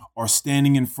friend are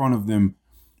standing in front of them,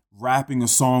 rapping a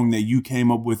song that you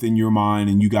came up with in your mind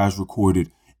and you guys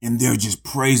recorded, and they're just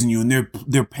praising you, and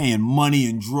they're paying money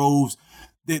in droves.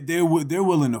 They're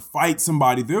willing to fight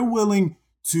somebody. They're willing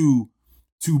to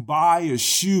buy a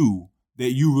shoe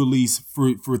that you release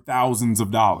for thousands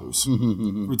of dollars,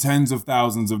 for tens of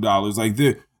thousands of dollars. Like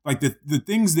the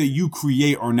things that you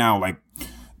create are now like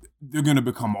they're gonna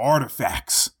become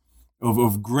artifacts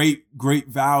of great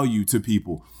value to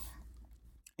people.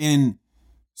 And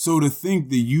so to think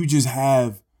that you just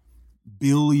have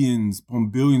billions upon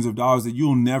billions of dollars that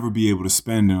you'll never be able to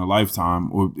spend in a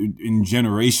lifetime or in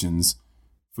generations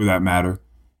for that matter,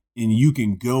 and you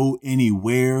can go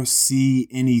anywhere, see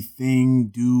anything,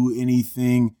 do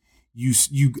anything, you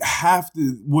have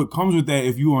to, what comes with that,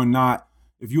 if you are not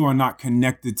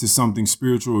connected to something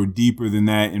spiritual or deeper than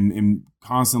that, and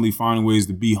constantly finding ways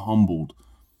to be humbled,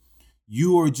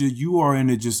 you're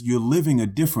living a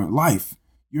different life.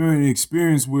 You're in an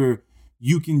experience where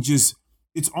you can just,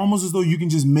 it's almost as though you can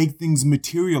just make things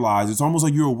materialize. It's almost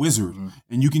like you're a wizard,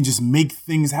 and you can just make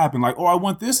things happen. Like, oh, I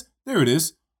want this, there it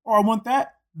is. Or I want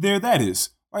that, there that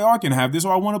is. Like, oh, I can have this.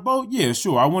 Or I want a boat, yeah,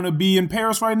 sure. I want to be in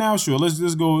Paris right now, sure.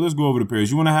 Let's go over to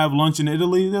Paris. You want to have lunch in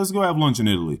Italy? Let's go have lunch in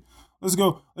Italy. Let's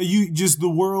go.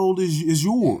 The world is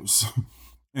yours,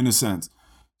 in a sense.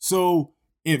 So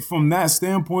from that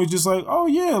standpoint, just like, oh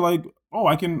yeah, like, oh,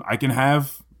 I can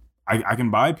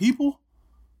buy people.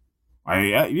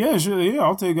 Yeah, sure, yeah.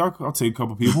 I'll take a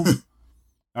couple people.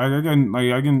 I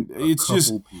can. It's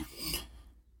just,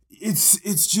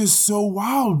 it's just so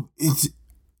wild.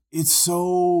 It's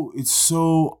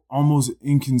so almost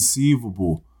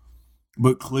inconceivable,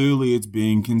 but clearly it's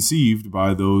being conceived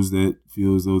by those that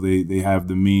feel as though they have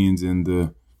the means and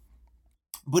the.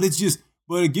 But it's just,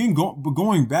 but again,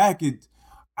 going back,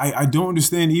 I don't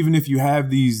understand, even if you have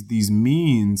these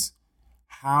means,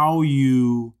 how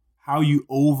you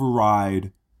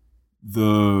override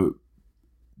the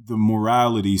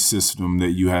morality system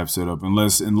that you have set up,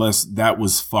 unless that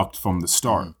was fucked from the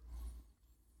start.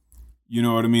 You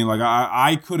know what I mean? Like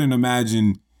I couldn't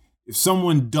imagine if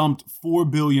someone dumped $4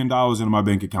 billion into my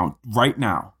bank account right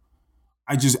now.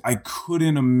 I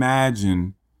couldn't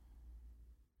imagine.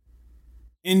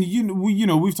 And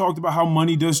we've talked about how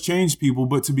money does change people,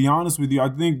 but to be honest with you, I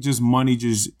think just money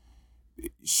just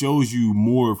shows you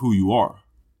more of who you are.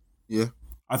 Yeah.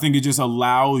 I think it just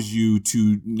allows you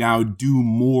to now do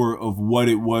more of what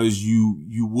it was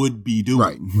you would be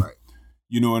doing. Right.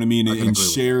 You know what I mean? And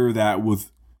share that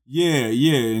with,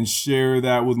 and share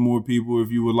that with more people if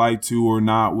you would like to or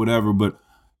not, whatever. But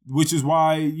which is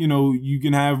why, you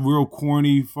can have real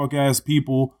corny fuck ass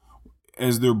people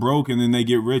as they're broke, and then they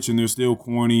get rich and they're still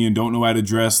corny and don't know how to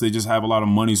dress. They just have a lot of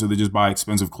money, so they just buy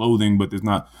expensive clothing, but it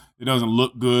doesn't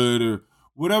look good, or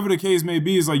whatever the case may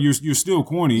be. It's like you're still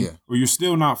corny, or you're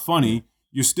still not funny.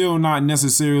 You're still not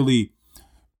necessarily,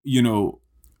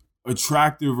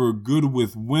 attractive or good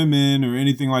with women or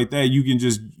anything like that.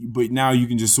 But now you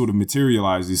can just sort of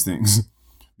materialize these things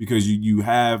because you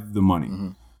have the money. Mm-hmm.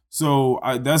 So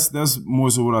that's more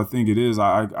so what I think it is.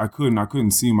 I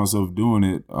couldn't see myself doing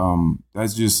it.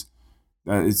 That's just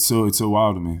that it's so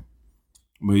wild to me.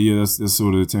 But yeah, that's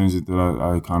sort of the tangent that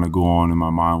I kind of go on in my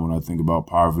mind when I think about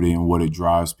poverty and what it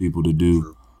drives people to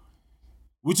do.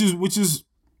 Which is why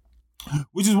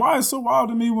it's so wild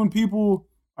to me when people,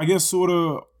 I guess, sort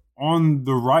of on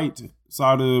the right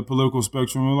side of the political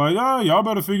spectrum are like, y'all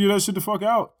better figure that shit the fuck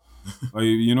out. Like,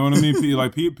 you know what I mean?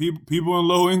 Like people in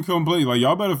low income place, like,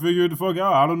 y'all better figure it the fuck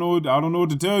out. I don't know what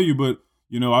to tell you, but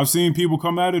I've seen people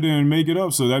come out of there and make it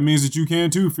up. So that means that you can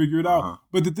too, figure it out.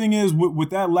 But the thing is, with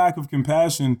that lack of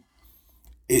compassion,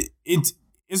 it's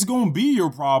going to be your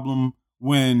problem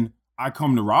when I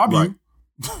come to rob you.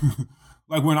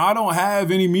 Like when I don't have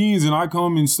any means and I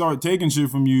come and start taking shit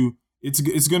from you,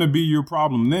 it's going to be your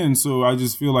problem then. So I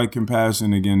just feel like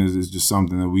compassion, again, is just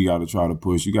something that we got to try to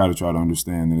push. You got to try to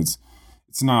understand that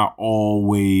it's not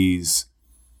always,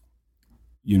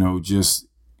 just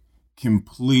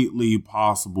completely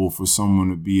possible for someone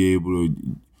to be able to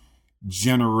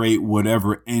generate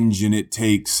whatever engine it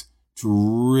takes to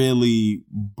really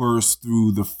burst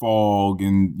through the fog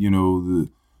and, the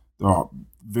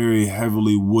very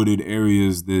heavily wooded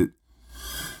areas that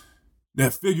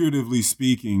figuratively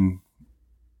speaking,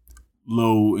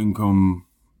 low income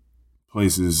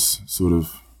places sort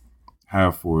of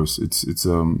have for us. It's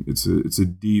a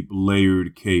deep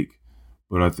layered cake,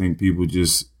 but I think people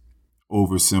just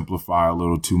oversimplify a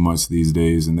little too much these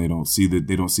days, and they don't see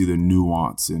the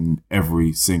nuance in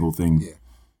every single thing. Yeah.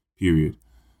 Period.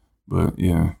 But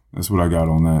yeah, that's what I got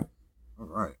on that. All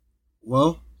right.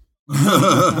 Well,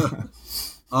 let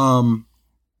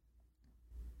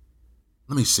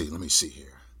me see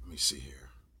here.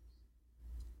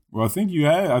 Well, I think you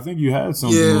had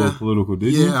something a little political,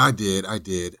 didn't you? Yeah, I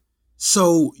did.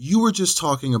 So you were just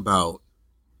talking about,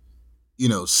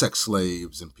 sex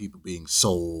slaves and people being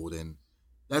sold, and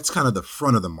that's kind of the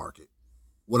front of the market.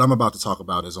 What I'm about to talk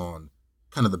about is on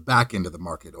kind of the back end of the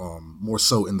market, more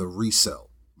so in the resale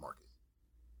market.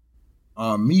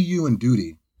 Me, you, and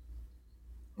Duty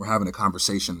were having a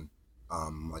conversation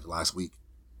like last week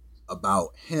about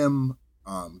him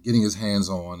getting his hands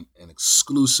on an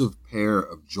exclusive pair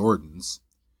of Jordans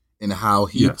and how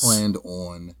he planned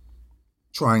on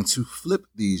trying to flip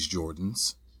these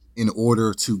Jordans in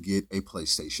order to get a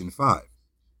PlayStation 5.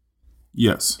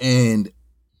 Yes. And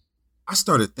I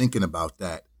started thinking about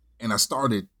that, and I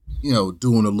started,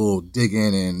 doing a little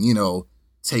digging and,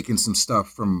 taking some stuff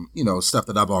from, stuff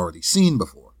that I've already seen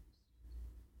before.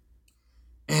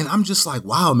 And I'm just like,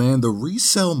 wow, man, the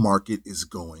resale market is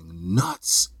going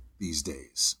nuts these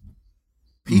days.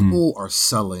 People are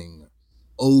selling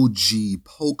OG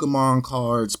Pokemon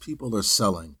cards. People are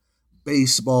selling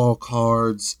baseball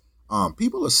cards.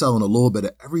 People are selling a little bit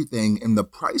of everything, and the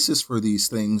prices for these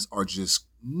things are just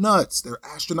nuts. They're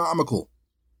astronomical.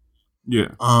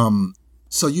 Yeah.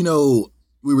 So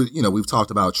we've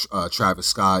talked about Travis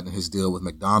Scott and his deal with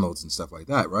McDonald's and stuff like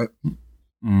that, right?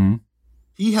 Mm-hmm.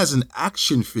 He has an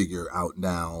action figure out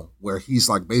now where he's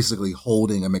like basically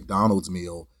holding a McDonald's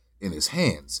meal in his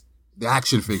hands. The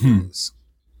action figure is.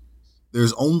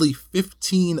 There's only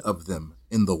 15 of them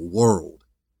in the world.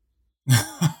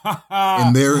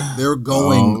 And they're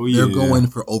going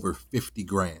for over 50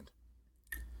 grand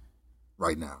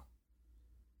right now.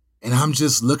 And I'm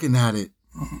just looking at it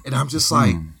and I'm just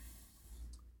like,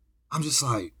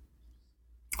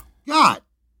 God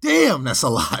damn, that's a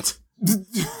lot.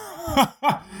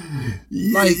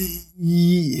 Like,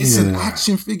 it's an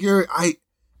action figure. I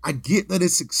get that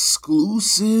it's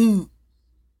exclusive,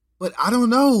 but I don't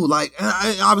know. Like,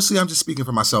 obviously, I'm just speaking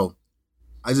for myself.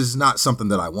 It's just not something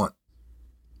that I want.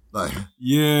 Like,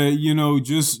 yeah,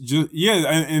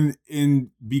 and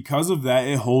because of that,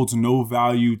 it holds no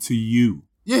value to you.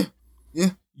 Yeah.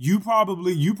 You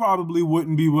probably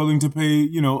wouldn't be willing to pay,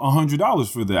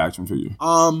 $100 for the action figure.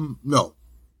 No.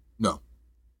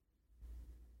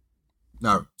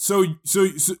 So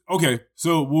okay.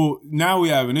 So well, now we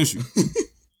have an issue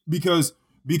because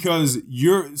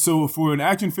for an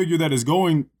action figure that is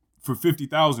going for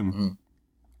 50,000,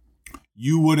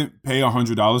 you wouldn't pay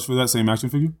 $100 for that same action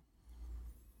figure.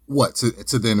 What,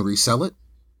 to then resell it?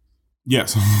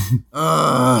 Yes.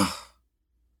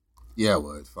 Yeah, it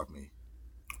would. Fuck me.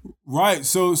 Right.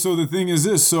 So the thing is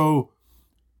this. So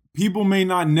people may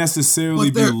not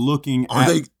necessarily be looking at.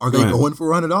 Are they going for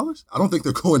 $100? I don't think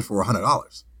they're going for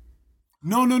 $100.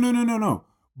 No.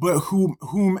 But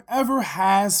whomever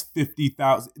has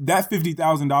 50,000, that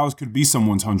 $50,000 could be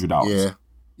someone's $100.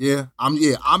 Yeah.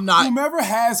 I'm not. Whomever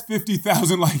has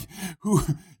 50,000,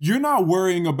 you're not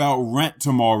worrying about rent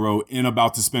tomorrow and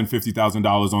about to spend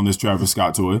 $50,000 on this Travis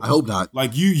Scott toy. I hope not.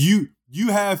 Like you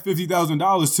have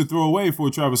 $50,000 to throw away for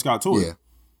a Travis Scott toy. Yeah.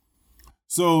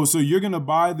 So you're gonna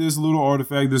buy this little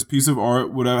artifact, this piece of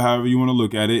art, whatever, however you want to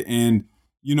look at it, and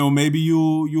maybe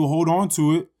you'll hold on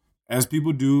to it as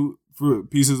people do for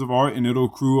pieces of art, and it'll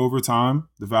accrue over time,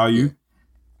 the value. Yeah.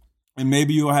 And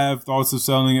maybe you'll have thoughts of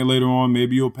selling it later on.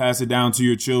 Maybe you'll pass it down to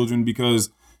your children because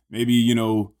maybe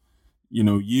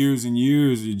years and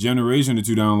years, a generation or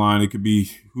two down the line, it could be,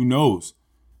 who knows?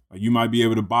 You might be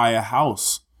able to buy a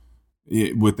house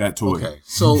with that toy. Okay,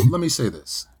 so let me say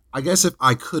this. I guess if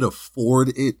I could afford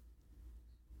it,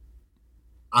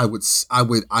 I would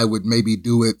maybe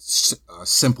do it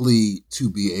simply to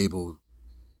be able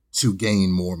to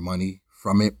gain more money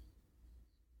from it.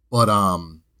 But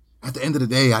at the end of the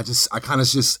day, I kind of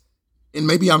just, and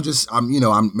maybe I'm just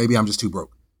too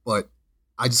broke. But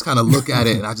I just kind of look at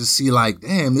it and I just see like,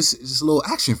 damn, this is just a little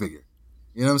action figure.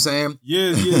 You know what I'm saying?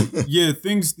 Yeah.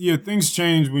 Things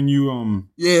change when you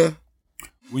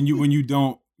when you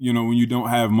don't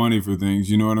have money for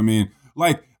things. You know what I mean?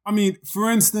 Like, I mean,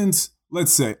 for instance,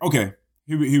 let's say, okay,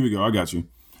 here we go. I got you.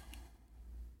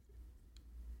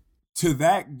 To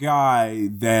that guy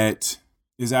that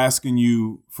is asking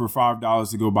you for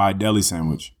 $5 to go buy a deli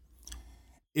sandwich,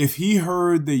 if he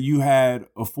heard that you had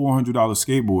a $400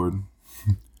 skateboard,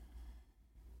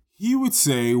 he would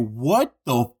say, "What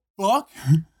the fuck?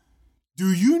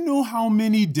 Do you know how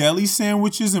many deli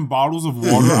sandwiches and bottles of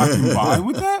water I can buy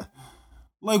with that?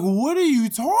 Like, what are you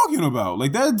talking about?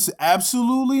 Like, that's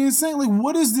absolutely insane. Like,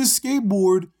 what is this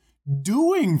skateboard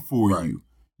doing for you?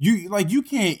 You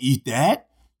can't eat that.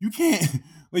 You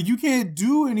can't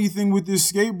do anything with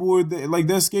this skateboard. That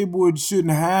skateboard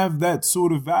shouldn't have that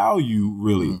sort of value,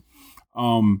 really.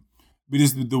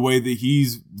 Because the way that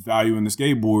he's valuing the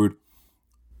skateboard,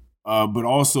 but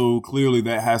also clearly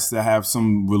that has to have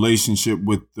some relationship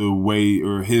with the way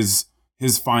or his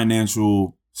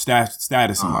financial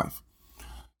status in life.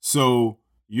 So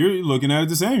you're looking at it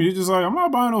the same. You're just like, I'm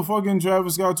not buying no fucking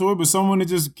Travis Scott toy, but someone that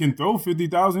just can throw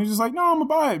 50,000. You're just like, no, I'm gonna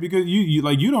buy it because you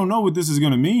don't know what this is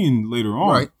gonna mean later on.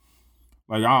 Right.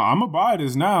 Like I'm gonna buy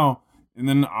this now, and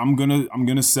then I'm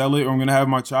gonna sell it, or I'm gonna have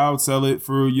my child sell it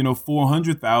for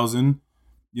 400,000.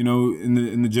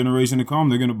 In the generation to come,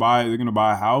 they're gonna buy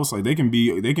a house. Like they can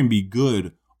be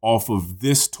good off of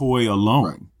this toy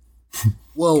alone. Right.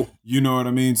 Well, you know what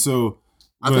I mean. So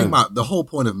I think the whole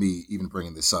point of me even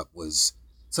bringing this up was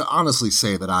to honestly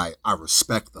say that I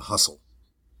respect the hustle.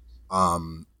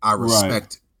 I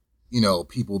respect,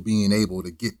 people being able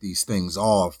to get these things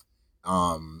off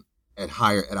at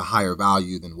a higher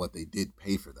value than what they did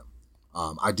pay for them.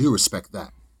 I do respect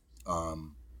that.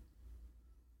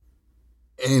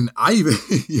 And I even,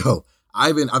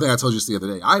 I think I told you this the other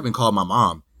day. I even called my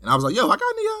mom and I was like, I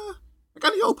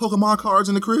got any old Pokemon cards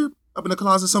in the crib up in the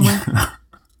closet somewhere.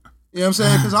 You know what I'm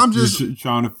saying? Because I'm just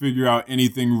trying to figure out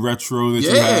anything retro that you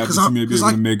have that you may be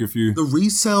able to make a few. The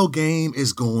resale game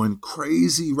is going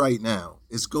crazy right now.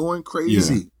 It's going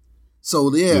crazy. Yeah.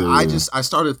 So I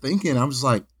started thinking, I'm just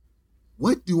like,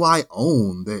 what do I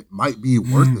own that might be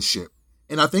worth the shit?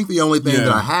 And I think the only thing that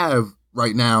I have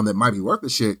right now that might be worth the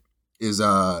shit is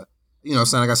saying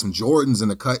I got some Jordans in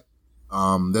the cut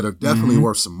that are definitely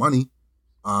worth some money.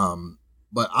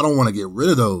 But I don't want to get rid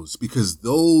of those because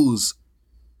those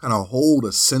kind of hold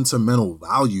a sentimental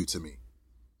value to me.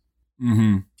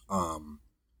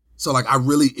 So like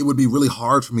it would be really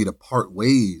hard for me to part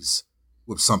ways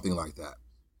with something like that.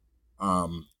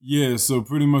 So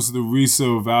pretty much the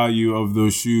resale value of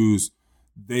those shoes,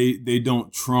 they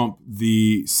don't trump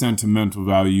the sentimental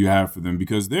value you have for them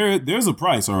because there's a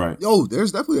price, all right.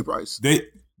 There's definitely a price.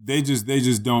 They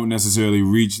just don't necessarily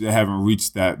they haven't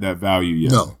reached that value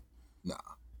yet. No. Nah.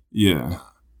 Yeah.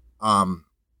 Nah.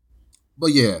 But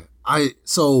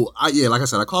like I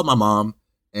said, I called my mom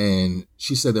and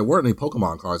she said there weren't any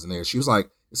Pokemon cards in there. She was like,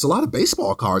 it's a lot of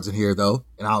baseball cards in here though.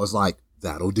 And I was like,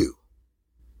 that'll do.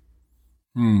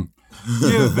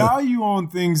 Yeah, value on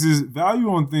things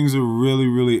are really,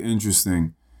 really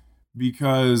interesting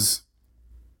because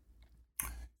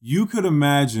you could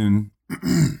imagine,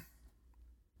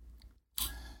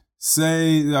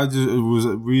 say, I just was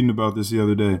reading about this the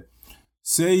other day.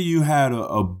 Say you had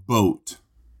a boat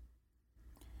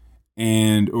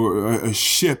or a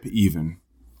ship even,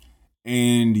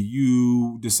 and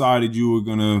you decided you were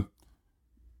gonna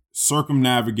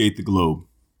circumnavigate the globe.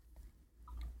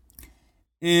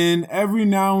 And every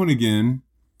now and again,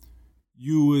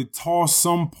 you would toss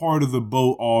some part of the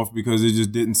boat off because it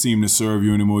just didn't seem to serve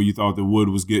you anymore. You thought the wood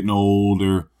was getting old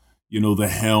or, the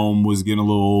helm was getting a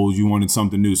little old. You wanted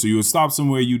something new. So you would stop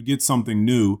somewhere, you'd get something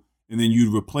new, and then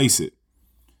you'd replace it.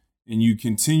 And you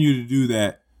continue to do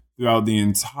that throughout the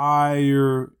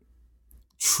entire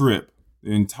trip,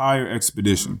 the entire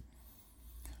expedition.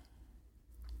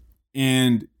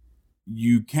 And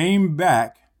you came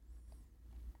back.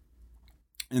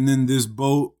 And then this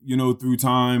boat, through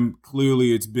time,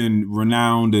 clearly it's been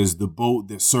renowned as the boat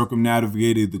that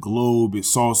circumnavigated the globe. It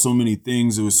saw so many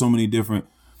things. There was so many different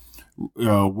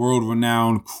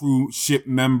world-renowned ship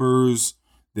members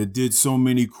that did so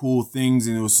many cool things.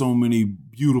 And there were so many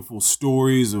beautiful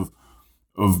stories of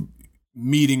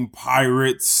meeting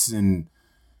pirates and,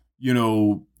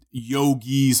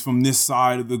 yogis from this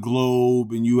side of the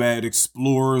globe, and you had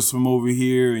explorers from over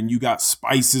here, and you got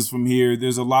spices from here.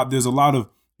 There's a lot of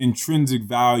intrinsic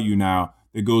value now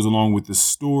that goes along with the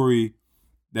story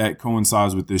that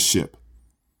coincides with this ship.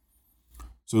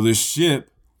 So this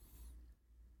ship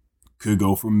could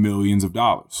go for millions of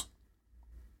dollars.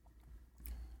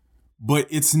 But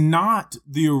it's not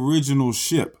the original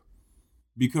ship,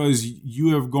 because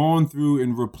you have gone through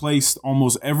and replaced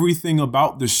almost everything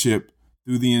about the ship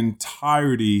through the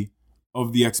entirety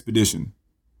of the expedition.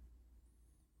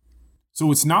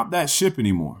 So it's not that ship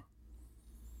anymore.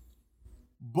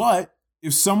 But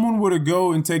if someone were to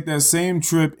go and take that same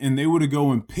trip and they were to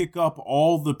go and pick up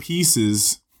all the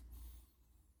pieces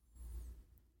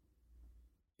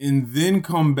and then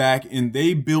come back and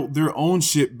they built their own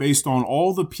ship based on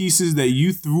all the pieces that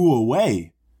you threw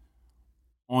away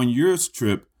on your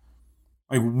trip,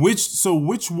 like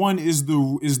which one is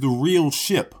the real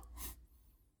ship?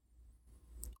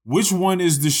 Which one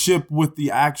is the ship with the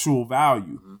actual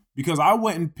value? Because I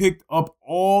went and picked up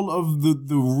all of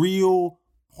the real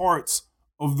parts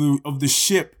of the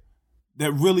ship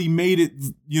that really made it,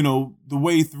 the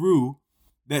way through,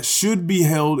 that should be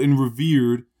held and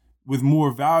revered with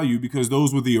more value, because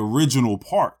those were the original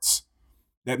parts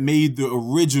that made the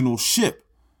original ship.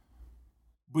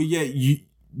 But yet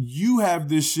you have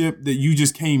this ship that you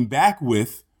just came back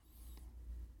with.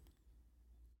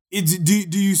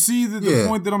 Do you see the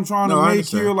point that I'm trying to make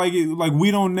here? Like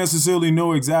we don't necessarily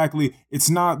know exactly. It's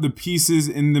not the pieces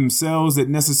in themselves that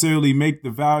necessarily make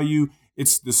the value.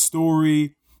 It's the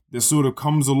story that sort of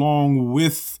comes along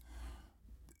with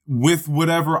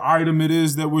whatever item it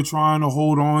is that we're trying to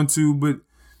hold on to. But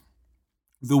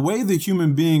the way that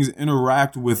human beings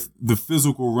interact with the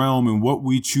physical realm and what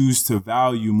we choose to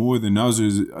value more than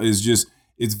others is just,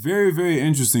 it's very, very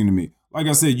interesting to me. Like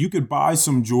I said, you could buy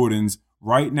some Jordans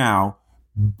right now,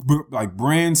 like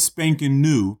brand spanking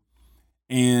new,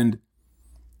 and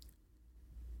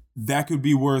that could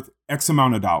be worth X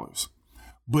amount of dollars.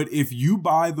 But if you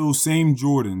buy those same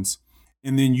Jordans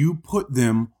and then you put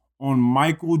them on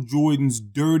Michael Jordan's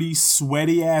dirty,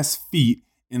 sweaty ass feet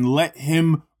and let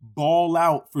him ball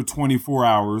out for 24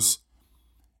 hours,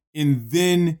 and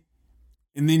then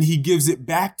he gives it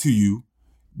back to you,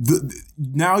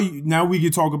 now we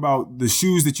can talk about the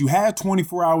shoes that you had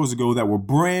 24 hours ago that were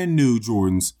brand new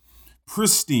Jordans,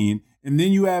 pristine, and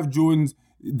then you have Jordans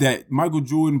that Michael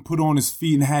Jordan put on his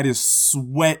feet and had his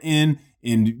sweat in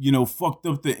and, fucked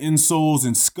up the insoles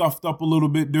and scuffed up a little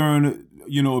bit during,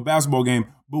 a basketball game.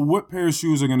 But what pair of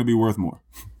shoes are going to be worth more?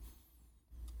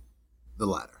 The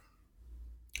latter.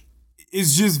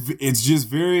 It's just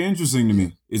very interesting to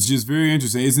me. It's just very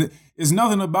interesting. It's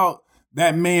nothing about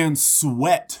that man's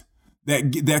sweat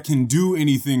that can do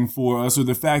anything for us, or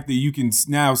the fact that you can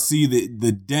now see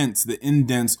the dents, the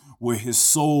indents where his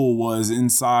soul was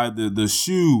inside the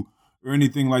shoe or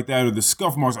anything like that, or the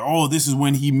scuff marks. Oh, this is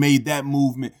when he made that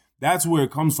movement. That's where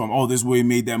it comes from. Oh, this is where he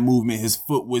made that movement. His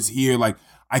foot was here. Like,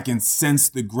 I can sense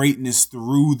the greatness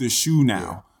through the shoe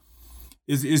now.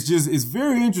 Yeah. It's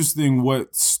very interesting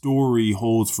what story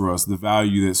holds for us, the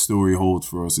value that story holds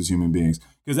for us as human beings.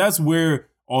 Because that's where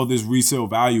all this resale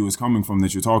value is coming from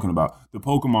that you're talking about. The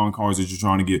Pokemon cards that you're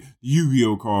trying to get,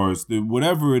 Yu-Gi-Oh cards,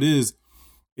 whatever it is,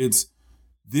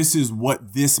 this is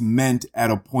what this meant at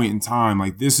a point in time.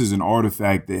 Like, this is an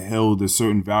artifact that held a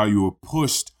certain value or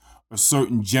pushed a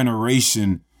certain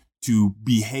generation to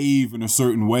behave in a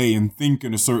certain way and think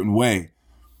in a certain way.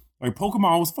 Like,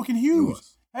 Pokemon was fucking huge.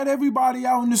 Had everybody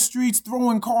out in the streets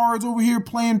throwing cards over here,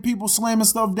 playing, people slamming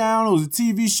stuff down. It was a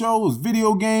TV show, it was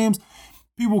video games,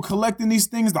 people collecting these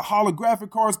things, the holographic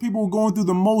cards, people going through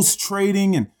the most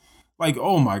trading, and like,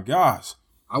 oh my gosh.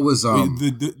 I was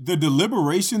the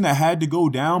deliberation that had to go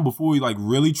down before we like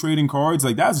really trading cards,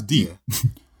 like that's deep.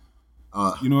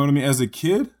 Yeah. You know what I mean? As a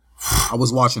kid, I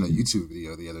was watching a YouTube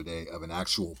video the other day of an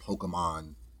actual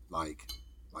Pokemon, like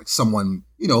someone,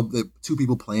 the two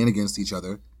people playing against each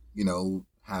other,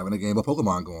 having a game of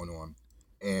Pokemon going on,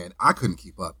 and I couldn't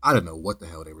keep up. I didn't know what the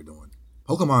hell they were doing.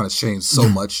 Pokemon has changed so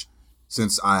much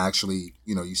since I actually,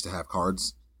 used to have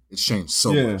cards. It's changed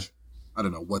so much. I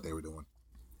don't know what they were doing.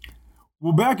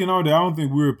 Well, back in our day, I don't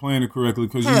think we were playing it correctly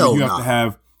because we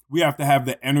have to have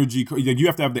the energy. You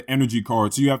have to have the energy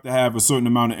card, so you have to have a certain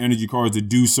amount of energy cards to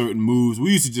do certain moves.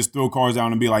 We used to just throw cards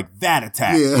out and be like, that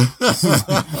attack. Yeah.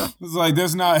 It's like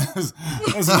that's not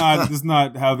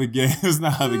how the game. That's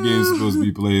not how the game's supposed to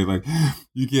be played. Like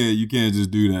you can't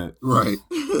just do that. Right.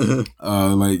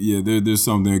 There's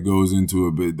something that goes into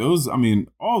it, but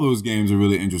all those games are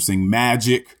really interesting.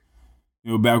 Magic.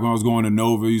 Back when I was going to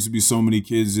Nova, there used to be so many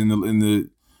kids in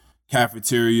the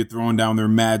cafeteria throwing down their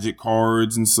magic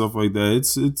cards and stuff like that.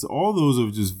 It's all those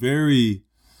are just very,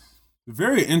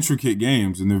 very intricate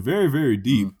games, and they're very, very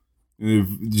deep. And they're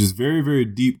just very, very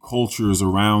deep cultures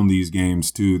around these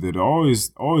games too that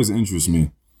always interest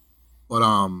me. But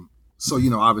so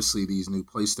obviously these new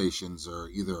PlayStations are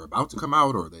either about to come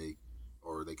out or they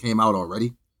came out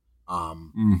already.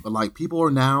 But like people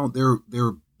are now they're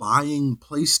buying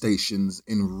PlayStations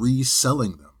and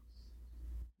reselling them.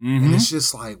 And it's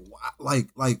just like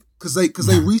because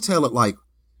they retail it like,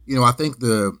 I think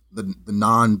the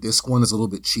non-disc one is a little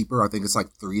bit cheaper. I think it's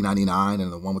like $3.99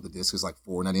 and the one with the disc is like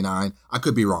 $4.99. I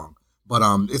could be wrong, but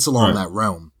it's along that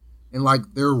realm. And like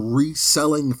they're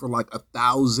reselling for like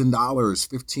 $1,000,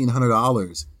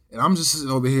 $1,500, and I'm just sitting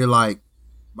over here like,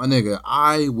 my nigga,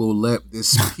 I will let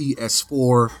this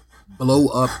PS4 blow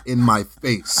up in my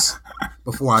face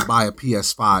before I buy a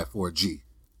PS5 for a G.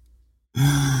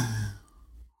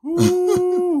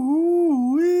 Ooh-wee.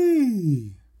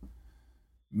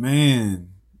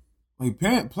 Man, like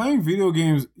playing video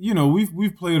games,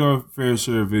 we've played our fair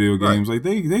share of video games. Like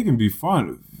they can be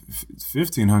fun.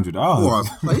 $1,500 for a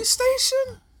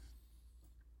PlayStation?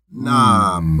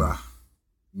 Nah, bruh.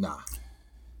 Nah.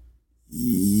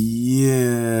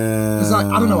 Yeah. It's like,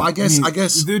 I don't know. I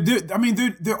guess.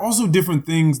 They're also different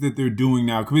things that they're doing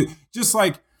now. Just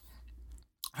like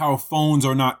how phones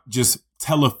are not just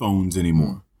telephones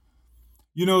anymore.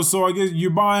 So I guess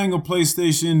you're buying a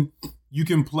PlayStation, you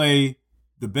can play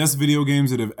the best video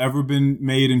games that have ever been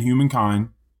made in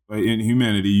humankind, right? In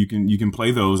humanity. You can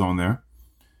play those on there.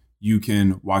 You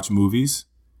can watch movies.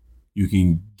 You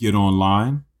can get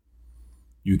online.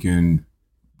 You can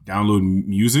download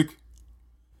music.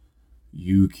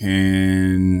 You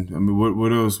can.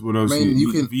 What else? What else?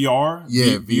 You can VR.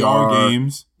 Yeah, VR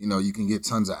games. You can get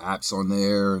tons of apps on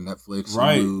there. Netflix.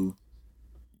 Right. Hulu.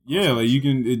 Yeah, like you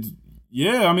can. It's.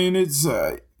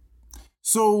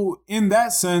 So in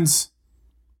that sense,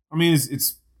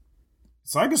 it's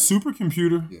like a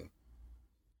supercomputer. Yeah.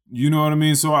 You know what I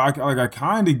mean? So I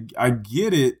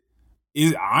get it.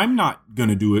 I'm not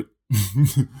gonna do it,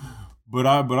 but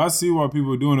I see why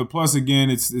people are doing it. Plus, again,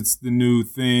 it's the new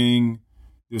thing.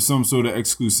 There's some sort of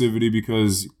exclusivity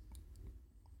because,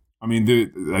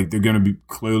 they're gonna be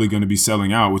clearly gonna be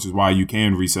selling out, which is why you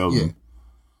can resell them.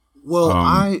 Well,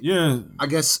 I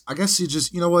guess you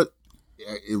just, what?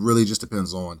 It really just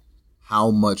depends on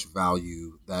how much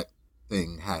value that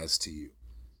thing has to you.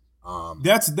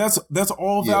 That's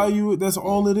all value. That's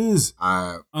all it is.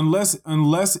 Unless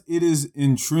it is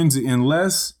intrinsic,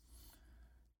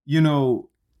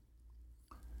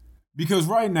 because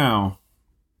right now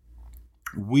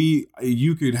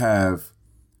you could have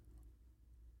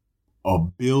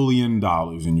 $1 billion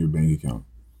in your bank account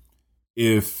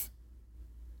if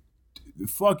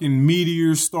fucking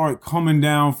meteors start coming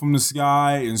down from the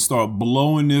sky and start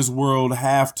blowing this world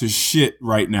half to shit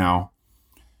right now.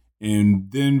 And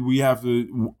then we have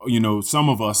to, some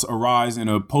of us arise in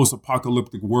a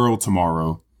post-apocalyptic world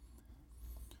tomorrow.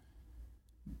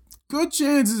 Good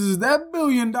chances is that $1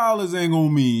 billion ain't gonna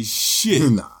mean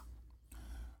shit. Nah.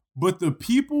 But the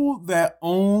people that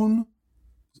own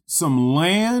some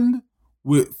land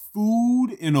with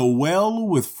food in a well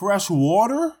with fresh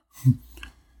water,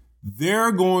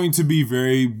 they're going to be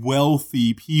very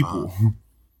wealthy people.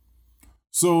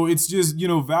 So it's just,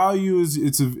 value is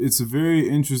it's a very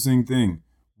interesting thing.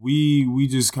 We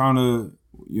just kind of,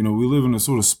 we live in a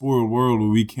sort of spoiled world where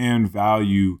we can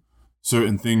value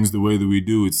certain things the way that we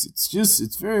do.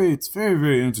 It's very,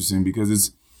 very interesting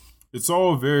because it's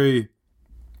all very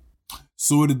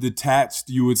sort of detached,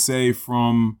 you would say,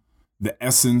 from the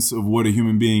essence of what a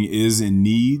human being is and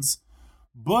needs.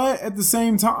 But at the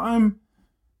same time,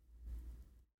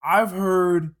 I've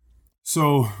heard,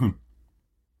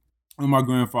 my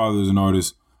grandfather is an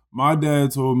artist. My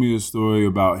dad told me a story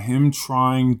about him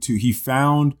he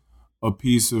found a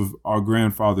piece of our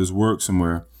grandfather's work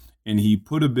somewhere and he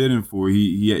put a bid in for it.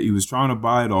 He was trying to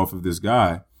buy it off of this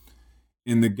guy.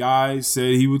 And the guy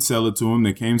said he would sell it to him.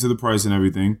 They came to the price and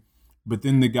everything. But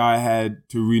then the guy had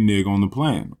to renege on the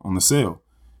plan, on the sale.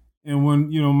 And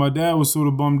when, my dad was sort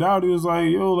of bummed out, he was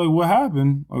like, what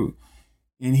happened?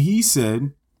 And he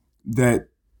said that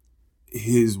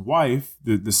his wife,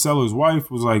 the seller's wife,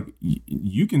 was like,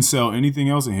 you can sell anything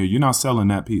else in here. You're not selling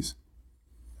that piece.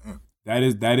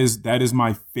 That is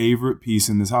my favorite piece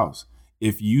in this house.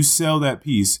 If you sell that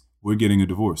piece, we're getting a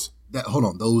divorce. Hold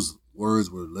on, those words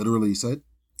were literally said?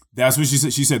 That's what she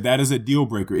said. She said that is a deal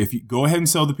breaker. If you go ahead and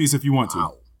sell the piece if you want to.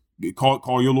 Wow.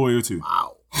 Call your lawyer too.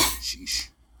 Wow. Sheesh.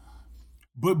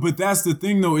 But that's the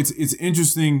thing though. It's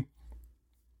interesting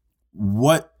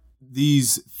what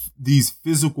these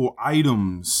physical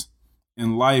items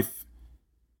in life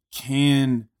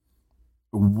can,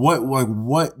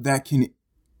 what that can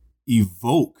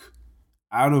evoke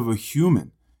out of a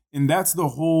human. And that's the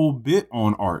whole bit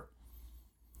on art,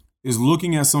 is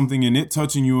looking at something and it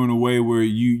touching you in a way where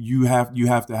you have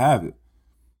to have it.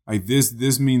 Like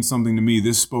this means something to me.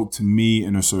 This spoke to me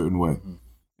in a certain way.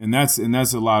 And that's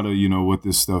a lot of, what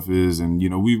this stuff is. And,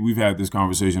 we've had this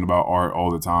conversation about art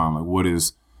all the time. Like what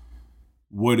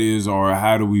is art?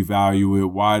 How do we value it?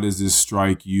 Why does this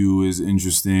strike you as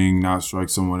interesting, not strike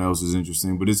someone else as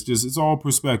interesting? But it's all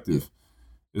perspective.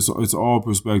 It's all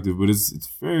perspective. But it's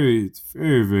very,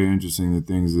 very interesting, the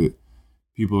things that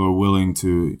people are willing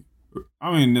to,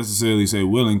 I mean, necessarily say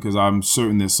willing, because I'm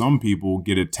certain that some people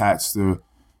get attached to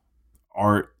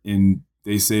art and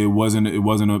they say it wasn't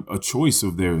a choice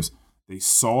of theirs. They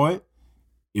saw it,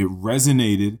 it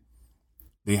resonated,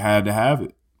 they had to have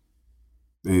it.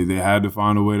 They had to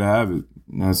find a way to have it.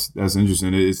 And that's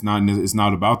interesting. It's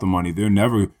not about the money.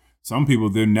 Some people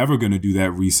they're never gonna do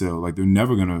that resale. Like they're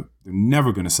never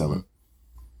gonna sell it.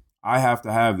 I have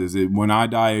to have this. When I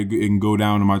die, it can go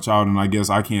down to my child, and I guess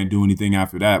I can't do anything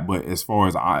after that. But as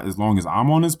long as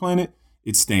I'm on this planet,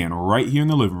 it's staying right here in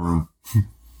the living room.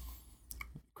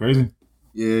 Crazy.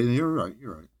 Yeah, you're right.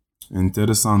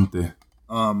 Interesante.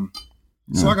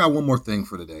 So I got one more thing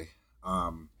for today.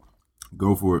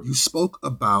 Go for it. You spoke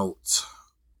about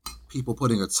people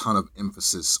putting a ton of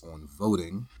emphasis on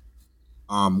voting,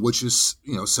 which is,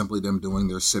 simply them doing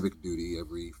their civic duty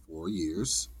every 4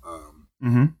 years.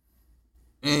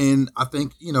 And I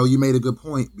think, you made a good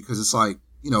point, because it's like,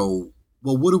 well,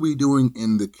 what are we doing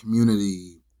in the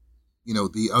community,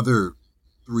 the other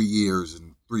 3 years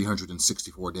and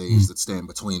 364 days that stand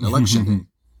between election day?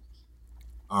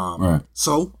 Right.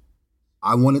 So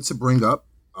I wanted to bring up,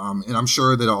 and I'm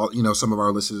sure that all, some of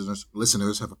our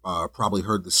listeners have probably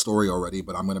heard this story already,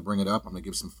 but I'm going to bring it up. I'm going to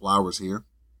give some flowers here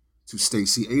to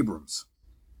Stacey Abrams.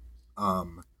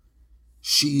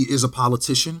 She is a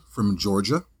politician from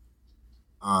Georgia.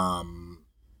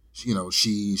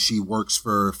 She works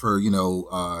for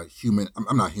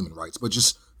I'm not human rights, but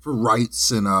just for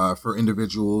rights and for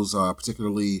individuals,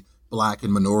 particularly Black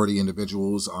and minority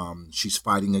individuals. She's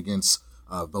fighting against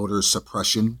voter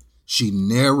suppression. She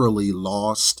narrowly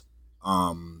lost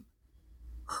the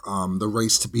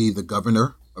race to be the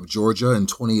governor of Georgia in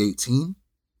 2018.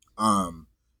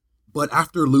 But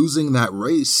after losing that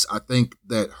race, I think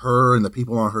that her and the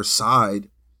people on her side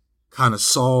kind of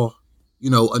saw,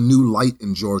 a new light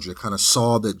in Georgia, kind of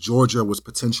saw that Georgia was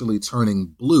potentially turning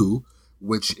blue,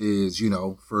 which is,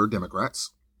 for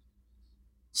Democrats.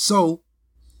 So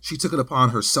she took it upon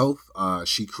herself.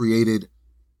 She created,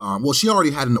 she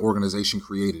already had an organization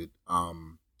created,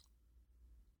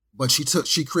 but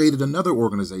she created another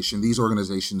organization. These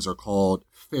organizations are called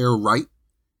Fair Right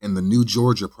and the New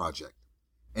Georgia Project.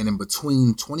 And in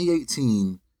between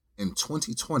 2018 and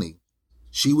 2020,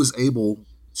 she was able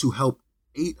to help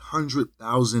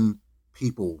 800,000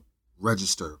 people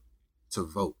register to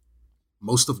vote,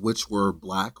 most of which were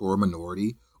Black or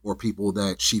minority or people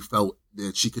that she felt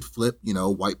that she could flip,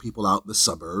 white people out in the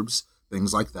suburbs,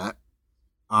 things like that.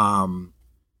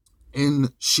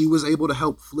 And she was able to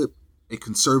help flip a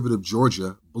conservative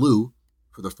Georgia blue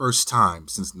for the first time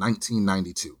since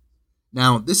 1992.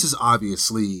 Now, this is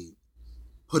obviously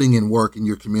putting in work in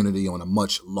your community on a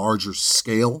much larger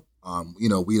scale.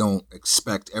 We don't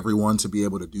expect everyone to be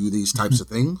able to do these types of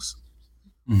things.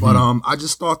 But I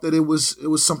just thought that it was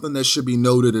something that should be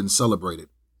noted and celebrated.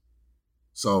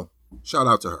 So shout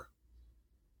out to her.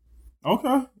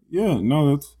 Okay. Yeah,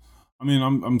 no,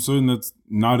 I'm certain that's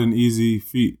not an easy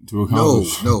feat to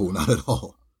accomplish. No, not at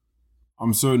all.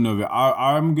 I'm certain of it.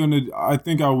 I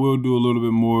think I will do a little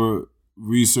bit more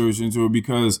research into it,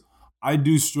 because I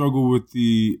do struggle with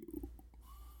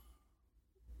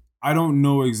I don't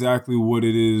know exactly what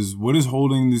it is. What is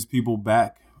holding these people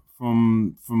back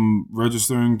from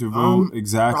registering to vote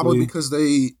exactly? Probably because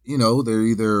they're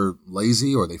either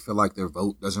lazy or they feel like their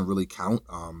vote doesn't really count.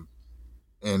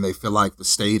 And they feel like the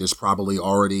state is probably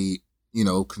already,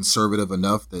 conservative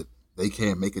enough that they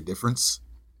can't make a difference.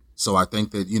 So I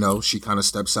think that, she kind of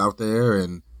steps out there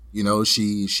and,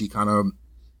 she kind of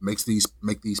make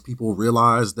these people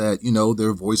realize that,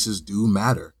 their voices do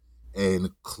matter. And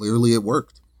clearly it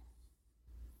worked.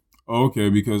 Okay,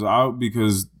 because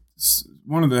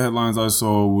one of the headlines I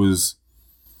saw was,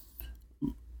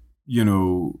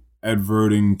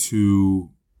 adverting to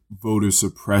voter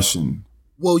suppression.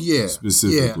 Well, yeah,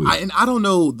 specifically. Yeah. I don't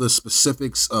know the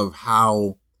specifics of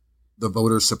how the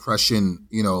voter suppression,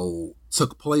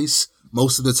 took place.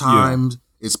 Most of the time,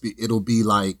 it'll be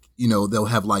like, they'll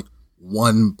have like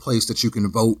one place that you can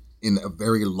vote in a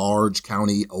very large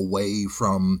county away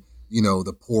from,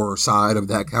 the poorer side of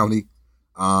that county.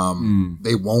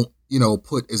 They won't,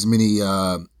 put as many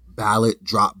ballot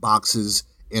drop boxes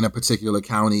in a particular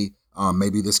county.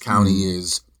 Maybe this county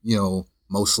is,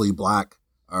 mostly black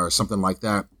or something like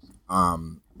that.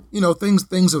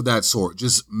 Things of that sort,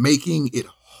 just making it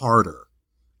harder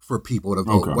for people to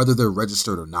vote, whether they're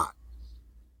registered or not.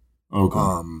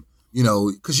 Okay.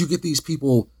 Because you get these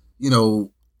people,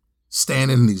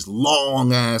 standing in these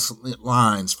long ass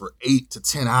lines for 8 to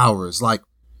 10 hours. Like,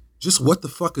 just what the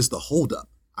fuck is the holdup?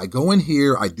 I go in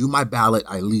here, I do my ballot,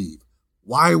 I leave.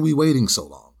 Why are we waiting so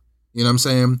long? You know what I'm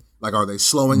saying? Like, are they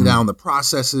slowing down the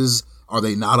processes? Are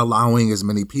they not allowing as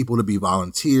many people to be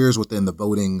volunteers within the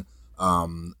voting,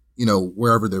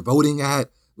 wherever they're voting at?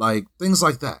 Like, things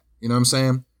like that. You know what I'm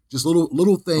saying? Just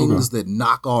little things that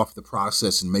knock off the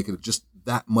process and make it just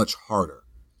that much harder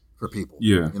for people.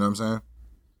 Yeah. You know what I'm saying?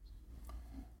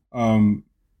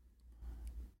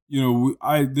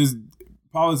 This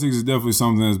politics is definitely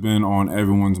something that's been on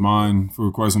everyone's mind for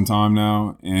quite some time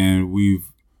now, and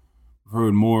we've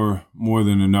heard more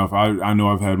than enough. I know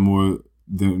I've had more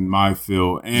than my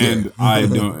fill, and I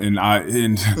don't, and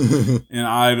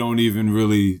I don't even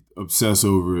really obsess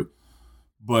over it.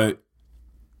 But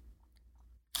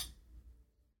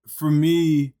for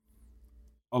me,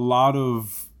 a lot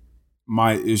of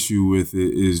my issue with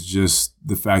it is just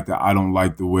the fact that I don't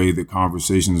like the way that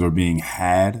conversations are being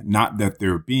had. Not that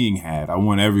they're being had. I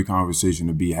want every conversation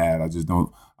to be had. I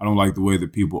don't like the way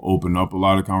that people open up a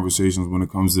lot of conversations when it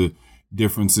comes to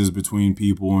differences between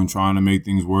people and trying to make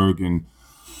things work, and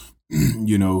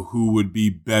who would be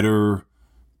better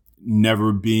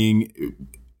never being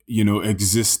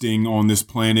existing on this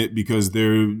planet because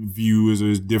their view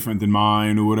is different than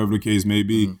mine, or whatever the case may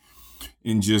be.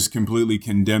 And just completely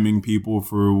condemning people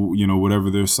for,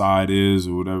 whatever their side is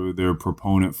or whatever they're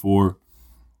proponent for.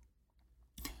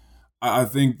 I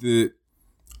think that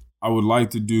I would like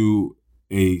to do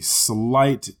a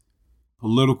slight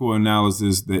political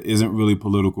analysis that isn't really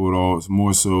political at all. It's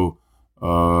more so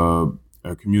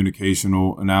a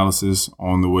communicational analysis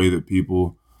on the way that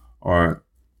people are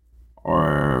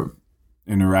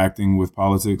interacting with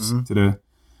politics today.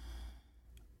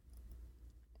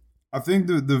 I think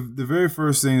the very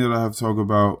first thing that I have to talk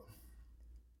about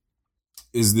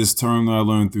is this term that I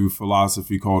learned through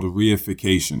philosophy called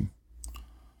reification.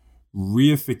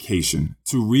 Reification.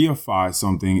 To reify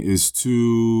something is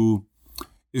to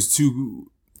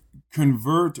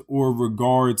convert or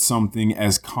regard something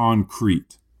as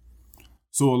concrete.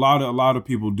 So a lot of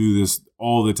people do this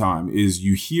all the time. Is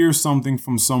you hear something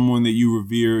from someone that you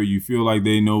revere, you feel like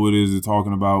they know what it is they're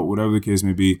talking about, whatever the case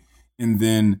may be, and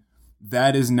then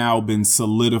that has now been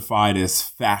solidified as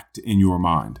fact in your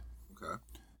mind. Okay.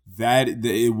 That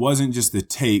it wasn't just a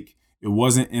take. It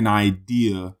wasn't an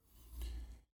idea.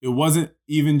 It wasn't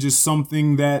even just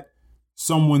something that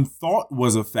someone thought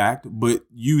was a fact, but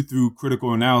you, through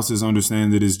critical analysis,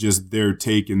 understand that it's just their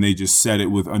take and they just said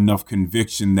it with enough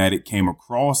conviction that it came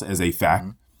across as a fact.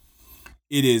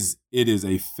 It is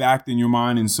a fact in your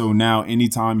mind. And so now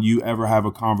anytime you ever have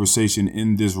a conversation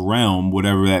in this realm,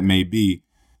 whatever that may be,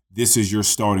 this is your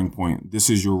starting point. This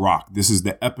is your rock. This is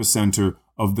the epicenter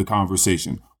of the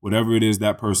conversation. Whatever it is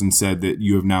that person said that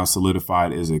you have now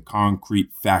solidified as a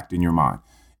concrete fact in your mind.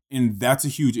 And that's a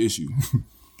huge issue.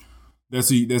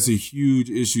 That's a huge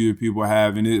issue that people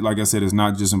have. And it, like I said, it's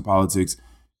not just in politics.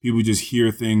 People just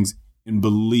hear things and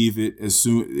believe it as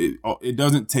soon. It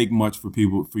doesn't take much for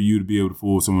you to be able to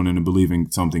fool someone into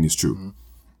believing something is true.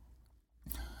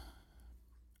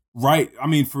 Right. I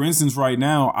mean, for instance, right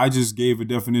now, I just gave a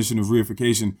definition of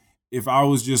reification. If I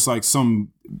was just like some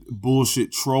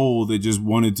bullshit troll that just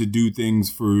wanted to do things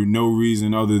for no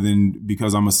reason other than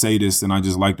because I'm a sadist and I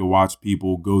just like to watch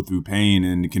people go through pain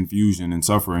and confusion and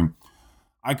suffering,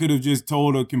 I could have just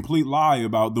told a complete lie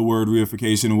about the word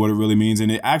reification and what it really means.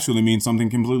 And it actually means something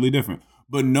completely different.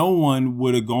 But no one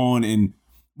would have gone and,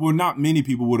 well, not many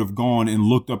people would have gone and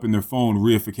looked up in their phone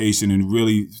reification and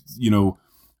really,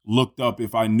 looked up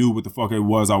if I knew what the fuck it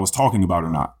was I was talking about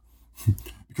or not.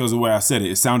 Because of the way I said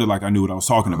it sounded like I knew what I was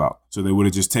talking about. So they would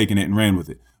have just taken it and ran with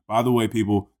it. By the way,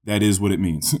 people, that is what it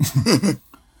means.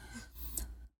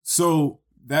 So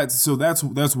that's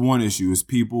one issue is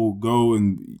people go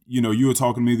and, you were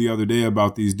talking to me the other day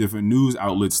about these different news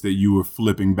outlets that you were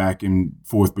flipping back and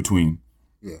forth between.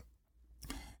 Yeah.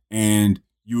 And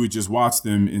you would just watch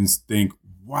them and think,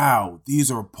 wow,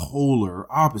 these are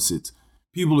polar opposites.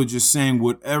 People are just saying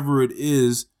whatever it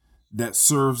is that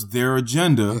serves their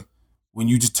agenda when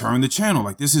you just turn the channel.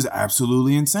 Like, this is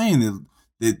absolutely insane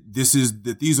that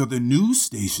these are the news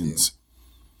stations,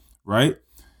 right?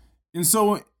 And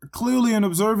so clearly in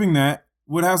observing that,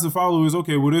 what has to follow is,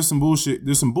 okay, well, there's some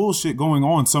bullshit going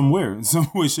on somewhere in some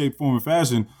way, shape, form, or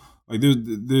fashion. Like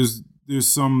there's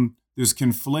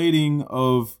conflating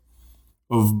of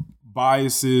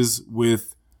biases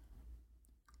with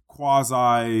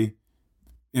quasi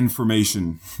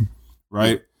information,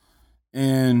 right?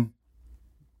 And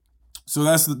so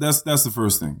that's the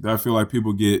first thing that I feel like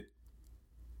people get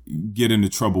into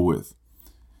trouble with.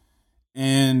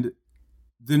 And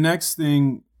the next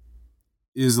thing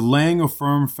is laying a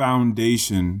firm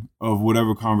foundation of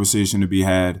whatever conversation to be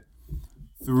had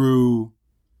through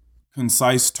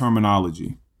concise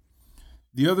terminology.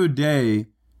 The other day,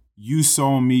 you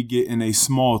saw me get in a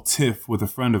small tiff with a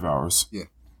friend of ours. Yeah.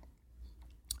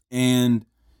 And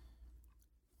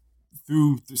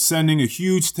through sending a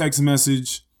huge text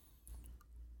message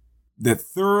that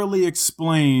thoroughly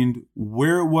explained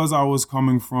where it was I was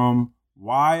coming from,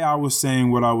 why I was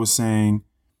saying what I was saying,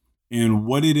 and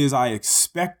what it is I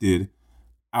expected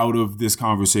out of this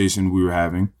conversation we were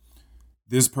having.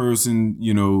 This person,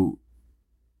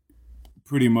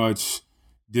 pretty much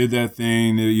did that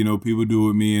thing that, people do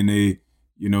with me, and they,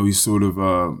 he sort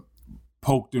of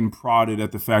poked and prodded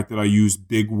at the fact that I used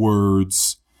big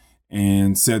words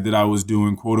and said that I was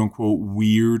doing quote unquote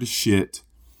weird shit.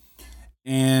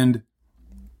 And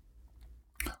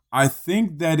I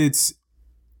think that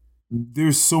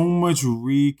there's so much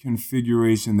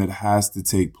reconfiguration that has to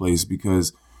take place,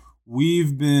 because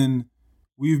we've been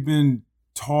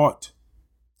taught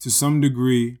to some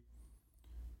degree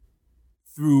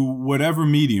through whatever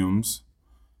mediums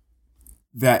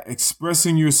that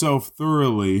expressing yourself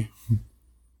thoroughly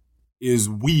is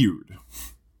weird.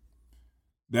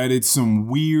 That it's some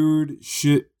weird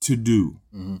shit to do.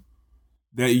 Mm-hmm.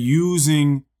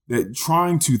 That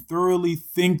trying to thoroughly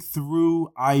think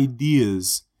through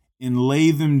ideas and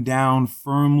lay them down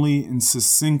firmly and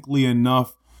succinctly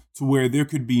enough to where there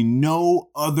could be no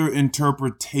other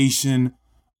interpretation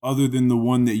other than the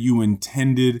one that you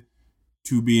intended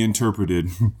to be interpreted.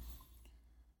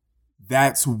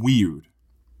 That's weird.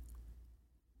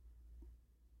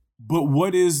 But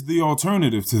what is the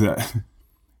alternative to that?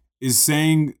 Is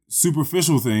saying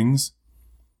superficial things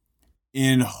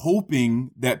and hoping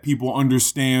that people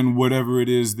understand whatever it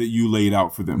is that you laid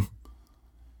out for them.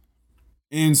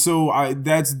 And so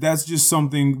that's just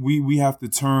something we have to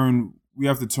turn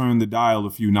the dial a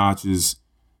few notches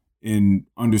and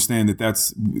understand that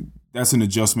that's an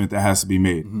adjustment that has to be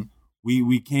made. Mm-hmm.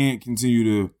 We can't continue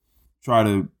to try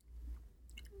to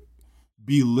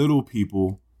belittle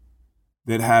people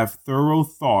that have thorough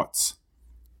thoughts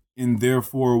and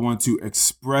therefore want to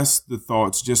express the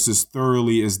thoughts just as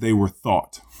thoroughly as they were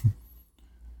thought.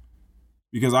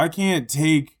 Because I can't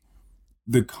take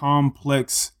the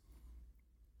complex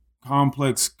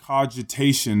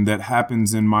cogitation that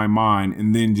happens in my mind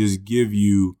and then just give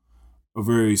you a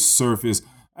very surface,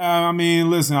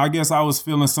 listen, I guess I was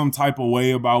feeling some type of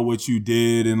way about what you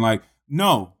did, and like,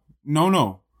 no.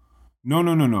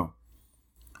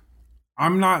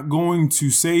 I'm not going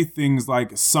to say things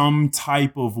like some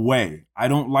type of way. I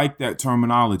don't like that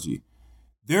terminology.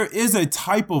 There is a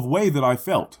type of way that I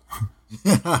felt.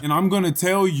 And I'm going to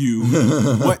tell you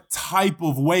what type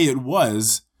of way it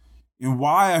was and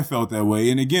why I felt that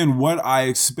way. And again, what I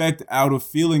expect out of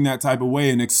feeling that type of way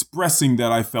and expressing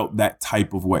that I felt that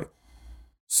type of way.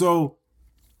 So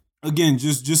again,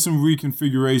 just some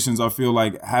reconfigurations. I feel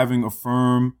like having a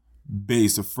firm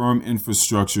base, a firm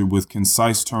infrastructure with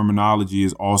concise terminology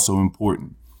is also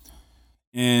important.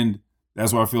 And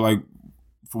that's why I feel like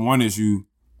for one issue,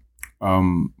 or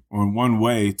in one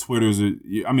way,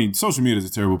 social media is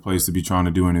a terrible place to be trying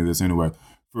to do any of this anyway,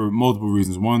 for multiple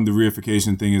reasons. One, the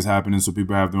reification thing is happening, so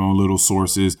people have their own little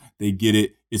sources. They get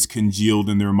it. It's congealed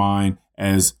in their mind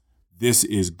as this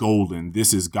is golden.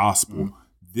 This is gospel. Mm-hmm.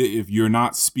 If you're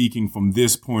not speaking from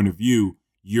this point of view,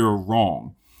 you're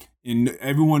wrong. And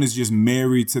everyone is just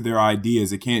married to their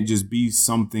ideas. It can't just be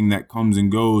something that comes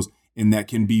and goes and that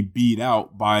can be beat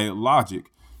out by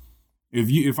logic.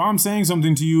 If I'm saying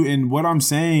something to you and what I'm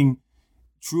saying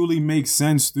truly makes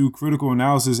sense through critical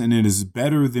analysis and it is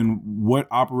better than what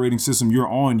operating system you're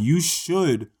on, you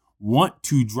should want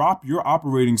to drop your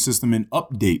operating system and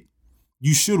update.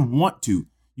 You should want to.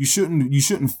 You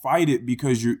shouldn't fight it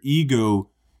because your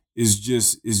ego is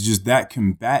just that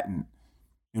combatant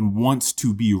and wants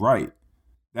to be right.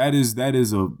 That is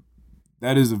a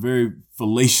very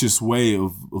fallacious way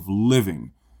of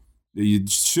living. It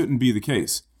shouldn't be the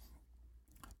case.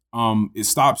 It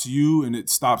stops you and it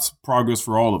stops progress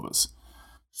for all of us.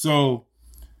 So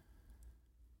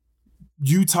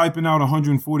you typing out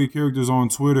 140 characters on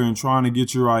Twitter and trying to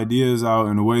get your ideas out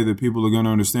in a way that people are going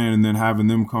to understand, and then having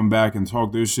them come back and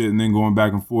talk their shit and then going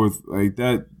back and forth like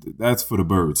that's for the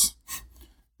birds.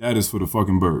 That is for the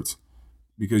fucking birds.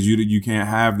 Because you can't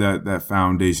have that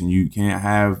foundation. You can't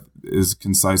have as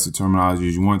concise a terminology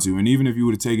as you want to. And even if you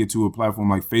were to take it to a platform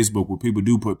like Facebook, where people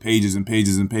do put pages and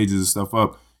pages and pages of stuff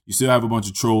up, you still have a bunch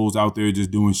of trolls out there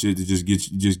just doing shit to just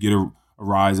get a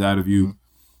rise out of you.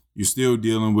 You're still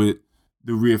dealing with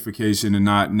the reification and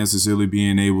not necessarily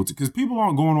being able to, because people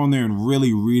aren't going on there and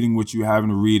really reading what you're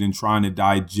having to read and trying to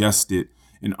digest it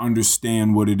and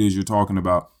understand what it is you're talking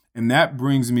about. And that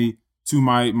brings me to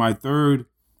my third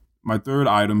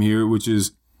item here, which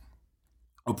is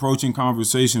approaching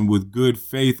conversation with good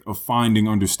faith of finding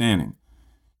understanding.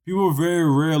 People are very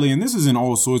rarely, and this is in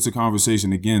all sorts of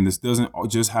conversation, again, this doesn't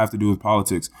just have to do with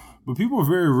politics, but people are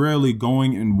very rarely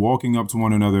going and walking up to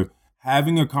one another,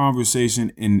 having a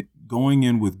conversation and going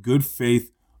in with good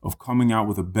faith of coming out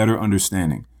with a better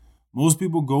understanding. Most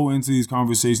people go into these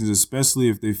conversations, especially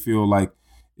if they feel like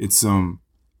it's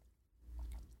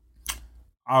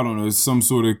it's some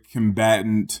sort of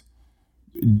combatant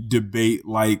debate,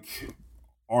 like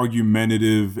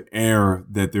argumentative air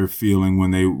that they're feeling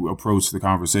when they approach the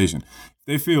conversation. If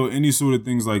they feel any sort of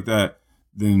things like that,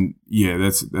 then yeah,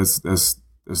 that's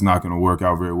not going to work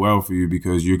out very well for you,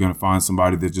 because you're going to find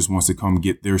somebody that just wants to come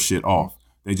get their shit off.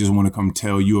 They just want to come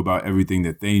tell you about everything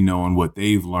that they know and what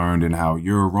they've learned and how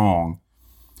you're wrong.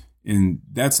 And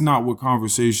that's not what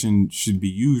conversation should be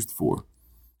used for.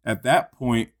 At that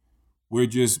point, we're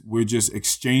just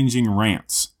exchanging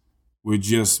rants. We're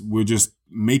just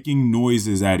making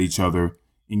noises at each other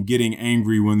and getting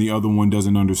angry when the other one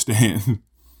doesn't understand.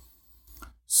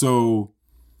 So,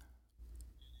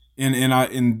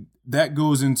 and that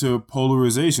goes into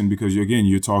polarization, because again,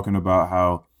 you're talking about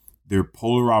how they're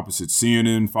polar opposites.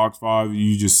 CNN, Fox 5,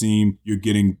 you're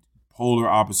getting polar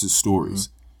opposite stories.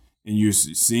 Mm-hmm. And you're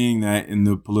seeing that in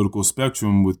the political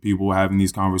spectrum with people having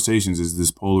these conversations, is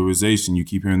this polarization. You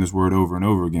keep hearing this word over and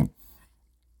over again.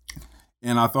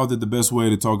 And I thought that the best way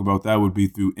to talk about that would be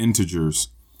through integers.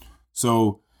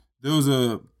 So there was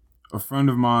a friend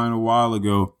of mine a while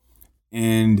ago,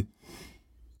 and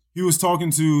he was talking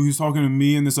to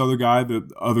me and this other guy. The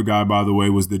other guy, by the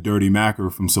way, was the Dirty Macker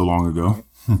from so long ago.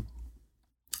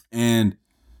 And,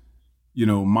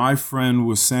 my friend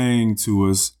was saying to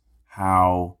us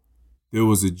how there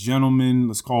was a gentleman,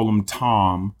 let's call him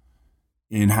Tom,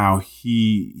 and how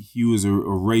he was a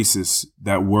racist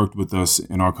that worked with us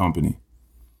in our company.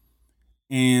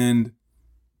 And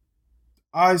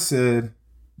I said,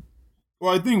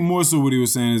 well, I think more so what he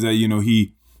was saying is that,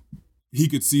 he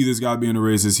could see this guy being a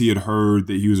racist. He had heard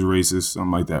that he was a racist,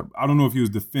 something like that. I don't know if he was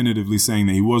definitively saying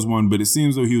that he was one, but it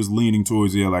seems though he was leaning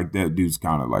towards, like that dude's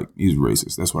kind of like, he's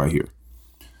racist. That's what I hear.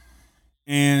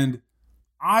 And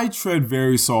I tread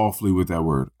very softly with that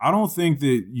word. I don't think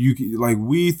that you can,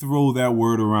 we throw that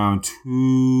word around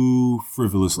too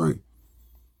frivolously.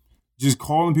 Just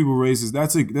calling people racist,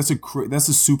 that's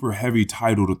a super heavy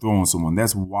title to throw on someone.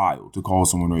 That's wild to call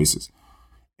someone racist.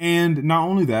 And not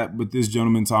only that, but this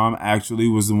gentleman, Tom, actually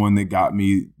was the one that got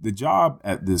me the job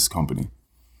at this company.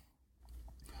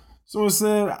 So I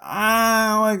said,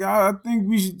 I think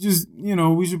we should just,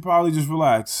 we should probably just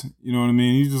relax. You know what I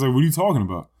mean? He's just like, what are you talking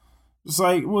about? It's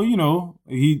like, well,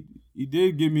 he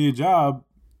did get me a job,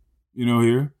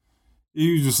 here.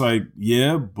 He was just like,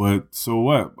 yeah, but so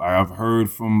what? I've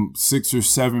heard from 6 or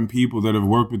 7 people that have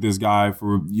worked with this guy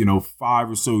for,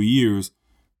 5 or so years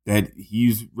that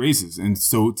he's racist. And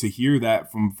so to hear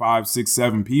that from 5, 6,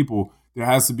 7 people, there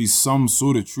has to be some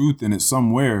sort of truth in it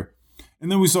somewhere.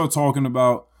 And then we start talking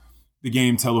about the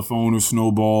game Telephone or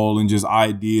Snowball and just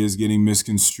ideas getting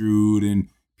misconstrued and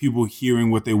people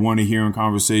hearing what they want to hear in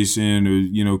conversation,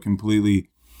 or, completely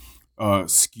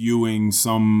skewing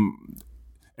some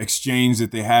exchange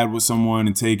that they had with someone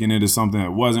and taking it as something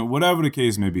that wasn't, whatever the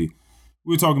case may be.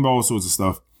 We were talking about all sorts of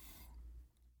stuff.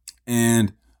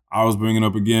 And I was bringing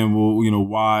up again, well,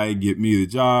 why get me the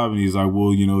job? And he's like,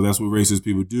 well, that's what racist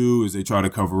people do, is they try to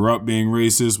cover up being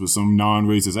racist with some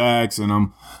non-racist acts. And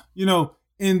I'm,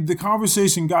 and the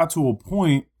conversation got to a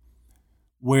point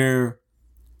where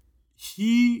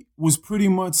he was pretty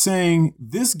much saying,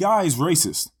 this guy is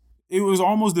racist. It was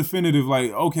almost definitive,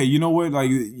 like, okay, you know what?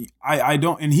 Like, I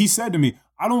don't, and he said to me,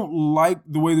 I don't like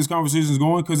the way this conversation is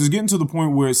going, because it's getting to the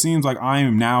point where it seems like I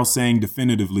am now saying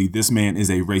definitively this man is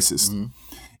a racist. Mm-hmm.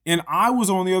 And I was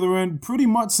on the other end pretty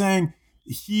much saying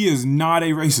he is not a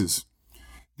racist.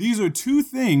 These are two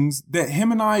things that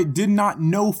him and I did not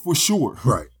know for sure.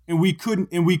 Right. And we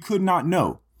could not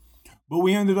know. But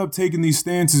we ended up taking these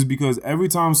stances because every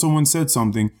time someone said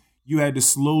something, you had to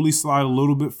slowly slide a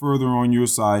little bit further on your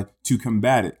side to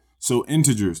combat it. So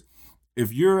integers,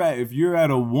 if you're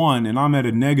at a 1 and I'm at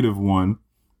a -1,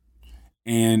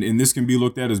 and this can be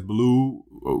looked at as blue,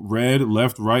 red,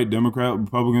 left, right, Democrat,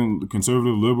 Republican,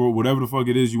 conservative, liberal, whatever the fuck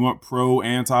it is you want, pro,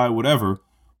 anti, whatever,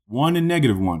 1 and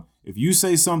 -1. If you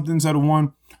say something's at a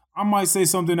 1, I might say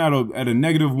something at a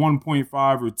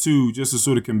 -1.5 or 2 just to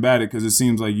sort of combat it, because it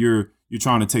seems like you're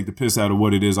trying to take the piss out of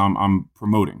what it is I'm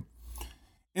promoting.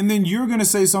 And then you're going to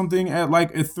say something at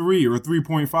like a 3 or a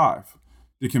 3.5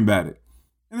 to combat it.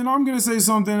 And then I'm going to say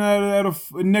something at a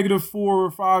 -4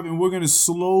 or 5, and we're going to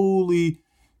slowly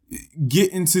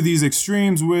get into these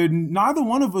extremes where neither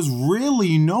one of us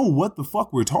really know what the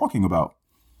fuck we're talking about.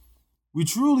 We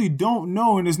truly don't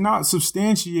know, and it's not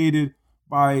substantiated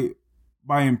by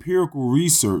empirical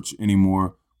research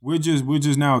anymore. We're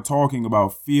just now talking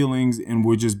about feelings, and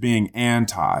we're just being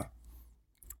anti.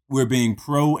 We're being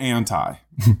pro-anti,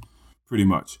 pretty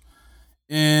much.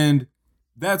 And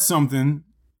that's something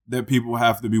that people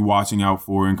have to be watching out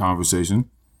for in conversation.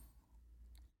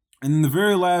 And then the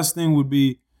very last thing would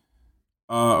be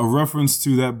a reference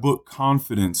to that book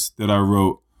Confidence that I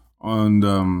wrote on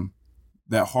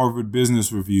that Harvard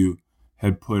Business Review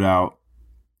had put out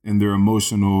in their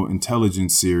emotional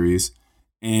intelligence series,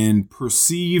 and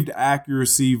perceived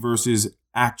accuracy versus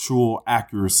actual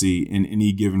accuracy in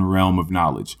any given realm of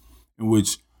knowledge, in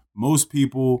which most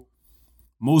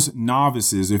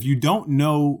novices, if you don't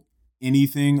know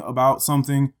anything about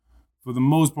something, for the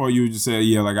most part, you would just say,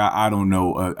 yeah, like, I don't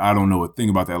know a thing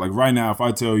about that. Like right now, if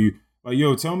I tell you, like,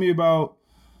 yo, tell me about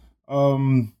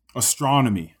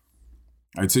astronomy.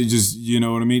 I'd say, just, you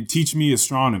know what I mean? Teach me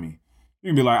astronomy.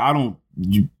 You're gonna be like,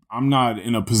 I'm not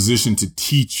in a position to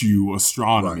teach you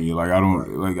astronomy. Right.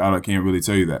 Like, I can't really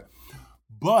tell you that.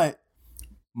 But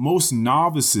most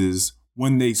novices,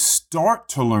 when they start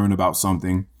to learn about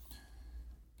something,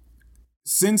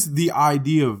 since the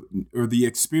idea of, or the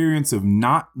experience of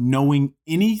not knowing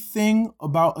anything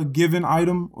about a given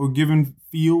item or given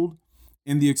field,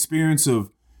 and the experience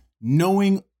of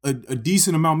knowing a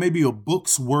decent amount, maybe a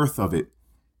book's worth of it,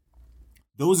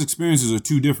 those experiences are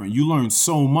too different. You learn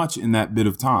so much in that bit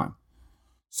of time.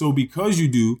 So because you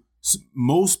do,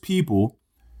 most people,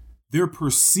 their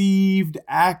perceived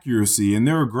accuracy, and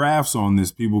there are graphs on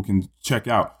this people can check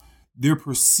out, their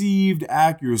perceived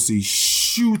accuracy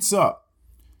shoots up.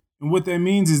 And what that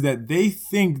means is that they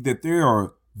think that they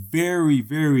are very,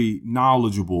 very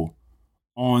knowledgeable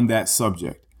on that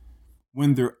subject,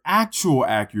 when their actual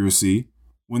accuracy,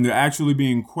 when they're actually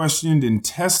being questioned and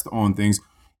tested on things,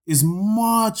 is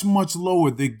much, much lower.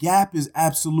 The gap is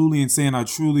absolutely insane. I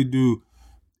truly do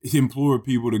implore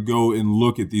people to go and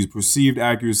look at these perceived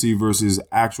accuracy versus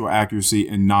actual accuracy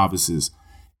in novices.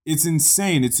 It's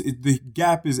insane. The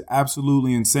gap is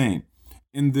absolutely insane.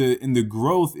 And the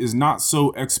growth is not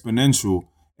so exponential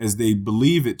as they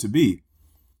believe it to be.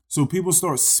 So people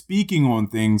start speaking on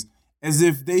things as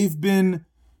if they've been,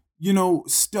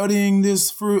 studying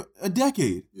this for a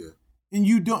decade. Yeah. And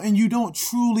you don't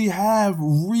truly have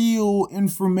real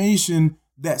information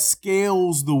that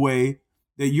scales the way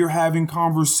that you're having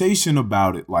conversation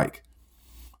about it like.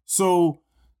 So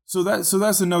that's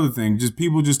another thing. Just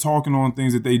people just talking on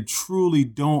things that they truly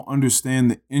don't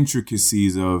understand the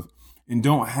intricacies of, and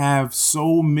don't have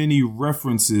so many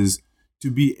references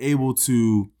to be able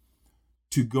to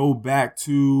go back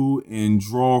to and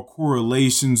draw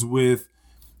correlations with,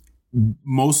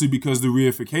 mostly because the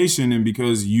reification and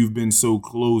because you've been so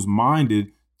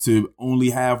close-minded to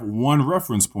only have one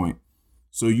reference point.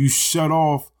 So you shut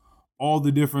off all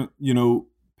the different,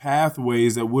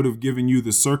 pathways that would have given you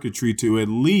the circuitry to at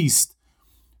least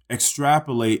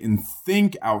extrapolate and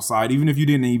think outside. Even if you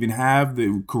didn't even have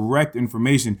the correct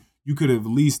information, you could have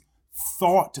at least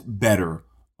thought better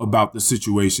about the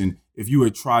situation if you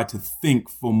had tried to think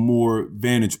for more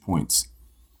vantage points,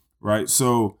 right?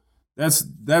 So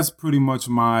that's pretty much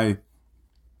my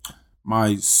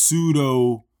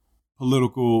pseudo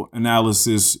political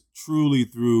analysis, truly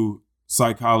through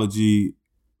psychology,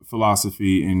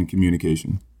 philosophy, and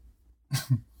communication.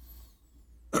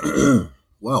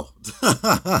 Well,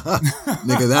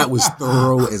 nigga, that was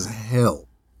thorough as hell.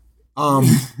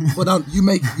 But you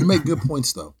make good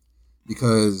points though,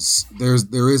 because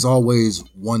there is always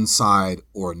one side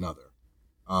or another,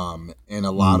 and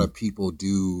a lot of people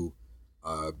do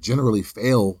generally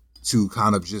fail to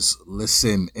kind of just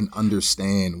listen and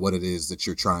understand what it is that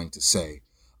you're trying to say,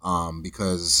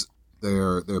 because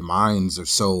their minds are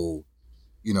so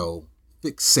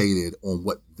fixated on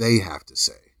what they have to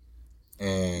say,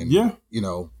 and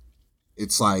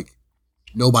it's like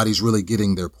nobody's really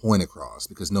getting their point across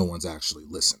because no one's actually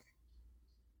listening.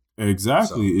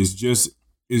 Exactly. So.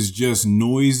 It's just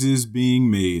noises being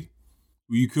made.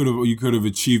 You could have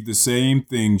achieved the same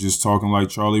thing just talking like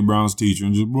Charlie Brown's teacher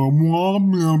and just blah blah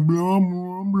blah blah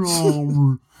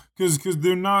blah. Because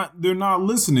they're not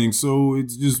listening. So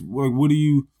it's just like, what do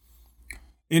you?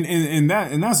 And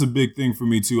that's a big thing for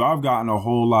me too. I've gotten a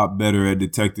whole lot better at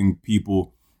detecting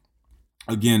people,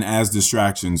 again, as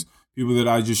distractions, people that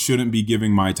I just shouldn't be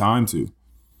giving my time to.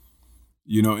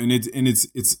 You know, and it's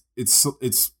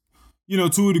you know,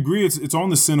 to a degree, it's on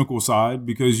the cynical side,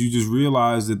 because you just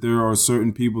realize that there are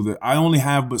certain people that I only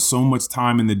have but so much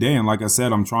time in the day. And like I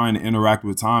said, I'm trying to interact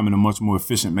with time in a much more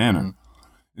efficient manner.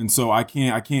 Mm-hmm. And so I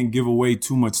can't give away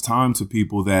too much time to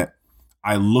people that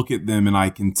I look at them and I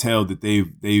can tell that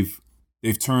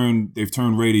they've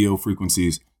turned radio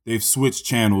frequencies. They've switched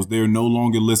channels. They're no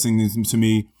longer listening to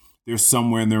me. They're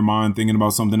somewhere in their mind thinking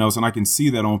about something else. And I can see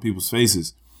that on people's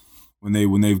faces when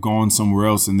they've gone somewhere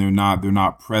else and they're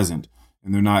not present.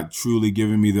 And they're not truly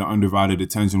giving me the undivided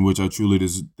attention, which I truly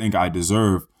think I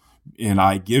deserve. And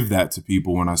I give that to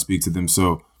people when I speak to them.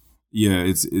 So, yeah,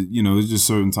 it's just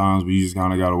certain times where you just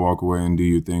kind of got to walk away and do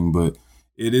your thing. But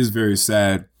it is very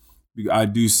sad. I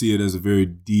do see it as a very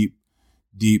deep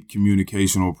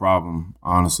communicational problem,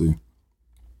 honestly.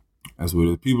 That's what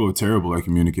it is. People are terrible at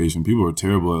communication. People are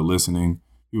terrible at listening.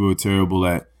 People are terrible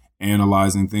at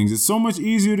analyzing things. It's so much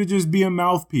easier to just be a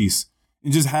mouthpiece.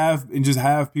 And just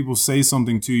have people say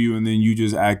something to you, and then you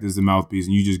just act as the mouthpiece,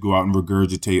 and you just go out and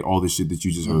regurgitate all the shit that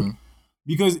you just heard.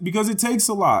 Because it takes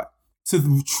a lot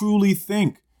to truly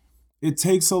think. It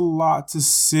takes a lot to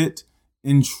sit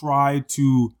and try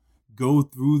to go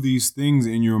through these things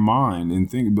in your mind and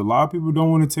think. But a lot of people don't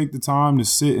want to take the time to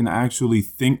sit and actually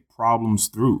think problems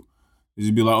through. They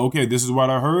just be like, okay, this is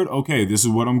what I heard. Okay, this is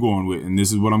what I'm going with, and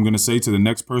this is what I'm going to say to the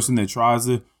next person that tries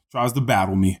to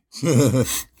battle me.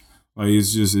 Like,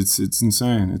 it's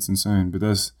insane. It's insane. But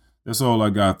that's all I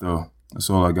got, though. That's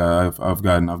all I got. I've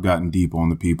gotten deep on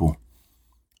the people.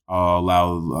 I'll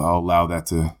allow that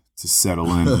to settle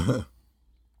in.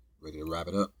 Ready to wrap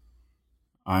it up?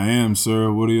 I am,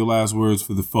 sir. What are your last words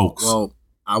for the folks? Well,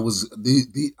 I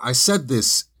said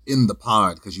this in the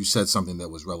pod because you said something that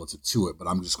was relative to it, but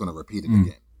I'm just going to repeat it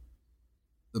again.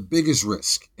 The biggest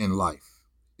risk in life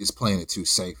is playing it too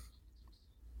safe.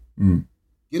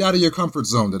 Get out of your comfort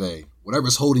zone today.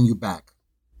 Whatever's holding you back,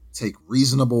 take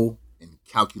reasonable and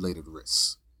calculated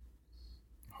risks.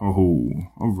 Oh,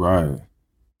 all right.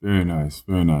 Very nice.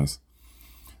 Very nice.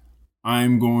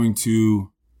 I'm going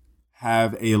to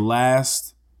have a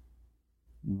last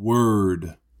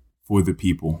word for the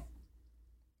people.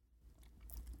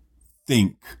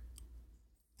 Think.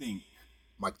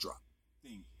 Mic drop.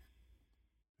 Think.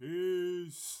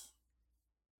 Peace.